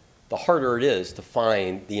have, the harder it is to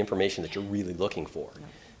find the information that you're really looking for.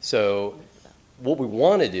 So what we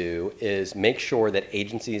want to do is make sure that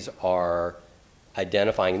agencies are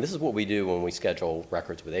identifying, and this is what we do when we schedule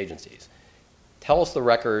records with agencies. Tell us the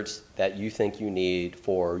records that you think you need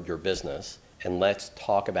for your business, and let's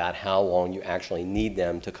talk about how long you actually need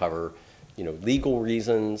them to cover, legal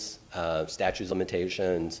reasons, statutes of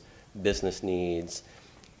limitations, business needs,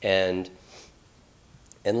 and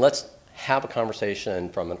let's have a conversation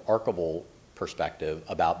from an archival perspective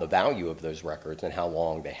about the value of those records and how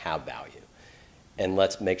long they have value. And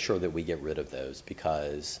let's make sure that we get rid of those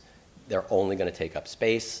because they're only going to take up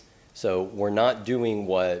space. So we're not doing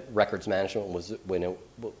what records management was when it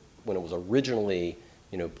was originally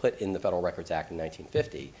put in the Federal Records Act in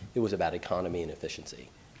 1950. It was about economy and efficiency.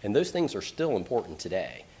 And those things are still important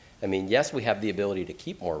today. I mean, yes, we have the ability to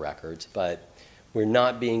keep more records, but we're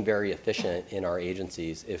not being very efficient in our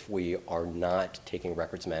agencies if we are not taking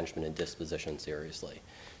records management and disposition seriously.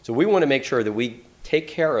 So we want to make sure that we take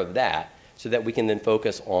care of that so that we can then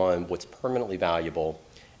focus on what's permanently valuable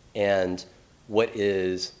and what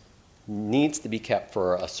needs to be kept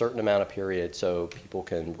for a certain amount of period so people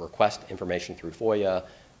can request information through FOIA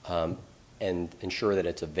and ensure that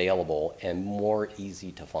it's available and more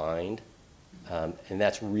easy to find. And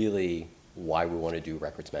that's really why we want to do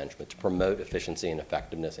records management, to promote efficiency and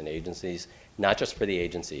effectiveness in agencies, not just for the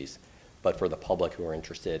agencies, but for the public who are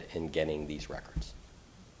interested in getting these records.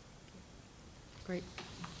 Great.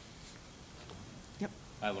 Yep.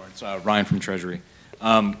 Hi, Lawrence. Ryan from Treasury.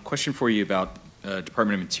 Question for you about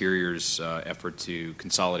Department of Interior's effort to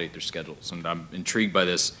consolidate their schedules. And I'm intrigued by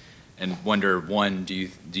this and wonder, one, do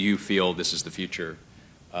you feel this is the future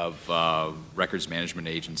of records management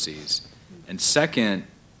agencies? And second,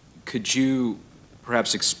 could you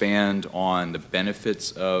perhaps expand on the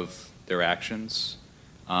benefits of their actions,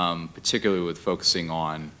 particularly with focusing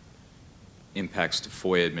on impacts to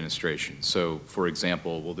FOIA administration? So, for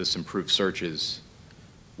example, will this improve searches?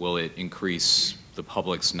 Will it increase the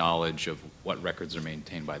public's knowledge of what records are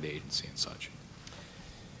maintained by the agency and such?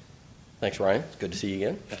 Thanks, Ryan. It's good to see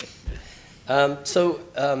you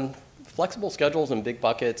again. Flexible schedules and big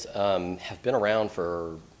buckets have been around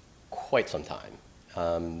for quite some time.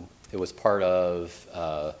 It was part of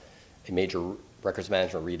a major records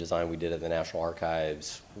management redesign we did at the National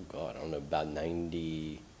Archives, I don't know, about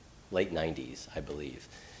late 90s, I believe.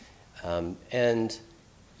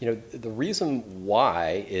 The reason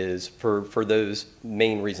why is for those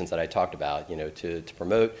main reasons that I talked about, to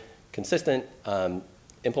promote consistent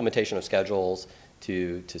implementation of schedules,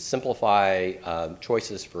 to simplify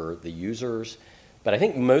choices for the users. But I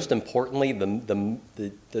think most importantly,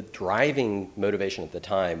 the driving motivation at the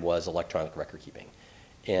time was electronic record keeping.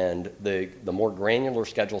 And the more granular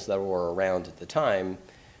schedules that were around at the time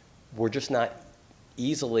were just not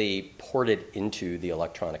easily ported into the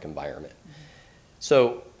electronic environment.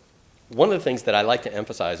 So one of the things that I like to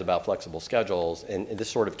emphasize about flexible schedules, and this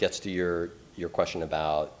sort of gets to your question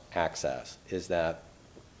about access, is that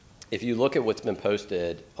if you look at what's been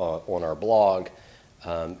posted on our blog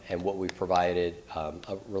and what we've provided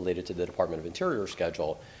related to the Department of Interior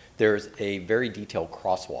schedule, there's a very detailed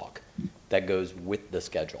crosswalk that goes with the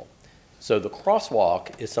schedule. So the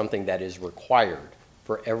crosswalk is something that is required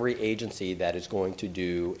for every agency that is going to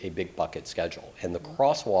do a big bucket schedule. And the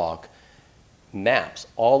crosswalk maps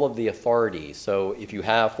all of the authorities. So if you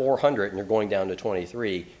have 400 and you're going down to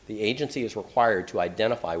 23, the agency is required to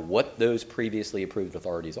identify what those previously approved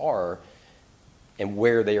authorities are and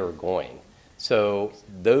where they are going. So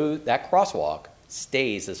that crosswalk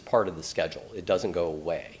stays as part of the schedule. It doesn't go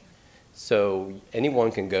away. So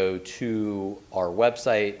anyone can go to our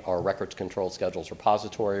website, our Records Control Schedules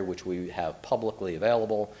repository, which we have publicly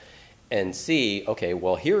available, and see, okay,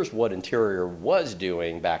 well, here's what Interior was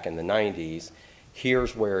doing back in the 90s.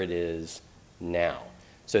 Here's where it is now.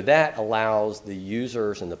 So that allows the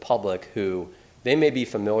users and the public who, they may be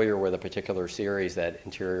familiar with a particular series that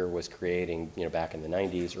Interior was creating, back in the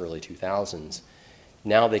 90s, early 2000s.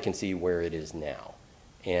 Now they can see where it is now.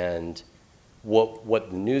 And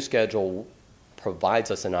what the new schedule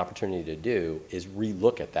provides us an opportunity to do is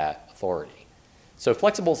relook at that authority. So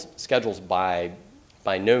flexible schedules by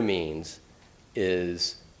no means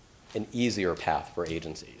is an easier path for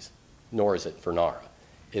agencies, nor is it for NARA.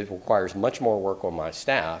 It requires much more work on my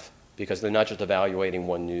staff because they're not just evaluating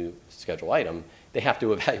one new schedule item, they have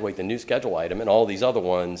to evaluate the new schedule item and all these other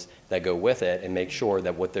ones that go with it and make sure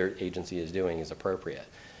that what their agency is doing is appropriate.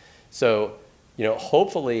 So,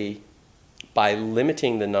 hopefully by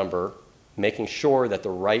limiting the number, making sure that the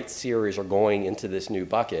right series are going into this new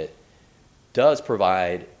bucket, does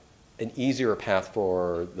provide an easier path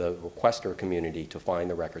for the requester community to find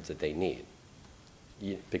the records that they need.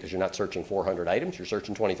 Because you're not searching 400 items, you're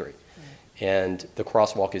searching 23. Right. And the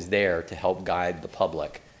crosswalk is there to help guide the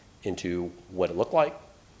public into what it looked like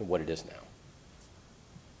and what it is now.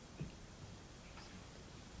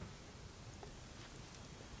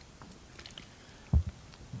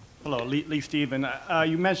 Hello, Lee Stephen.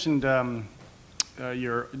 You mentioned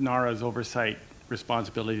your NARA's oversight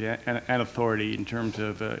responsibility and authority in terms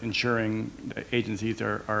of ensuring that agencies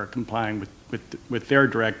are complying with their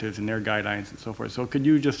directives and their guidelines and so forth. So could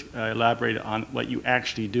you just elaborate on what you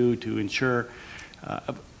actually do to ensure,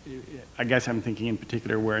 I guess I'm thinking in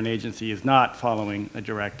particular where an agency is not following a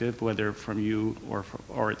directive, whether from you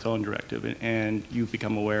or its own directive, and you've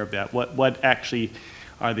become aware of that. What actually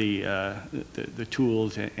are the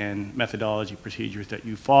tools and methodology procedures that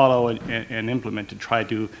you follow and implement to try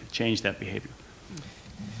to change that behavior?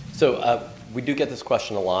 So we do get this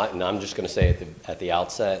question a lot, and I'm just going to say at the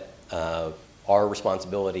outset, our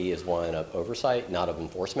responsibility is one of oversight, not of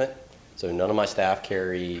enforcement. So none of my staff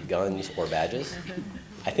carry guns or badges.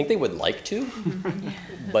 I think they would like to,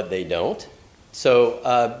 but they don't.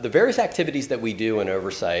 So the various activities that we do in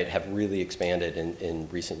oversight have really expanded in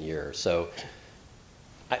recent years. So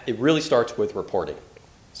it really starts with reporting.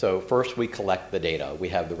 So first we collect the data. We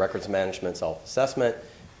have the records management self-assessment.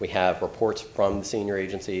 We have reports from the senior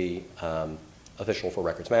agency official for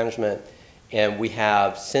records management. And we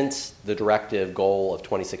have, since the directive goal of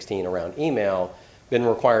 2016 around email, been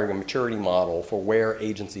requiring a maturity model for where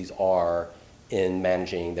agencies are in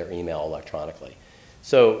managing their email electronically.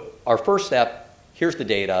 So our first step, here's the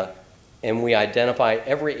data, and we identify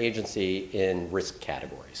every agency in risk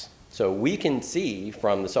categories. So we can see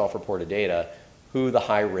from the self-reported data who the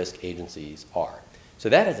high-risk agencies are. So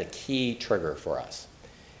that is a key trigger for us.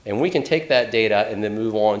 And we can take that data and then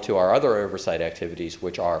move on to our other oversight activities,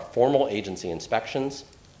 which are formal agency inspections,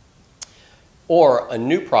 or a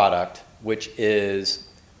new product, which is,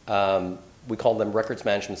 we call them records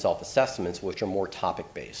management self-assessments, which are more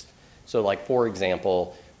topic-based. So like, for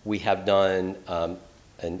example, we have done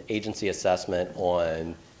an agency assessment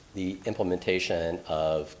on the implementation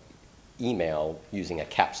of email using a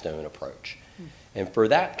capstone approach. And for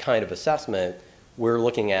that kind of assessment, we're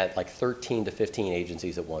looking at like 13 to 15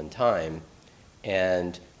 agencies at one time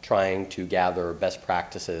and trying to gather best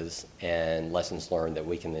practices and lessons learned that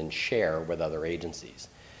we can then share with other agencies.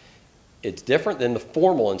 It's different than the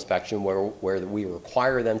formal inspection where we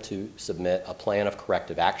require them to submit a plan of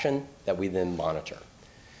corrective action that we then monitor.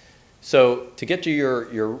 So to get to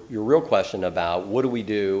your real question about what do we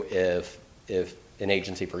do if an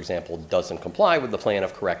agency, for example, doesn't comply with the plan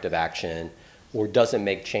of corrective action or doesn't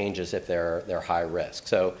make changes if they're high risk.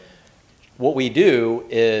 So what we do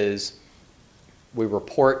is we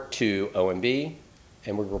report to OMB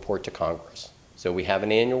and we report to Congress. So we have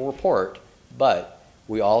an annual report, but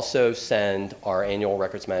we also send our annual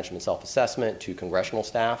records management self-assessment to congressional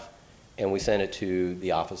staff, and we send it to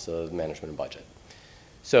the Office of Management and Budget.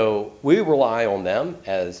 So we rely on them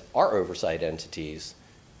as our oversight entities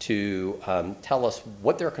to tell us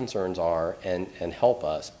what their concerns are and help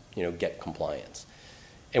us, get compliance.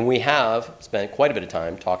 And we have spent quite a bit of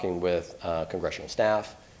time talking with congressional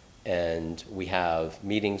staff, and we have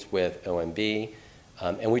meetings with OMB,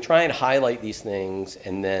 and we try and highlight these things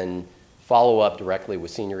and then follow up directly with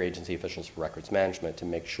senior agency officials for records management to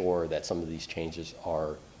make sure that some of these changes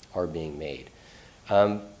are being made.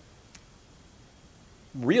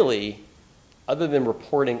 Really, other than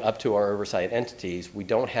reporting up to our oversight entities, we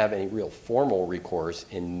don't have any real formal recourse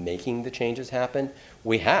in making the changes happen.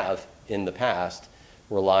 We have, in the past,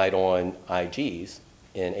 relied on IGs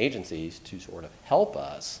in agencies to sort of help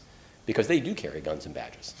us because they do carry guns and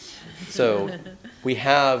badges. So we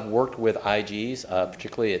have worked with IGs,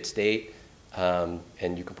 particularly at state, and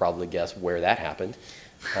you can probably guess where that happened.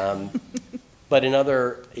 But in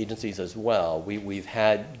other agencies as well, we've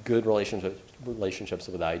had good relationships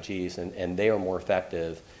with IGs, and they are more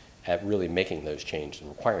effective at really making those changes and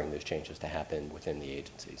requiring those changes to happen within the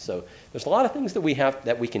agency. So there's a lot of things that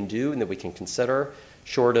we can do and that we can consider,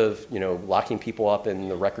 short of locking people up in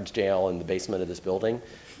the records jail in the basement of this building.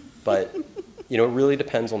 But it really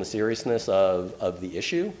depends on the seriousness of the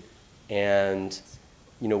issue, and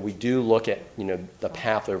we do look at the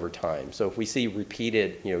path over time. So if we see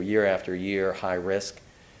repeated year after year high risk,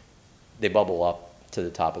 they bubble up to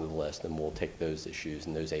the top of the list, and we'll take those issues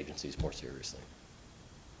and those agencies more seriously.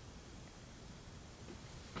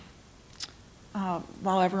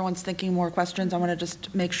 While everyone's thinking more questions, I want to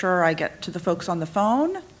just make sure I get to the folks on the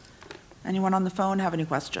phone. Anyone on the phone have any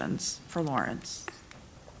questions for Lawrence?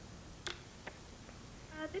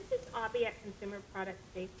 This is Abby at Consumer Product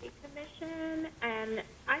Safety Commission, and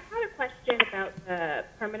I had a question about the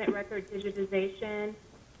permanent record digitization.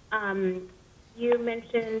 You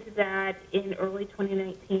mentioned that in early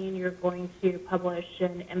 2019 you're going to publish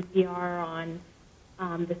an MPR on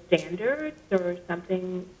the standards or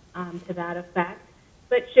something to that effect.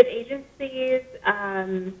 But should agencies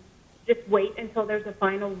just wait until there's a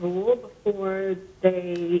final rule before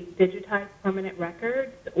they digitize permanent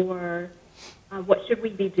records, or what should we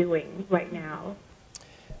be doing right now?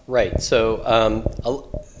 Right. So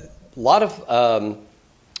a lot of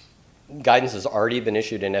guidance has already been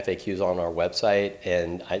issued in FAQs on our website,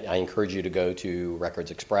 and I encourage you to go to Records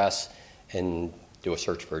Express and do a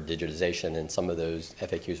search for digitization, and some of those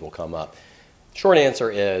FAQs will come up. Short answer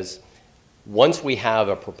is, once we have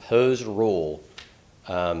a proposed rule,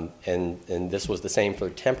 and this was the same for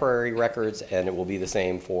temporary records, and it will be the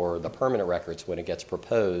same for the permanent records when it gets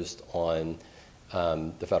proposed on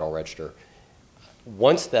the Federal Register.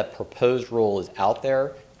 Once that proposed rule is out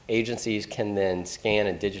there, agencies can then scan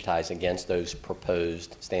and digitize against those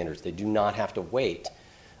proposed standards. They do not have to wait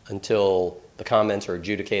until the comments are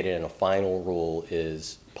adjudicated and a final rule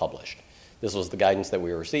is published. This was the guidance that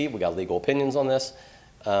we received. We got legal opinions on this,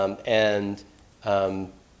 and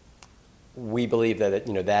we believe that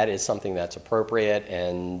that is something that's appropriate,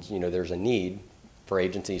 and there's a need for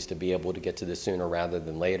agencies to be able to get to this sooner rather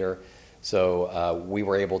than later. So we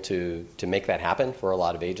were able to make that happen for a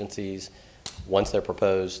lot of agencies. Once they're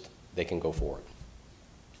proposed, they can go forward.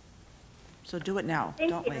 So do it now.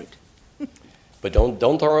 Don't wait. But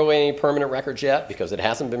don't throw away any permanent records yet, because it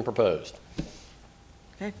hasn't been proposed.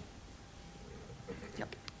 Okay.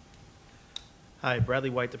 Yep. Hi, Bradley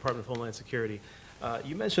White, Department of Homeland Security.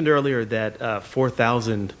 You mentioned earlier that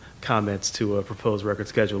 4,000 comments to a proposed record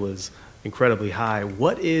schedule is incredibly high.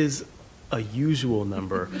 What is a usual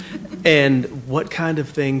number? And what kind of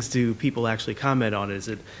things do people actually comment on? Is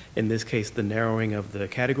it, in this case, the narrowing of the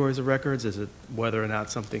categories of records? Is it whether or not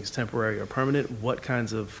something's temporary or permanent? What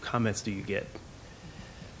kinds of comments do you get?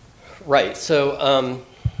 Right. So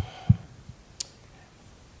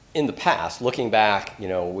in the past, looking back,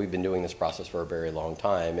 we've been doing this process for a very long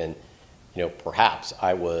time, and perhaps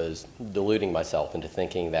I was deluding myself into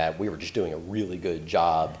thinking that we were just doing a really good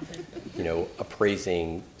job,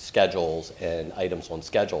 appraising schedules and items on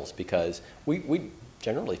schedules, because we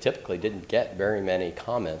generally typically didn't get very many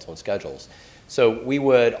comments on schedules. So we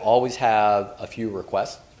would always have a few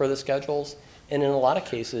requests for the schedules, and in a lot of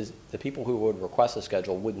cases, the people who would request a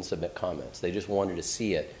schedule wouldn't submit comments. They just wanted to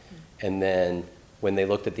see it, and then when they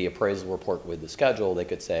looked at the appraisal report with the schedule, they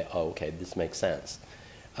could say, oh, okay, this makes sense.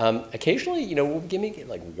 Occasionally, we'll give me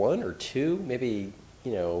like 1 or 2, maybe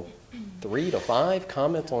 3 to 5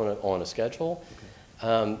 comments on a schedule,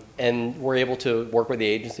 and we're able to work with the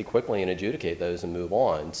agency quickly and adjudicate those and move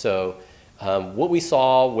on. So what we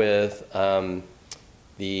saw with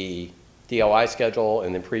the DOI schedule,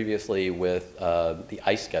 and then previously with the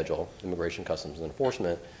ICE schedule, Immigration, Customs, and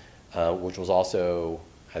Enforcement, which was also,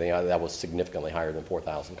 I think that was significantly higher than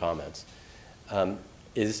 4,000 comments,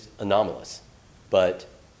 is anomalous, but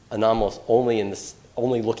anomalous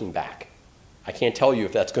only looking back. I can't tell you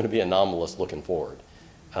if that's going to be anomalous looking forward,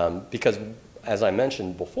 because as I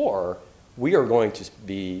mentioned before, we are going to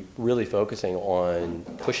be really focusing on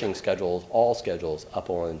pushing schedules, all schedules, up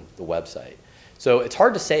on the website. So it's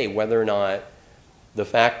hard to say whether or not the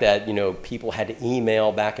fact that people had to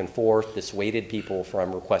email back and forth dissuaded people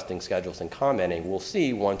from requesting schedules and commenting. We'll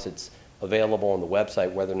see once it's available on the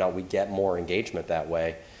website whether or not we get more engagement that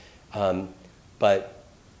way. But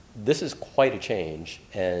this is quite a change,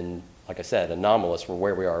 and like I said, anomalous from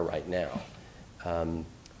where we are right now.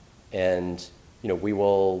 And we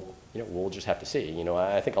will, we'll just have to see.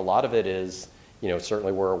 I think a lot of it is,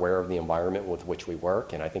 certainly we're aware of the environment with which we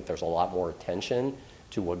work, and I think there's a lot more attention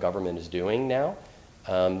to what government is doing now.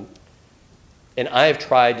 And I've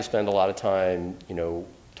tried to spend a lot of time,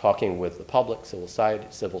 talking with the public, civil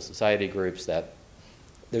society groups, that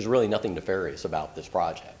there's really nothing nefarious about this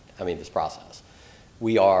this process.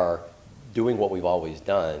 We are doing what we've always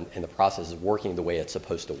done, and the process is working the way it's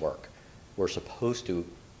supposed to work. We're supposed to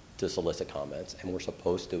solicit comments, and we're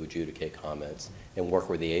supposed to adjudicate comments and work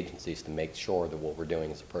with the agencies to make sure that what we're doing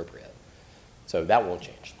is appropriate. So that won't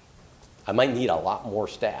change. I might need a lot more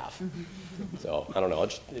staff. So I don't know.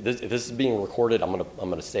 If this is being recorded, I'm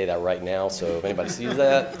gonna say that right now. So if anybody sees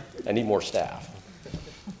that, I need more staff.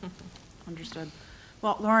 Understood.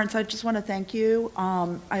 Well, Lawrence, I just want to thank you.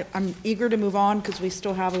 I'm eager to move on because we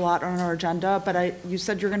still have a lot on our agenda, but you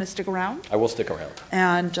said you're going to stick around? I will stick around.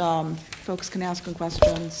 And folks can ask them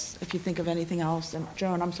questions if you think of anything else. And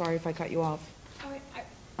Joan, I'm sorry if I cut you off.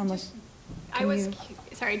 Unless,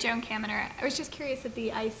 sorry, Joan Kaminer. I was just curious if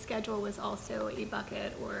the ICE schedule was also a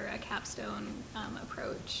bucket or a capstone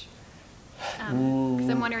approach. Because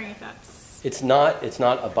I'm wondering if that's... It's not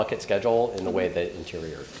a bucket schedule in the way that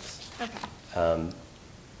Interior is. Okay.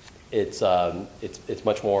 It's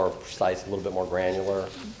much more precise, a little bit more granular,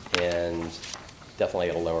 and definitely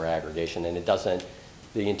at a lower aggregation. And it doesn't,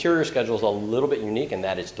 the Interior schedule is a little bit unique in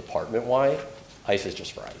that it's department-wide. ICE is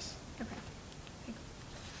just for ICE. Okay.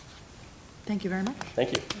 thank you very much.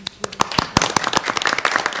 Thank you.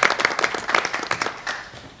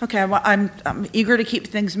 Okay, well, I'm eager to keep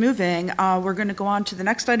things moving. We're going to go on to the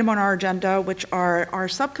next item on our agenda, which are our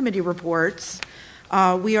subcommittee reports.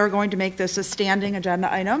 We are going to make this a standing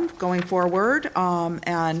agenda item going forward,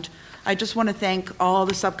 and I just want to thank all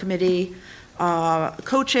the subcommittee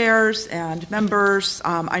co-chairs and members.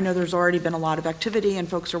 I know there's already been a lot of activity and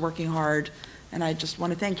folks are working hard, and I just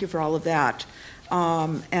want to thank you for all of that.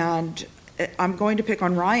 And I'm going to pick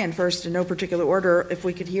on Ryan first in no particular order. If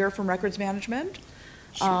we could hear from Records Management,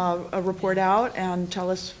 a report out and tell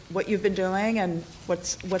us what you've been doing and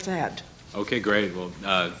what's ahead. Okay, great. Well,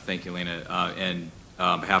 thank you, Lena. And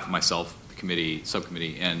on behalf of myself, the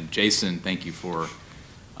subcommittee, and Jason, thank you for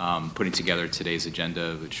putting together today's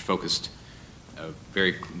agenda, which focused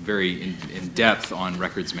very in depth on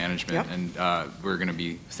records management. Yep. And we're going to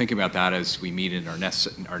be thinking about that as we meet in our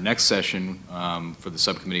next session for the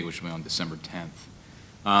subcommittee, which will be on December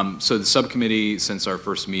 10th. So the subcommittee, since our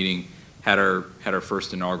first meeting, had our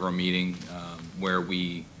first inaugural meeting where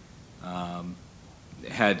we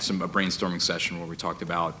had a brainstorming session where we talked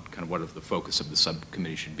about kind of what the focus of the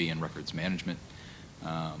subcommittee should be in records management.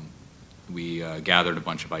 We gathered a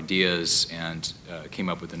bunch of ideas and came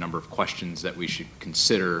up with a number of questions that we should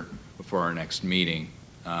consider before our next meeting.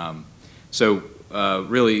 So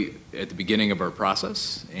really at the beginning of our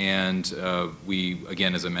process, and we,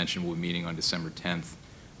 again, as I mentioned, will be meeting on December 10th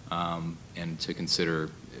and to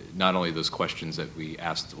consider not only those questions that we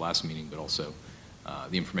asked at the last meeting, but also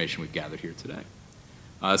the information we've gathered here today.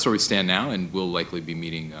 That's where we stand now, and we'll likely be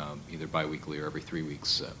meeting either bi-weekly or every 3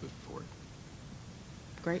 weeks moving forward.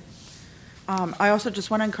 Great. I also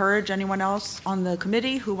just want to encourage anyone else on the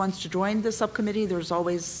committee who wants to join the subcommittee. There's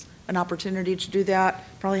always an opportunity to do that.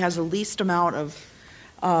 Probably has the least amount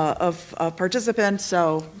of participants,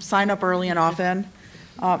 so sign up early and often.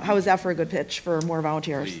 How is that for a good pitch for more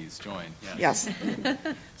volunteers? Please join. Yes.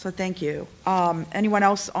 So thank you. Anyone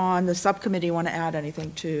else on the subcommittee want to add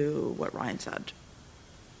anything to what Ryan said?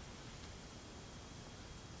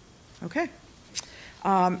 Okay.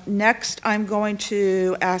 Next, I'm going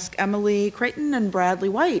to ask Emily Creighton and Bradley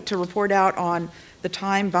White to report out on the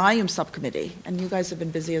time volume subcommittee, and you guys have been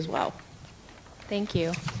busy as well. Thank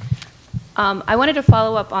you. I wanted to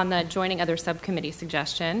follow up on the joining other subcommittee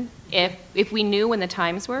suggestion. If we knew when the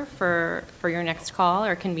times were for your next call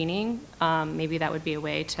or convening, maybe that would be a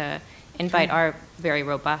way to invite our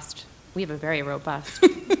we have a very robust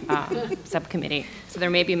subcommittee. So there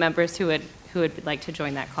may be members who would like to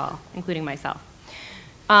join that call, including myself.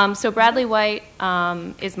 So Bradley White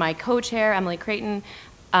is my co-chair, Emily Creighton,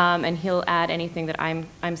 and he'll add anything that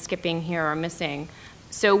I'm skipping here or missing.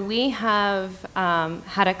 So we have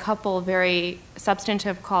had a couple very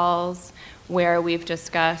substantive calls where we've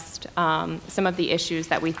discussed some of the issues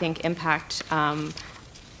that we think impact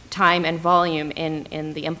time and volume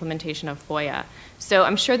in the implementation of FOIA. So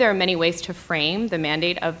I'm sure there are many ways to frame the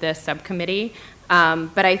mandate of this subcommittee,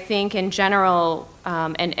 but I think in general,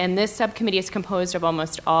 and this subcommittee is composed of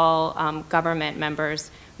almost all government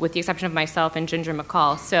members, with the exception of myself and Ginger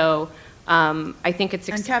McCall. So I think it's...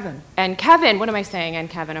 And Kevin. And Kevin, what am I saying? And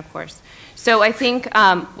Kevin, of course. So I think,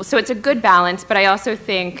 so it's a good balance, but I also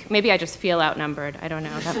think, maybe I just feel outnumbered. I don't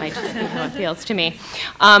know, that might just be how it feels to me.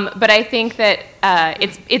 But I think that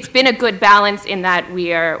it's been a good balance in that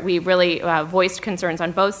we really voiced concerns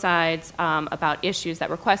on both sides about issues that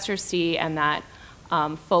requesters see and that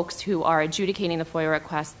folks who are adjudicating the FOIA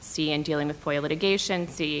requests see and dealing with FOIA litigation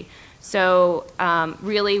see. So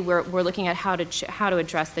really, we're looking at how to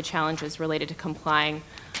address the challenges related to complying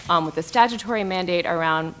with the statutory mandate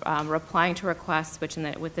around replying to requests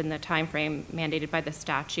within the time frame mandated by the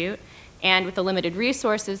statute, and with the limited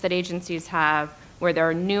resources that agencies have, where there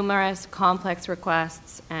are numerous complex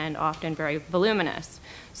requests and often very voluminous.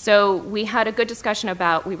 So we had a good discussion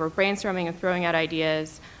we were brainstorming and throwing out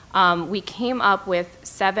ideas. We came up with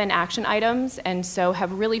 7 action items, and so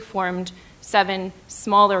have really formed 7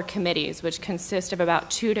 smaller committees, which consist of about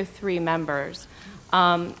 2 to 3 members.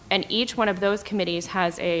 And each one of those committees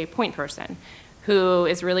has a point person. who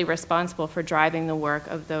is really responsible for driving the work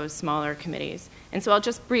of those smaller committees. And so I'll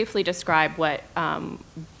just briefly describe what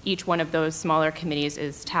each one of those smaller committees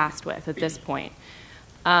is tasked with at this point.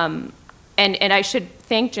 And I should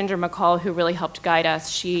thank Ginger McCall, who really helped guide us.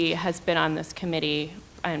 She has been on this committee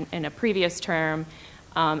in a previous term,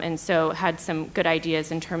 and so had some good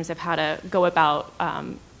ideas in terms of how to go about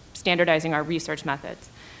standardizing our research methods.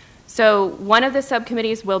 So one of the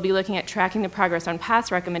subcommittees will be looking at tracking the progress on past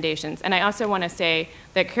recommendations. And I also want to say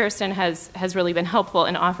that Kirsten has really been helpful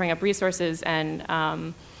in offering up resources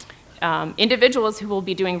and individuals who will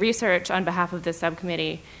be doing research on behalf of this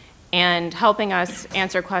subcommittee and helping us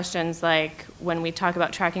answer questions like when we talk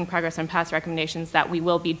about tracking progress on past recommendations, that we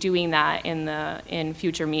will be doing that in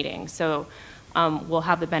future meetings. So we'll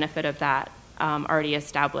have the benefit of that already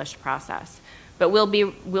established process. But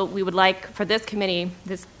we would like for this committee,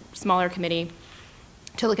 this smaller committee,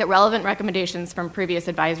 to look at relevant recommendations from previous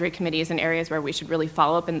advisory committees in areas where we should really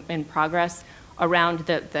follow up in progress around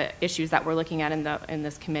the issues that we're looking at in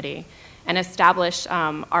this committee, and establish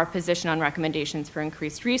our position on recommendations for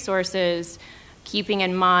increased resources, keeping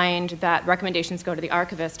in mind that recommendations go to the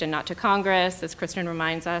archivist and not to Congress, as Kirsten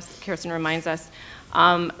reminds us.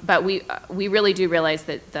 But we really do realize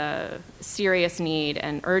that the serious need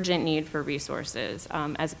and urgent need for resources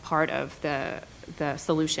as part of the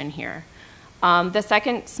solution here. The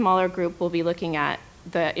second smaller group will be looking at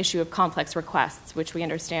the issue of complex requests, which we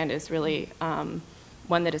understand is really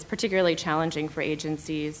one that is particularly challenging for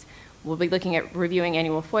agencies. We'll be looking at reviewing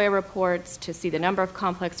annual FOIA reports to see the number of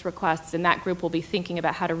complex requests, and that group will be thinking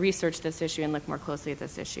about how to research this issue and look more closely at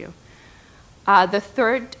this issue. The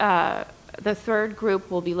third group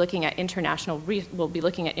will be looking at international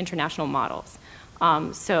models.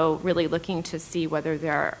 So really looking to see whether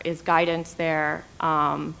there is guidance there,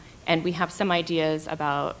 and we have some ideas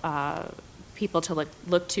about people to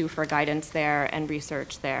look to for guidance there and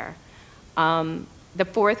research there. The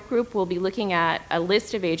fourth group will be looking at a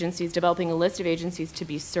list of agencies, developing a list of agencies to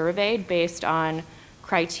be surveyed based on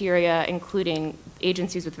criteria, including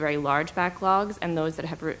agencies with very large backlogs and those that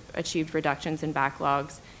have achieved reductions in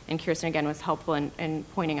backlogs. And Kirsten, again, was helpful in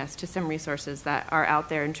pointing us to some resources that are out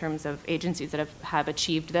there in terms of agencies that have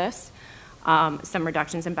achieved this, some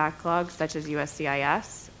reductions in backlogs, such as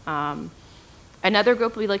USCIS. Another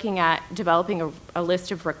group will be looking at developing a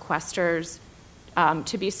list of requesters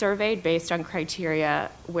to be surveyed based on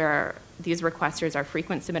criteria where these requesters are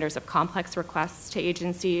frequent submitters of complex requests to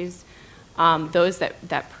agencies, those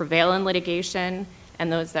that prevail in litigation,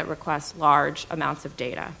 and those that request large amounts of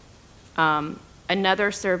data.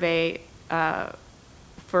 Another survey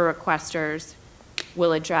for requesters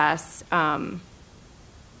will address, so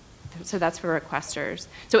that's for requesters.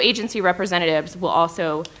 So agency representatives will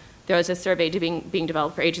also, there's a survey being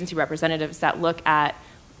developed for agency representatives that look at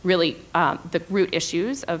really the root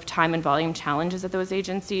issues of time and volume challenges at those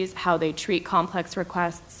agencies, how they treat complex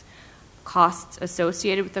requests, costs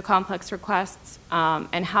associated with the complex requests,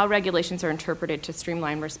 and how regulations are interpreted to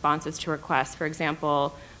streamline responses to requests. For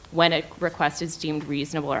example, when a request is deemed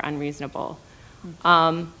reasonable or unreasonable.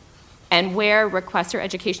 And where requester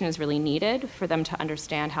education is really needed for them to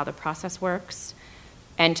understand how the process works,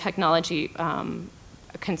 and technology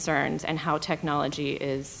concerns and how technology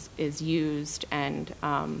is used and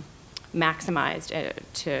maximized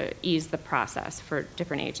to ease the process for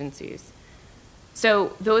different agencies.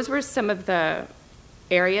 So those were some of the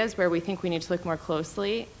areas where we think we need to look more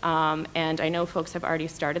closely, and I know folks have already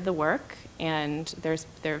started the work, and there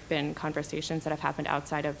have been conversations that have happened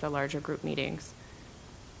outside of the larger group meetings.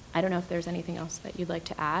 I don't know if there's anything else that you'd like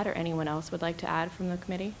to add or anyone else would like to add from the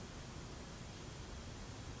committee.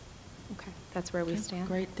 Okay, that's where we stand.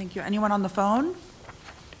 Great, thank you. Anyone on the phone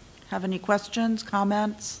have any questions,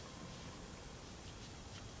 comments?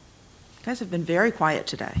 You guys have been very quiet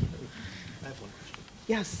today. I have one question.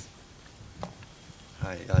 Yes.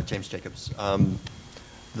 Hi, James Jacobs. I'm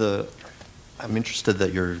interested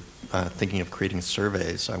that you're thinking of creating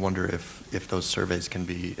surveys. I wonder if those surveys can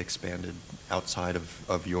be expanded outside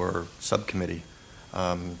of your subcommittee.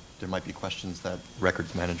 There might be questions that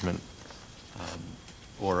records management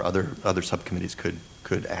or other subcommittees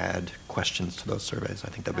could add questions to those surveys. I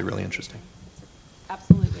think that'd be really interesting.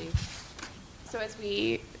 Absolutely. So as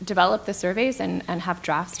we develop the surveys and have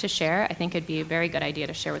drafts to share, I think it'd be a very good idea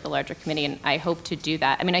to share with the larger committee, and I hope to do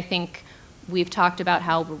that. I mean, I think we've talked about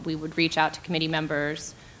how we would reach out to committee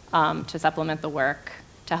members to supplement the work,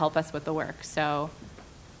 to help us with the work. So,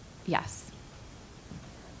 yes.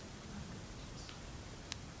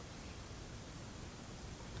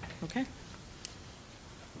 Okay.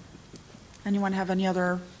 Anyone have any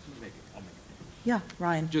other? Yeah,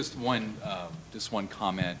 Ryan. Just one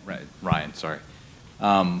comment, Ryan, sorry.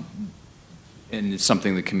 And it's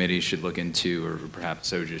something the committee should look into, or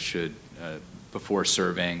perhaps OJIS should, before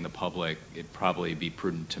surveying the public. It'd probably be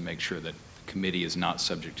prudent to make sure that the committee is not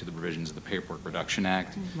subject to the provisions of the Paperwork Reduction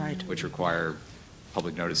Act, Right. which require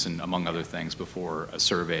public notice and, among other things, before a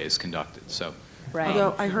survey is conducted. So, Right.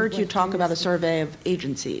 Although I heard you talk about a survey of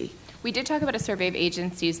agency. We did talk about a survey of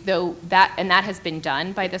agencies, though that has been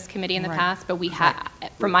done by this committee in the Right. past, but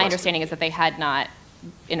from my understanding is that they had not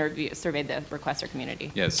surveyed the requester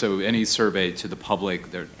community. yeah, so any survey to the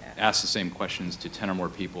public that asks the same questions to 10 or more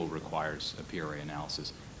people requires a PRA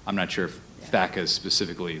analysis. I'm not sure if FACA is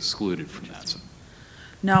specifically excluded from that. So.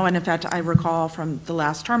 No, and in fact, I recall from the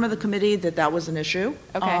last term of the committee that was an issue.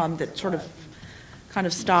 Okay. That sort of kind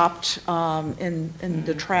of stopped in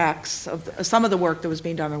the tracks of some of the work that was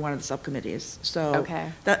being done in one of the subcommittees. So Okay.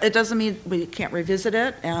 it doesn't mean we can't revisit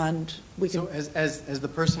it, and we can. So as the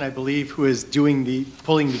person, I believe, who is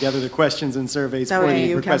pulling together the questions and surveys That for would be the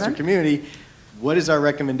you, requester Kevin? community, what is our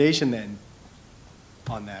recommendation then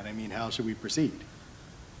on that? I mean, how should we proceed?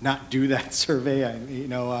 Not do that survey?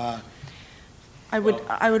 I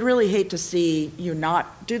would really hate to see you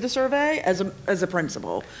not do the survey as a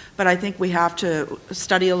principal, but I think we have to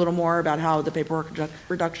study a little more about how the Paperwork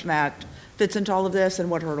Reduction Act fits into all of this and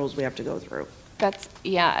what hurdles we have to go through.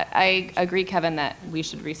 I agree, Kevin, that we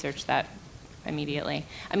should research that immediately.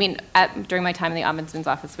 I mean, during my time in the Ombudsman's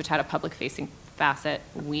office, which had a public-facing facet,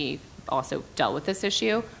 we also dealt with this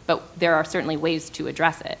issue, but there are certainly ways to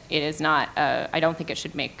address it. It is not, I don't think it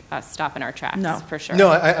should make us stop in our tracks, for sure. No,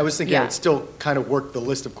 I was thinking I Yeah. would still kind of work the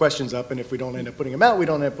list of questions up, and if we don't end up putting them out,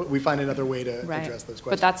 we find another way to Right. address those questions.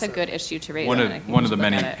 But that's a good issue to raise. One and I of think we the should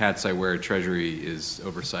many look at it. hats I wear at Treasury is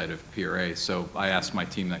oversight of PRA. So I asked my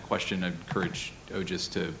team that question. I'd encourage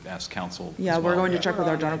OJIS to ask counsel. Yeah, as we're well. going to check with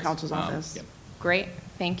our general counsel's office. Yep. Great,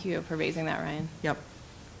 thank you for raising that, Ryan. Yep.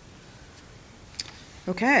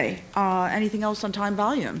 Okay, anything else on time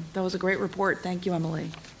volume? That was a great report. Thank you, Emily.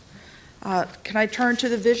 Can I turn to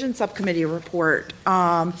the Vision Subcommittee report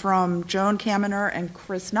from Joan Kaminer and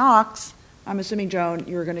Chris Knox? I'm assuming, Joan,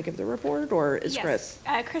 you're going to give the report, or is Chris?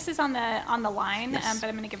 Yes. Chris is on the line, Yes. but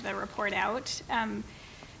I'm going to give the report out.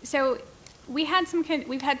 So we've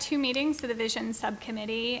had 2 meetings of the Vision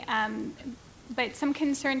Subcommittee, but some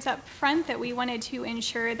concerns up front that we wanted to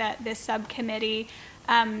ensure that this subcommittee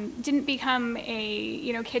didn't become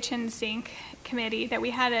a kitchen sink committee, that we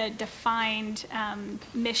had a defined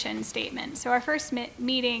mission statement. So our first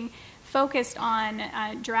meeting focused on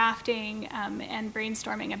drafting and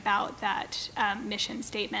brainstorming about that mission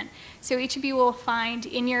statement. So each of you will find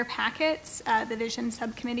in your packets the Vision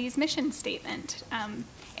Subcommittee's mission statement,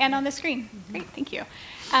 and on the screen. Great, thank you.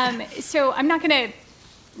 So I'm not going to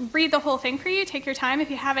read the whole thing for you. Take your time. If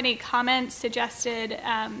you have any comments,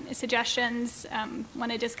 suggestions,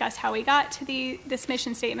 want to discuss how we got to this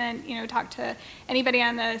mission statement, talk to anybody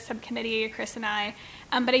on the subcommittee, Chris and I.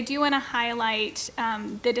 But I do want to highlight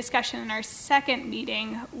the discussion in our second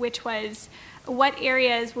meeting, which was what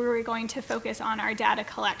areas we were going to focus on our data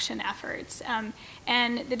collection efforts.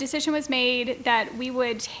 And the decision was made that we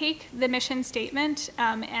would take the mission statement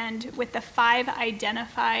and with the 5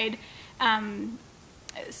 identified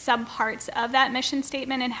subparts of that mission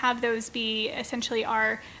statement and have those be essentially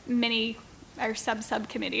our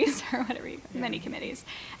subcommittees or whatever, many committees.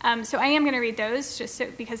 So I am going to read those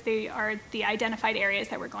because they are the identified areas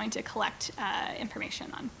that we're going to collect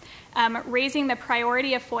information on. Raising the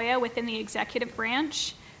priority of FOIA within the executive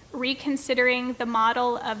branch, reconsidering the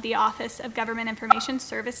model of the Office of Government Information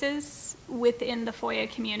Services within the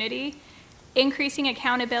FOIA community, increasing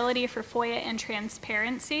accountability for FOIA and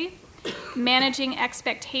transparency, managing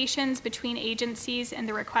expectations between agencies and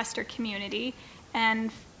the requester community, and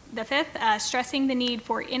the 5th, stressing the need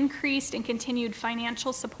for increased and continued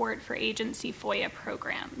financial support for agency FOIA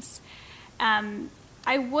programs.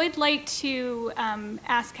 I would like to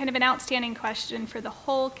ask kind of an outstanding question for the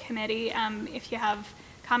whole committee. If you have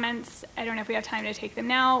comments, I don't know if we have time to take them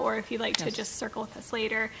now or if you'd like to just circle with us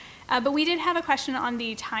later. But we did have a question on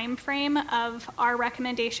the time frame of our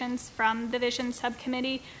recommendations from the Vision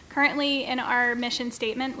Subcommittee. Currently in our mission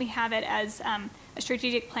statement, we have it as a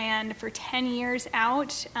strategic plan for 10 years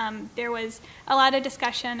out. There was a lot of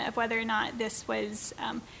discussion of whether or not this was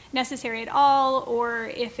necessary at all or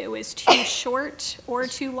if it was too short or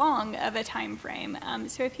too long of a time frame.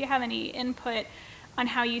 So if you have any input on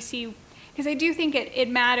how you see, because I do think it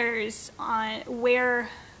matters on where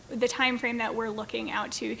the time frame that we're looking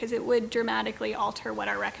out to, because it would dramatically alter what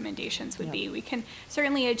our recommendations would be. We can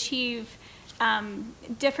certainly achieve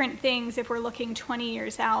different things if we're looking 20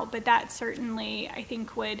 years out, but that certainly, I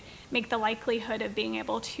think, would make the likelihood of being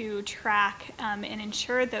able to track and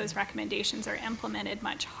ensure those recommendations are implemented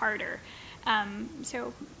much harder.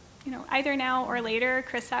 So, you know, either now or later,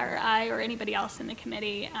 Krista or I or anybody else in the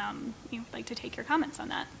committee, would like to take your comments on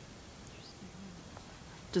that.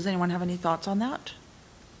 Does anyone have any thoughts on that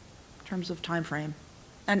in terms of time frame?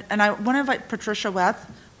 And I want to invite Patricia Weth,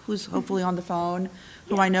 who's hopefully on the phone,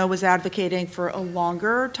 who I know was advocating for a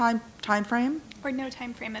longer time frame. Or no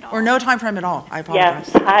time frame at all. Or no time frame at all. I apologize.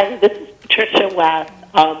 Yes. Hi, this is Patricia Weth.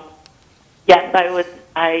 Yes, I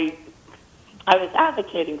was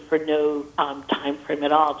advocating for no time frame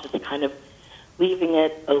at all, just kind of leaving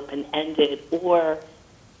it open-ended. Or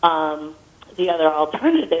the other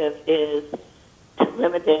alternative is to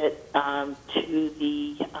limit it to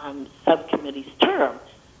the subcommittee's term,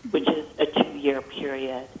 which is a 2-year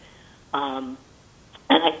period. And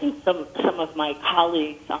I think some of my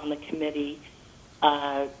colleagues on the committee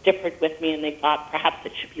differed with me, and they thought perhaps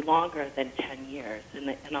it should be longer than 10 years,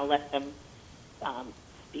 and I'll let them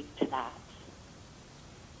speak to that.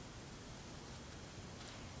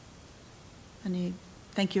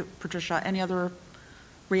 Thank you, Patricia. Any other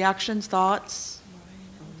reactions, thoughts?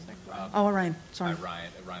 Ryan, sorry.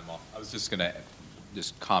 Ryan Wall. I was just going to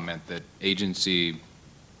comment that agency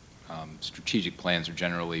strategic plans are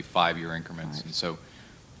generally 5-year increments. Right. And so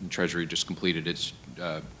the Treasury just completed its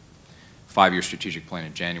 5-year strategic plan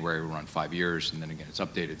in January. We'll run 5 years, and then again, it's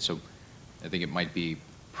updated. So I think it might be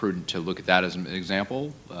prudent to look at that as an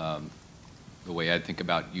example. The way I think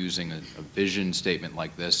about using a vision statement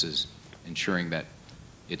like this is ensuring that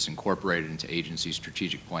it's incorporated into agency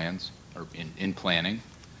strategic plans or in planning.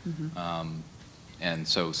 Mm-hmm. And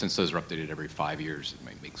so since those are updated every 5 years, it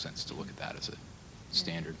might make sense to look at that as a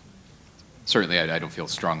standard. Certainly, I don't feel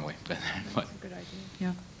strongly, but That's a good idea.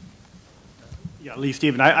 Yeah. Yeah, Lee,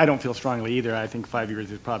 Stephen, I don't feel strongly either. I think 5 years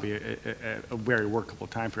is probably a very workable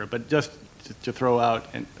time for it. But just to throw out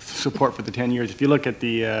and support for the 10 years, if you look at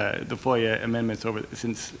the FOIA amendments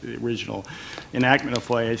since the original enactment of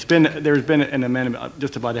FOIA, there's been an amendment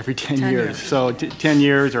just about every 10 years. So 10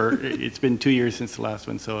 years, or it's been 2 years since the last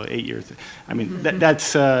one, so 8 years. I mean,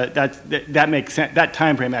 that makes sense. That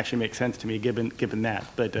time frame actually makes sense to me, given that.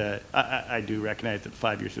 But I do recognize that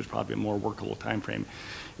 5 years is probably a more workable time frame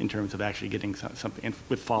in terms of actually getting something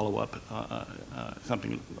with follow-up,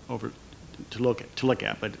 something over to look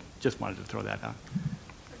at. But just wanted to throw that out.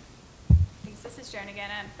 Thanks. This is Joan again.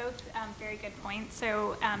 Both very good points.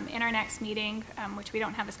 So in our next meeting, which we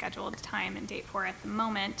don't have a scheduled time and date for at the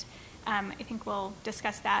moment, I think we'll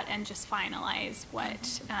discuss that and just finalize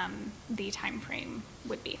what the time frame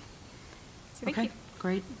would be. So thank you.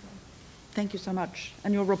 Great. Thank you so much.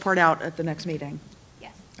 And you'll report out at the next meeting.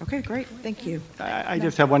 Okay, great. Thank you. I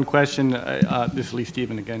just have one question. This is Lee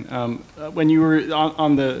Stephen again. When you were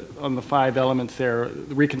on the 5 elements there,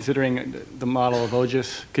 reconsidering the model of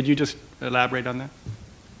OGIS, could you just elaborate on that?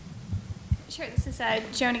 Sure. This is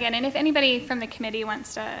Joan again. And if anybody from the committee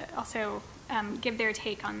wants to also give their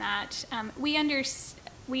take on that, we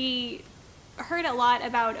heard a lot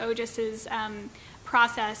about OGIS's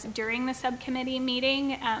process during the subcommittee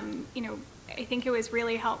meeting. I think it was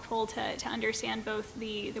really helpful to understand both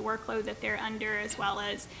the workload that they're under as well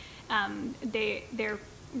as their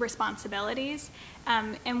responsibilities.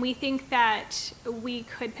 And we think that we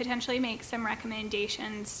could potentially make some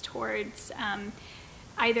recommendations towards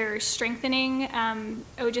either strengthening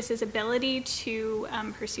OGIS's ability to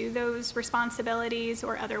pursue those responsibilities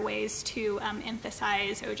or other ways to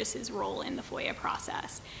emphasize OGIS's role in the FOIA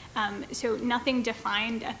process. So nothing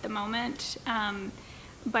defined at the moment.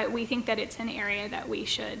 But we think that it's an area that we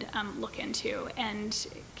should look into. And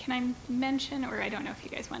can I mention, or I don't know if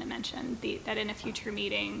you guys want to mention, that in a future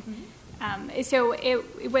meeting, so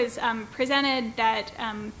it was presented that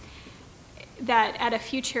that at a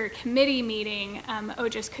future committee meeting,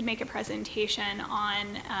 OGIS could make a presentation on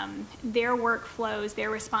their workflows, their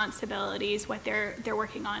responsibilities, what they're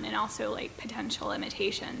working on, and also like potential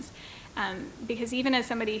limitations. Because even as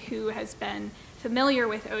somebody who has been familiar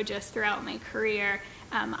with OGIS throughout my career,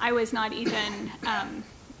 I was not even,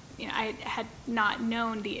 I had not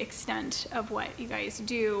known the extent of what you guys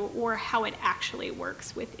do or how it actually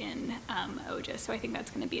works within OGIS. So I think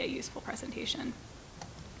that's going to be a useful presentation.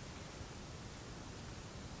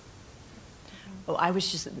 Oh,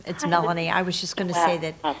 it's Melanie. I was just going to say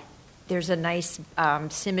that there's a nice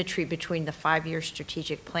symmetry between the 5-year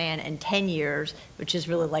strategic plan and 10 years, which is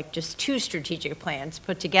really like just 2 strategic plans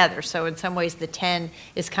put together. So in some ways, the 10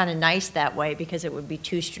 is kind of nice that way because it would be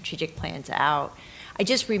 2 strategic plans out. I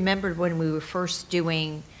just remembered when we were first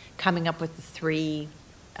coming up with the 3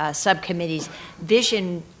 subcommittees,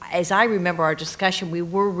 vision, as I remember our discussion, we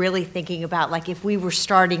were really thinking about, like, if we were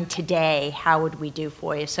starting today, how would we do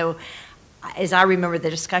FOIA? So as I remember the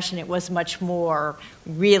discussion, it was much more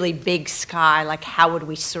really big sky, like how would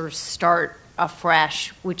we sort of start afresh,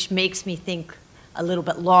 which makes me think a little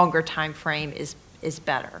bit longer time frame is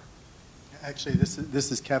better. Actually,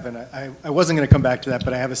 this is Kevin. I wasn't going to come back to that,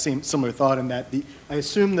 but I have a similar thought in that I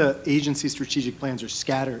assume the agency strategic plans are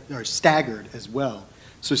staggered as well.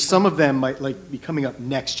 So some of them might be coming up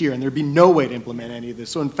next year, and there'd be no way to implement any of this.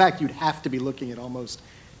 So in fact, you'd have to be looking at almost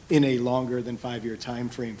in a longer than 5-year time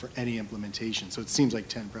frame for any implementation. So it seems like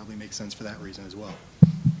 10 probably makes sense for that reason as well.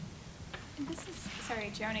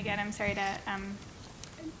 Sorry, Joan again. I'm sorry to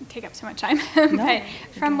take up so much time. But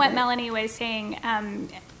from what Melanie was saying,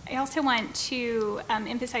 I also want to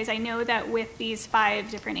emphasize, I know that with these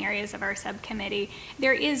 5 different areas of our subcommittee,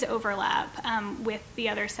 there is overlap with the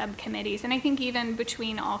other subcommittees. And I think even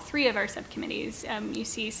between all 3 of our subcommittees, you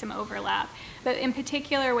see some overlap. But in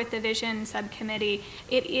particular with the Vision Subcommittee,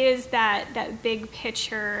 it is that big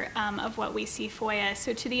picture of what we see FOIA.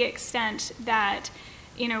 So to the extent that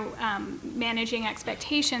managing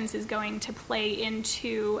expectations is going to play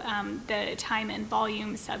into the time and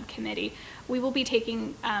volume subcommittee, we will be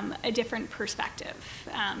taking a different perspective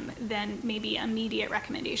than maybe immediate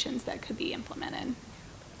recommendations that could be implemented.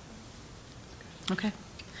 Okay.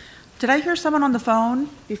 Did I hear someone on the phone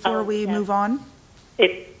before we move on?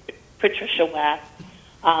 It's Patricia West.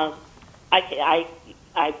 I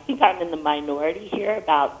think I'm in the minority here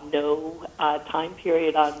about no time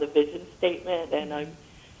period on the vision statement, and I'm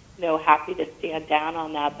happy to stand down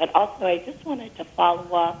on that. But also, I just wanted to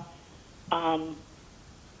follow up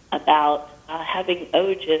about having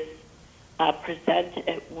OGIS present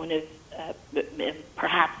at one of,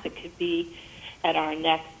 perhaps it could be at our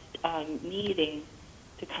next meeting,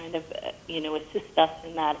 to kind of, assist us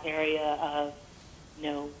in that area of,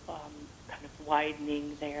 kind of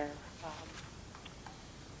widening their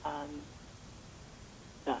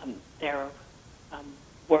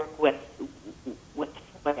work with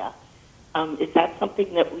FOIA. Is that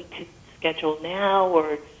something that we could schedule now,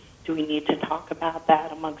 or do we need to talk about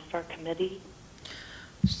that amongst our committee?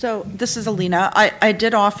 So this is Alina. I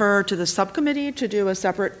did offer to the subcommittee to do a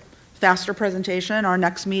separate, faster presentation. Our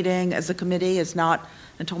next meeting as a committee is not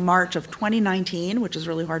until March of 2019, which is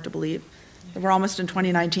really hard to believe. We're almost in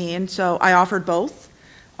 2019. So I offered both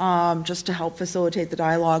just to help facilitate the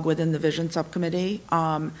dialogue within the Vision Subcommittee.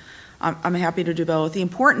 I'm happy to do both. The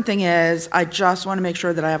important thing is I just want to make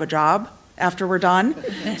sure that I have a job after we're done.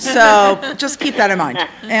 So just keep that in mind.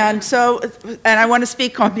 And I want to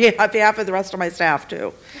speak on behalf of the rest of my staff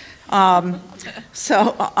too. On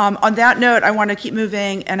that note, I want to keep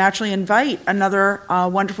moving and actually invite another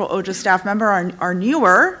wonderful OGIS staff member, our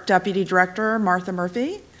newer Deputy Director, Martha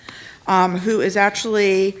Murphy, who has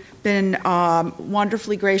actually been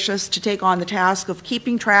wonderfully gracious to take on the task of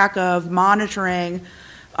keeping track of monitoring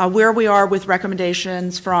where we are with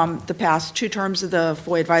recommendations from the past 2 terms of the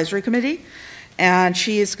FOIA Advisory Committee. And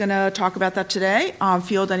she is going to talk about that today,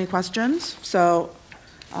 field any questions. So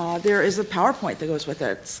there is a PowerPoint that goes with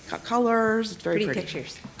it. It's got colors, it's very pretty.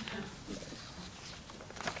 Pictures.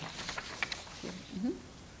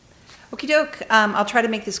 Okie doke. I'll try to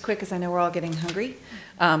make this quick because I know we're all getting hungry,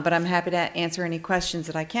 but I'm happy to answer any questions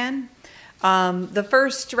that I can. The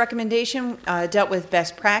first recommendation dealt with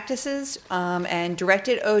best practices and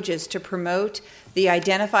directed OGIS to promote the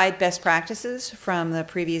identified best practices from the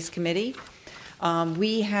previous committee.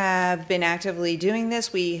 We have been actively doing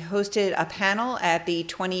this. We hosted a panel at the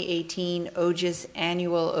 2018 OGIS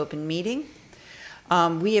annual open meeting.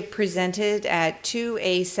 We have presented at 2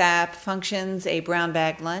 ASAP functions, a brown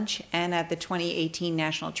bag lunch, and at the 2018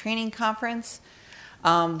 National Training Conference.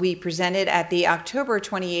 We presented at the October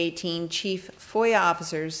 2018 Chief FOIA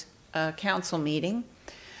Officers Council meeting.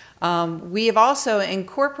 We have also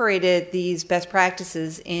incorporated these best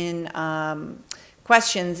practices in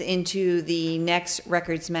questions into the next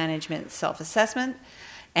records management self-assessment,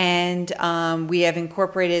 and we have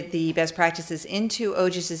incorporated the best practices into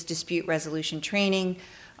OGIS's dispute resolution training,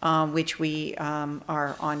 which we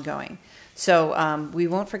are ongoing. So we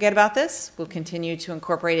won't forget about this. We'll continue to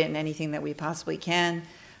incorporate it in anything that we possibly can.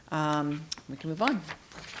 We can move on.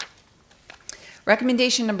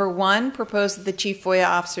 Recommendation number 1, proposed that the Chief FOIA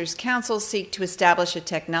Officers Council seek to establish a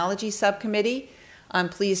technology subcommittee. I'm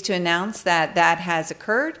pleased to announce that that has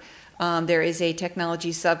occurred. There is a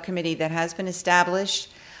technology subcommittee that has been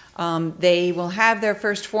established. They will have their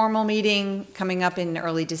first formal meeting coming up in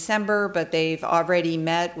early December, but they've already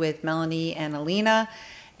met with Melanie and Alina,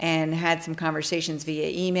 and had some conversations via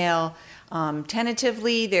email.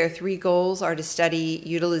 Tentatively, their 3 goals are to study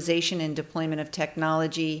utilization and deployment of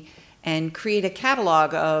technology and create a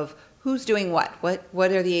catalog of who's doing what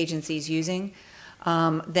are the agencies using.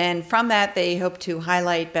 Then from that, they hope to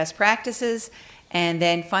highlight best practices and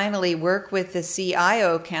then finally work with the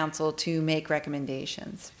CIO Council to make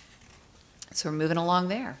recommendations. So we're moving along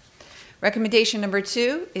there. Recommendation number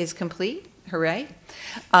 2 is complete. Hooray.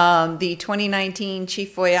 The 2019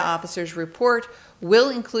 Chief FOIA Officer's Report will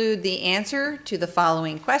include the answer to the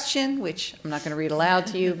following question, which I'm not going to read aloud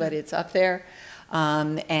to you, but it's up there.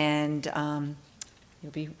 You'll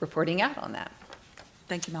be reporting out on that.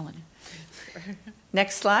 Thank you, Melanie.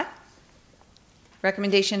 Next slide.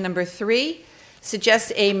 Recommendation number 3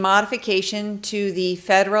 suggests a modification to the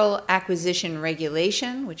Federal Acquisition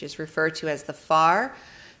Regulation, which is referred to as the FAR,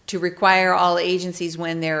 to require all agencies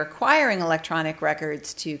when they're acquiring electronic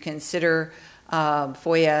records to consider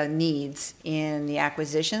FOIA needs in the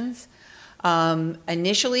acquisitions.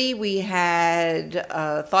 Initially, we had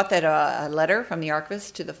thought that a letter from the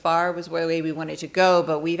archivist to the FAR was the way we wanted to go,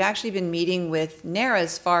 but we've actually been meeting with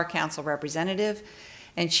NARA's FAR Council representative,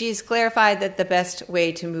 and she's clarified that the best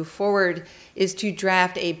way to move forward is to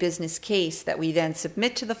draft a business case that we then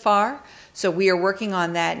submit to the FAR. So we are working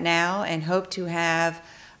on that now and hope to have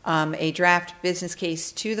a draft business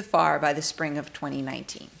case to the FAR by the spring of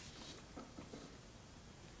 2019.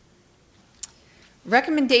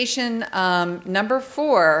 Recommendation number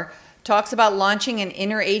 4 talks about launching an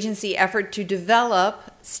interagency effort to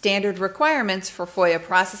develop standard requirements for FOIA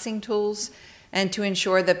processing tools and to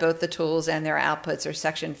ensure that both the tools and their outputs are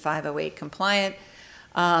Section 508 compliant.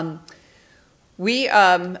 We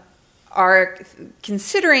are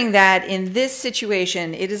considering that in this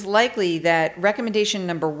situation, it is likely that recommendation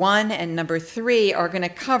number 1 and number 3 are going to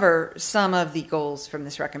cover some of the goals from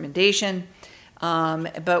this recommendation.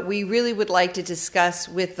 But we really would like to discuss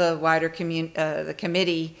with the wider the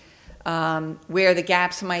committee where the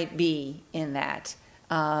gaps might be in that.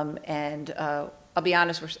 I'll be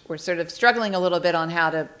honest, we're sort of struggling a little bit on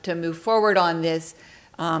how to move forward on this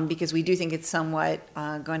because we do think it's somewhat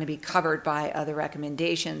going to be covered by other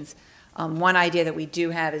recommendations. One idea that we do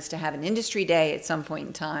have is to have an industry day at some point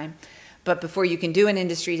in time. But before you can do an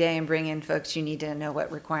industry day and bring in folks, you need to know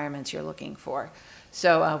what requirements you're looking for.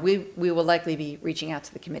 So we will likely be reaching out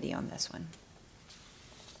to the committee on this one.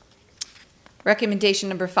 Recommendation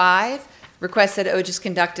number 5 requests that OGIS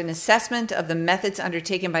conduct an assessment of the methods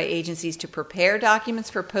undertaken by agencies to prepare documents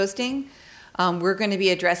for posting. We're going to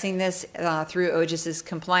be addressing this through OGIS's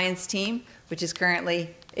compliance team, which is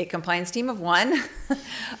currently a compliance team of 1.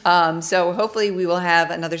 So hopefully we will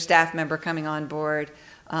have another staff member coming on board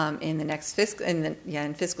in the next fiscal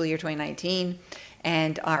year 2019.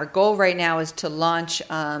 And our goal right now is to launch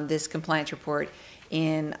this compliance report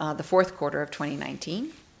in the 4th quarter of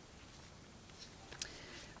 2019.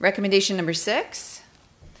 Recommendation number 6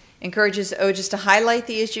 encourages OGIS to highlight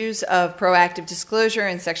the issues of proactive disclosure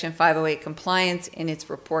and Section 508 compliance in its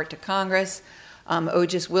report to Congress.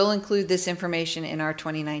 OGIS will include this information in our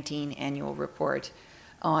 2019 annual report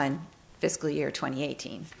on fiscal year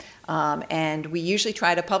 2018. And we usually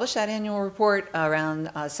try to publish that annual report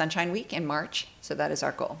around Sunshine Week in March, so that is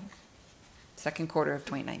our goal, 2nd quarter of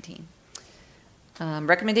 2019.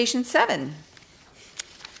 Recommendation 7.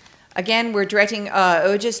 Again, we're directing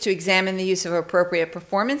OGIS to examine the use of appropriate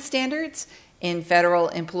performance standards in federal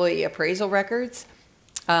employee appraisal records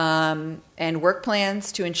and work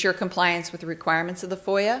plans to ensure compliance with the requirements of the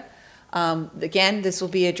FOIA. Again, this will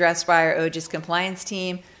be addressed by our OGIS compliance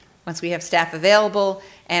team once we have staff available,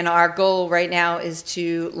 and our goal right now is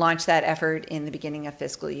to launch that effort in the beginning of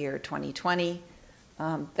fiscal year 2020.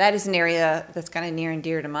 That is an area that's kind of near and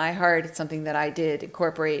dear to my heart. It's something that I did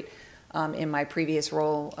incorporate in my previous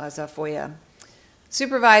role as a FOIA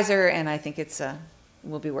supervisor, and I think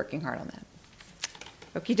we'll be working hard on that.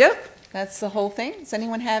 Okie doke, that's the whole thing. Does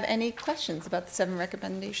anyone have any questions about the 7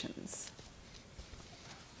 recommendations?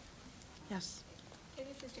 Yes. Hey,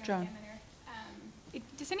 this is Joan.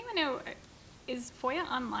 Does anyone know, is FOIA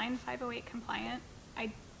Online 508 compliant?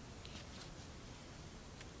 Okay.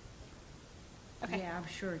 Yeah, I'm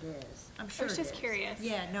sure it is. I'm sure I was just curious.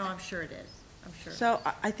 Yeah, no, I'm sure it is. I'm sure. So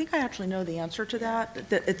I think I actually know the answer to that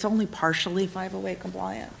it's only partially 508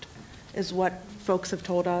 compliant is what folks have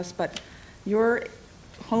told us, but your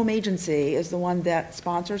home agency is the one that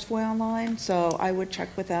sponsors FOIA Online, so I would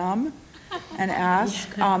check with them and ask.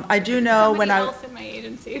 I do know Somebody else in my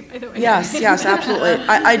agency, by the way. Yes, absolutely.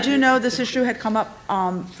 I do know this issue had come up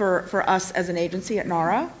for us as an agency at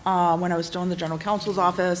NARA when I was still in the general counsel's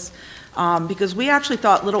office because we actually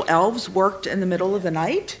thought little elves worked in the middle of the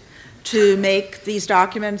night. to make these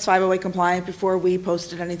documents 508 compliant before we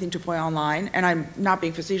posted anything to FOIA Online, and I'm not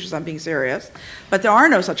being facetious, I'm being serious, but there are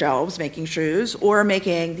no such elves making shoes or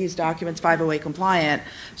making these documents 508 compliant.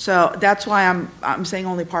 So that's why I'm saying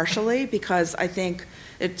only partially, because I think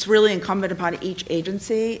it's really incumbent upon each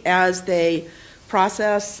agency as they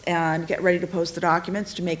process and get ready to post the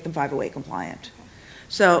documents to make them 508 compliant.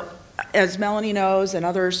 So as Melanie knows and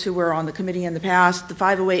others who were on the committee in the past, the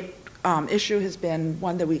 508 issue has been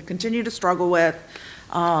one that we continue to struggle with.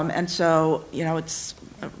 And so, you know, it's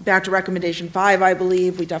back to recommendation 5, I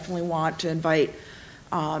believe. We definitely want to invite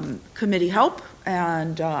committee help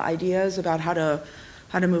and ideas about how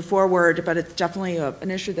to move forward, but it's definitely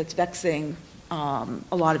an issue that's vexing a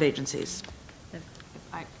lot of agencies.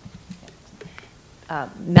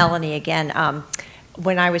 Melanie again.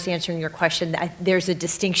 When I was answering your question, there's a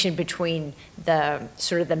distinction between the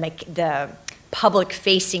sort of the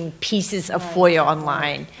public-facing pieces of FOIA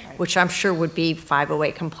Online, which I'm sure would be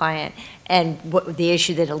 508 compliant, and the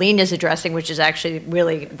issue that Alina's addressing, which is actually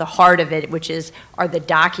really the heart of it, which are the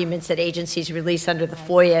documents that agencies release under the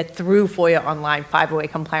FOIA through FOIA Online 508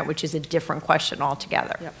 compliant, which is a different question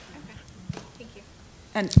altogether. Yep. Thank you.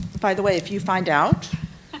 And by the way, if you find out,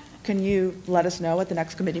 can you let us know at the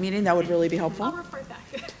next committee meeting? That would really be helpful. I'll report back.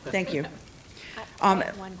 Thank you. One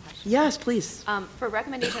question. Yes, please. For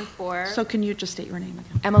recommendation 4. So can you just state your name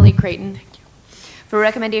again? Emily Creighton. Thank you. For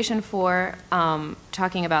recommendation 4,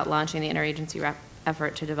 talking about launching the interagency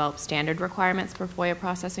effort to develop standard requirements for FOIA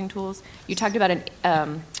processing tools, you talked about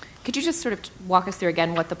could you just sort of walk us through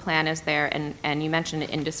again what the plan is there? And you mentioned an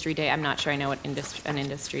industry day. I'm not sure I know what an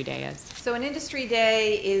industry day is. So an industry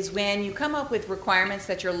day is when you come up with requirements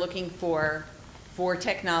that you're looking for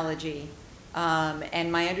technology.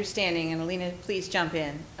 And my understanding, and Alina, please jump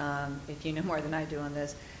in if you know more than I do on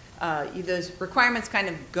this, those requirements kind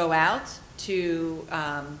of go out to,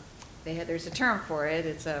 there's a term for it,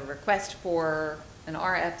 it's a request for an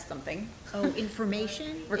RF something. Oh,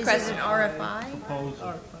 information? Request Is it an RFI?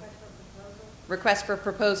 Proposal. Request for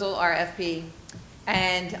proposal, RFP.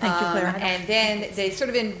 And, Thank you, Claire. and then they sort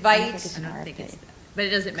of invite But it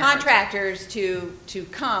doesn't matter. contractors to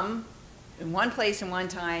come in one place and one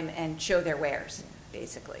time and show their wares,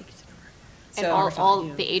 basically. And So all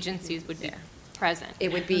the agencies would be present.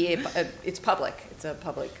 it would be it's public. It's a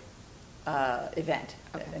public event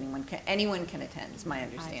that anyone can attend. Is my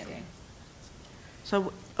understanding.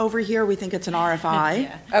 So over here, we think it's an RFI.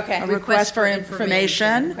 Yeah. Okay. A request for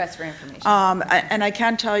information. Request for information. And I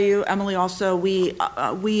can tell you, Emily, also, we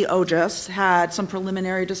OGIS, had some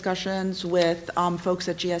preliminary discussions with folks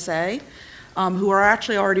at GSA who are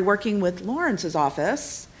actually already working with Lawrence's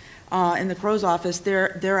office, in the Crow's office.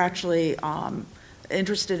 They're actually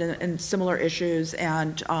interested in similar issues,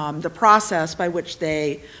 and the process by which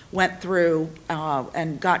they went through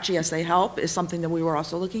and got GSA help is something that we were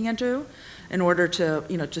also looking into in order to,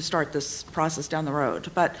 to start this process down the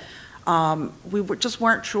road. But we just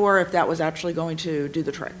weren't sure if that was actually going to do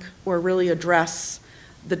the trick or really address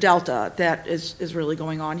the delta that is really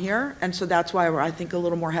going on here. And so that's why we're, I think, a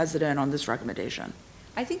little more hesitant on this recommendation.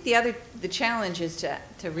 I think the challenge is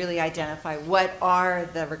to really identify what are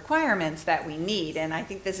the requirements that we need, and I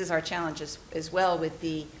think this is our challenge as well with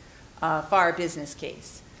the FAR business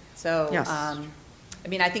case. So, Yes. I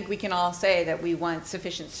mean, I think we can all say that we want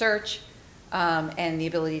sufficient search and the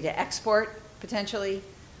ability to export potentially.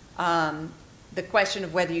 The question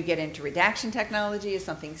of whether you get into redaction technology is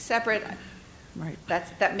something separate. Right.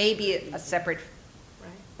 That may be a separate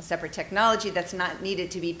technology that's not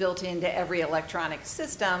needed to be built into every electronic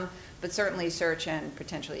system, but certainly search and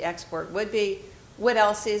potentially export would be. What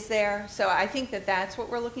else is there? So I think that's what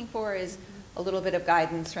we're looking for, is a little bit of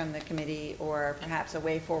guidance from the committee, or perhaps a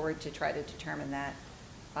way forward to try to determine that.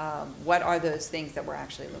 What are those things that we're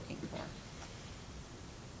actually looking for?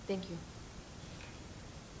 Thank you.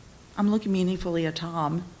 I'm looking meaningfully at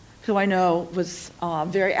Tom, who I know was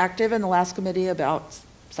very active in the last committee about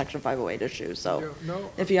Section 508 issues. So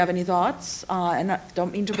if you have any thoughts, and I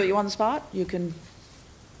don't mean to put you on the spot, you can.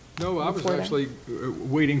 No, I was actually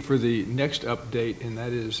waiting for the next update, and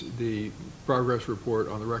that is the progress report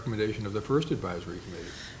on the recommendation of the first advisory committee.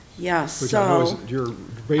 Yes. Which I know is your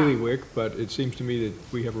bailiwick, but it seems to me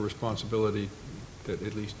that we have a responsibility to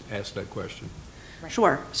at least ask that question.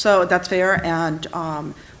 Sure. So that's fair,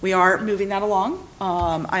 and we are moving that along.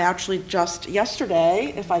 I actually just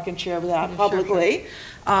yesterday, if I can share that publicly,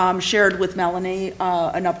 shared with Melanie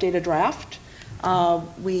an updated draft.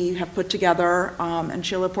 We have put together, and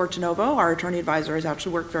Sheila Portanovo, our attorney advisor, has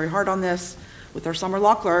actually worked very hard on this with our summer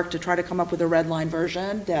law clerk to try to come up with a red line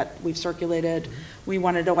version that we've circulated. We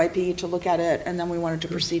wanted OIP to look at it, and then we wanted to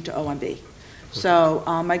proceed to OMB. So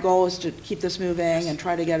my goal is to keep this moving and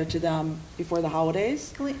try to get it to them before the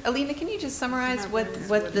holidays. Alina, can you just summarize what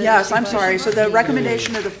the... Yes, I'm sorry. So the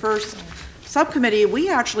recommendation of the first subcommittee, we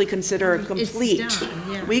actually consider it complete.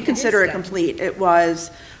 We consider it complete. It was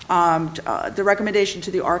the recommendation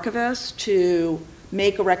to the archivist to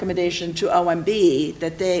make a recommendation to OMB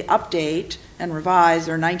that they update and revise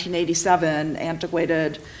their 1987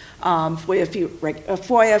 antiquated FOIA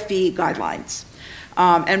fee guidelines.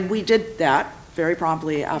 And we did that very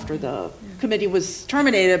promptly after the committee was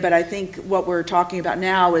terminated, but I think what we're talking about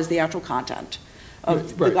now is the actual content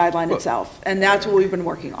of the guideline itself, and that's what we've been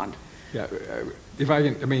working on. Yeah, if I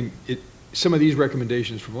can, I mean, some of these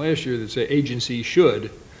recommendations from last year that say agencies should,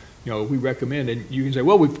 we recommend, and you can say,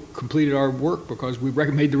 well, we've completed our work because we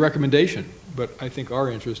made the recommendation, but I think our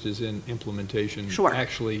interest is in implementation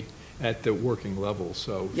actually at the working level,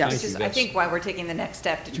 so yes. thank you. I think why we're taking the next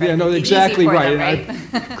step to try to make it exactly easy for right. them,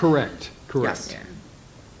 right? Correct. Yes.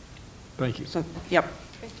 Thank you. So, yep.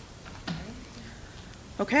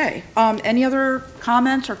 Okay. Any other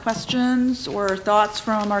comments or questions or thoughts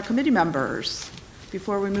from our committee members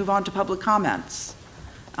before we move on to public comments?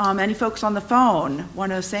 Any folks on the phone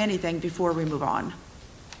want to say anything before we move on?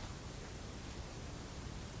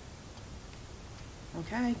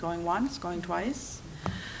 Okay, going once, going twice.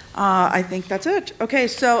 I think that's it. Okay,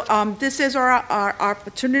 so this is our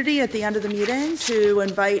opportunity at the end of the meeting to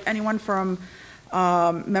invite anyone from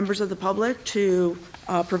members of the public to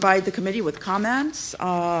provide the committee with comments,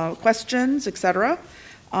 questions, etc.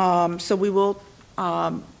 So we will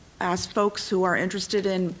ask folks who are interested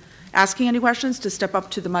in asking any questions to step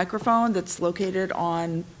up to the microphone that's located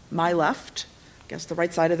on my left, I guess the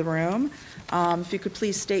right side of the room. If you could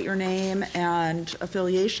please state your name and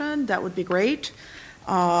affiliation, that would be great.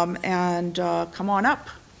 And come on up.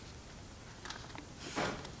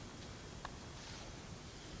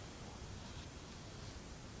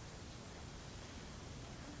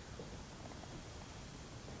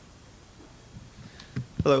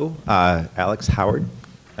 Hello, Alex Howard.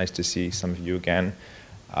 Nice to see some of you again.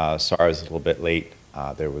 Sorry I was a little bit late.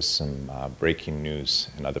 There was some breaking news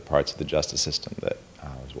in other parts of the justice system that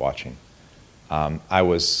I was watching. I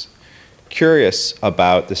was curious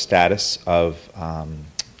about the status of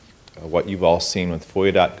what you've all seen with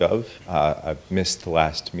FOIA.gov. I've missed the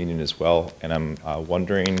last meeting as well, and I'm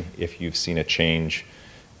wondering if you've seen a change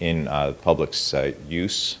in the public's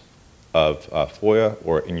use of FOIA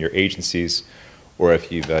or in your agencies, or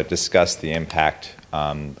if you've discussed the impact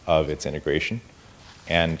of its integration,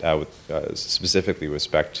 and specifically with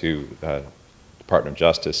respect to Department of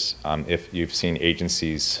Justice, if you've seen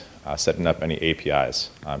agencies setting up any APIs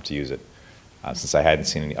to use it, since I hadn't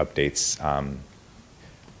seen any updates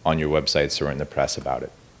on your websites or in the press about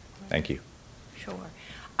it. Thank you. Sure.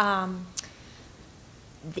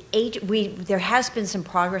 There has been some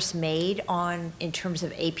progress made in terms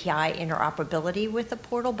of API interoperability with the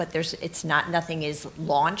portal, but nothing is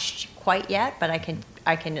launched quite yet. But I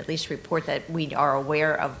can at least report that we are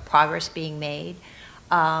aware of progress being made.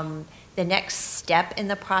 The next step in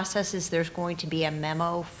the process is there's going to be a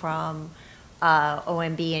memo from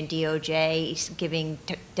OMB and DOJ giving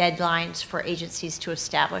deadlines for agencies to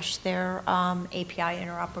establish their API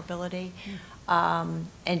interoperability.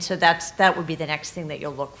 And so that would be the next thing that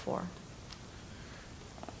you'll look for.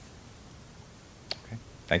 Okay,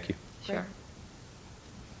 thank you. Sure.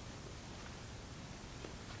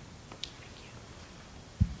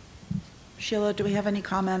 Sheila, do we have any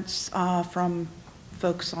comments from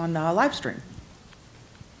folks on Livestream?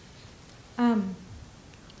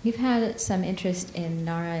 We've had some interest in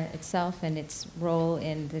NARA itself and its role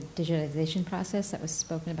in the digitalization process that was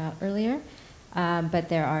spoken about earlier, but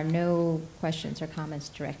there are no questions or comments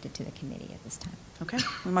directed to the committee at this time. Okay,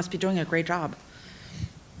 we must be doing a great job.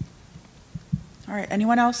 All right,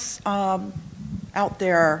 anyone else out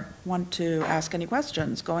there want to ask any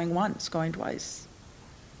questions? Going once, going twice.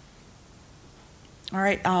 All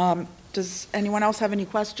right, does anyone else have any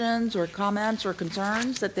questions or comments or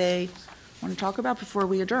concerns that they want to talk about before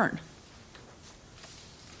we adjourn?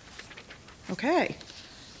 Okay.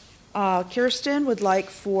 Kirsten would like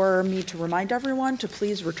for me to remind everyone to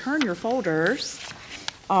please return your folders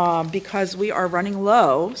because we are running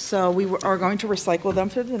low, so we are going to recycle them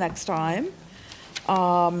for the next time.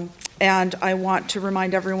 And I want to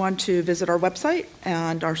remind everyone to visit our website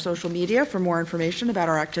and our social media for more information about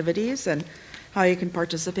our activities and how you can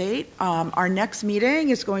participate. Our next meeting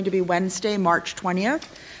is going to be Wednesday, March 20th.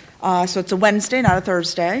 So it's a Wednesday, not a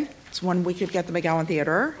Thursday. It's one week at the McGowan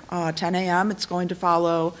Theater, 10 a.m. It's going to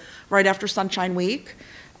follow right after Sunshine Week.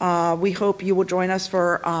 We hope you will join us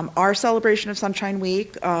for our celebration of Sunshine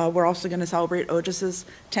Week. We're also going to celebrate Otis's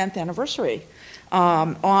 10th anniversary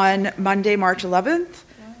on Monday, March 11th.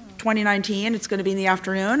 2019. It's going to be in the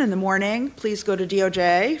afternoon. In the morning, please go to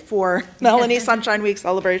DOJ for Melanie's Sunshine Week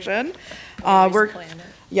celebration.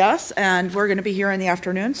 Yes, and we're going to be here in the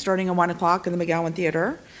afternoon, starting at 1 o'clock in the McGowan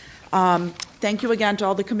Theater. Thank you again to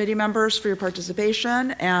all the committee members for your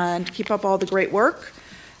participation, and keep up all the great work.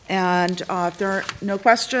 And if there are no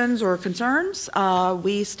questions or concerns,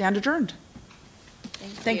 we stand adjourned.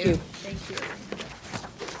 Thank you. Thank you.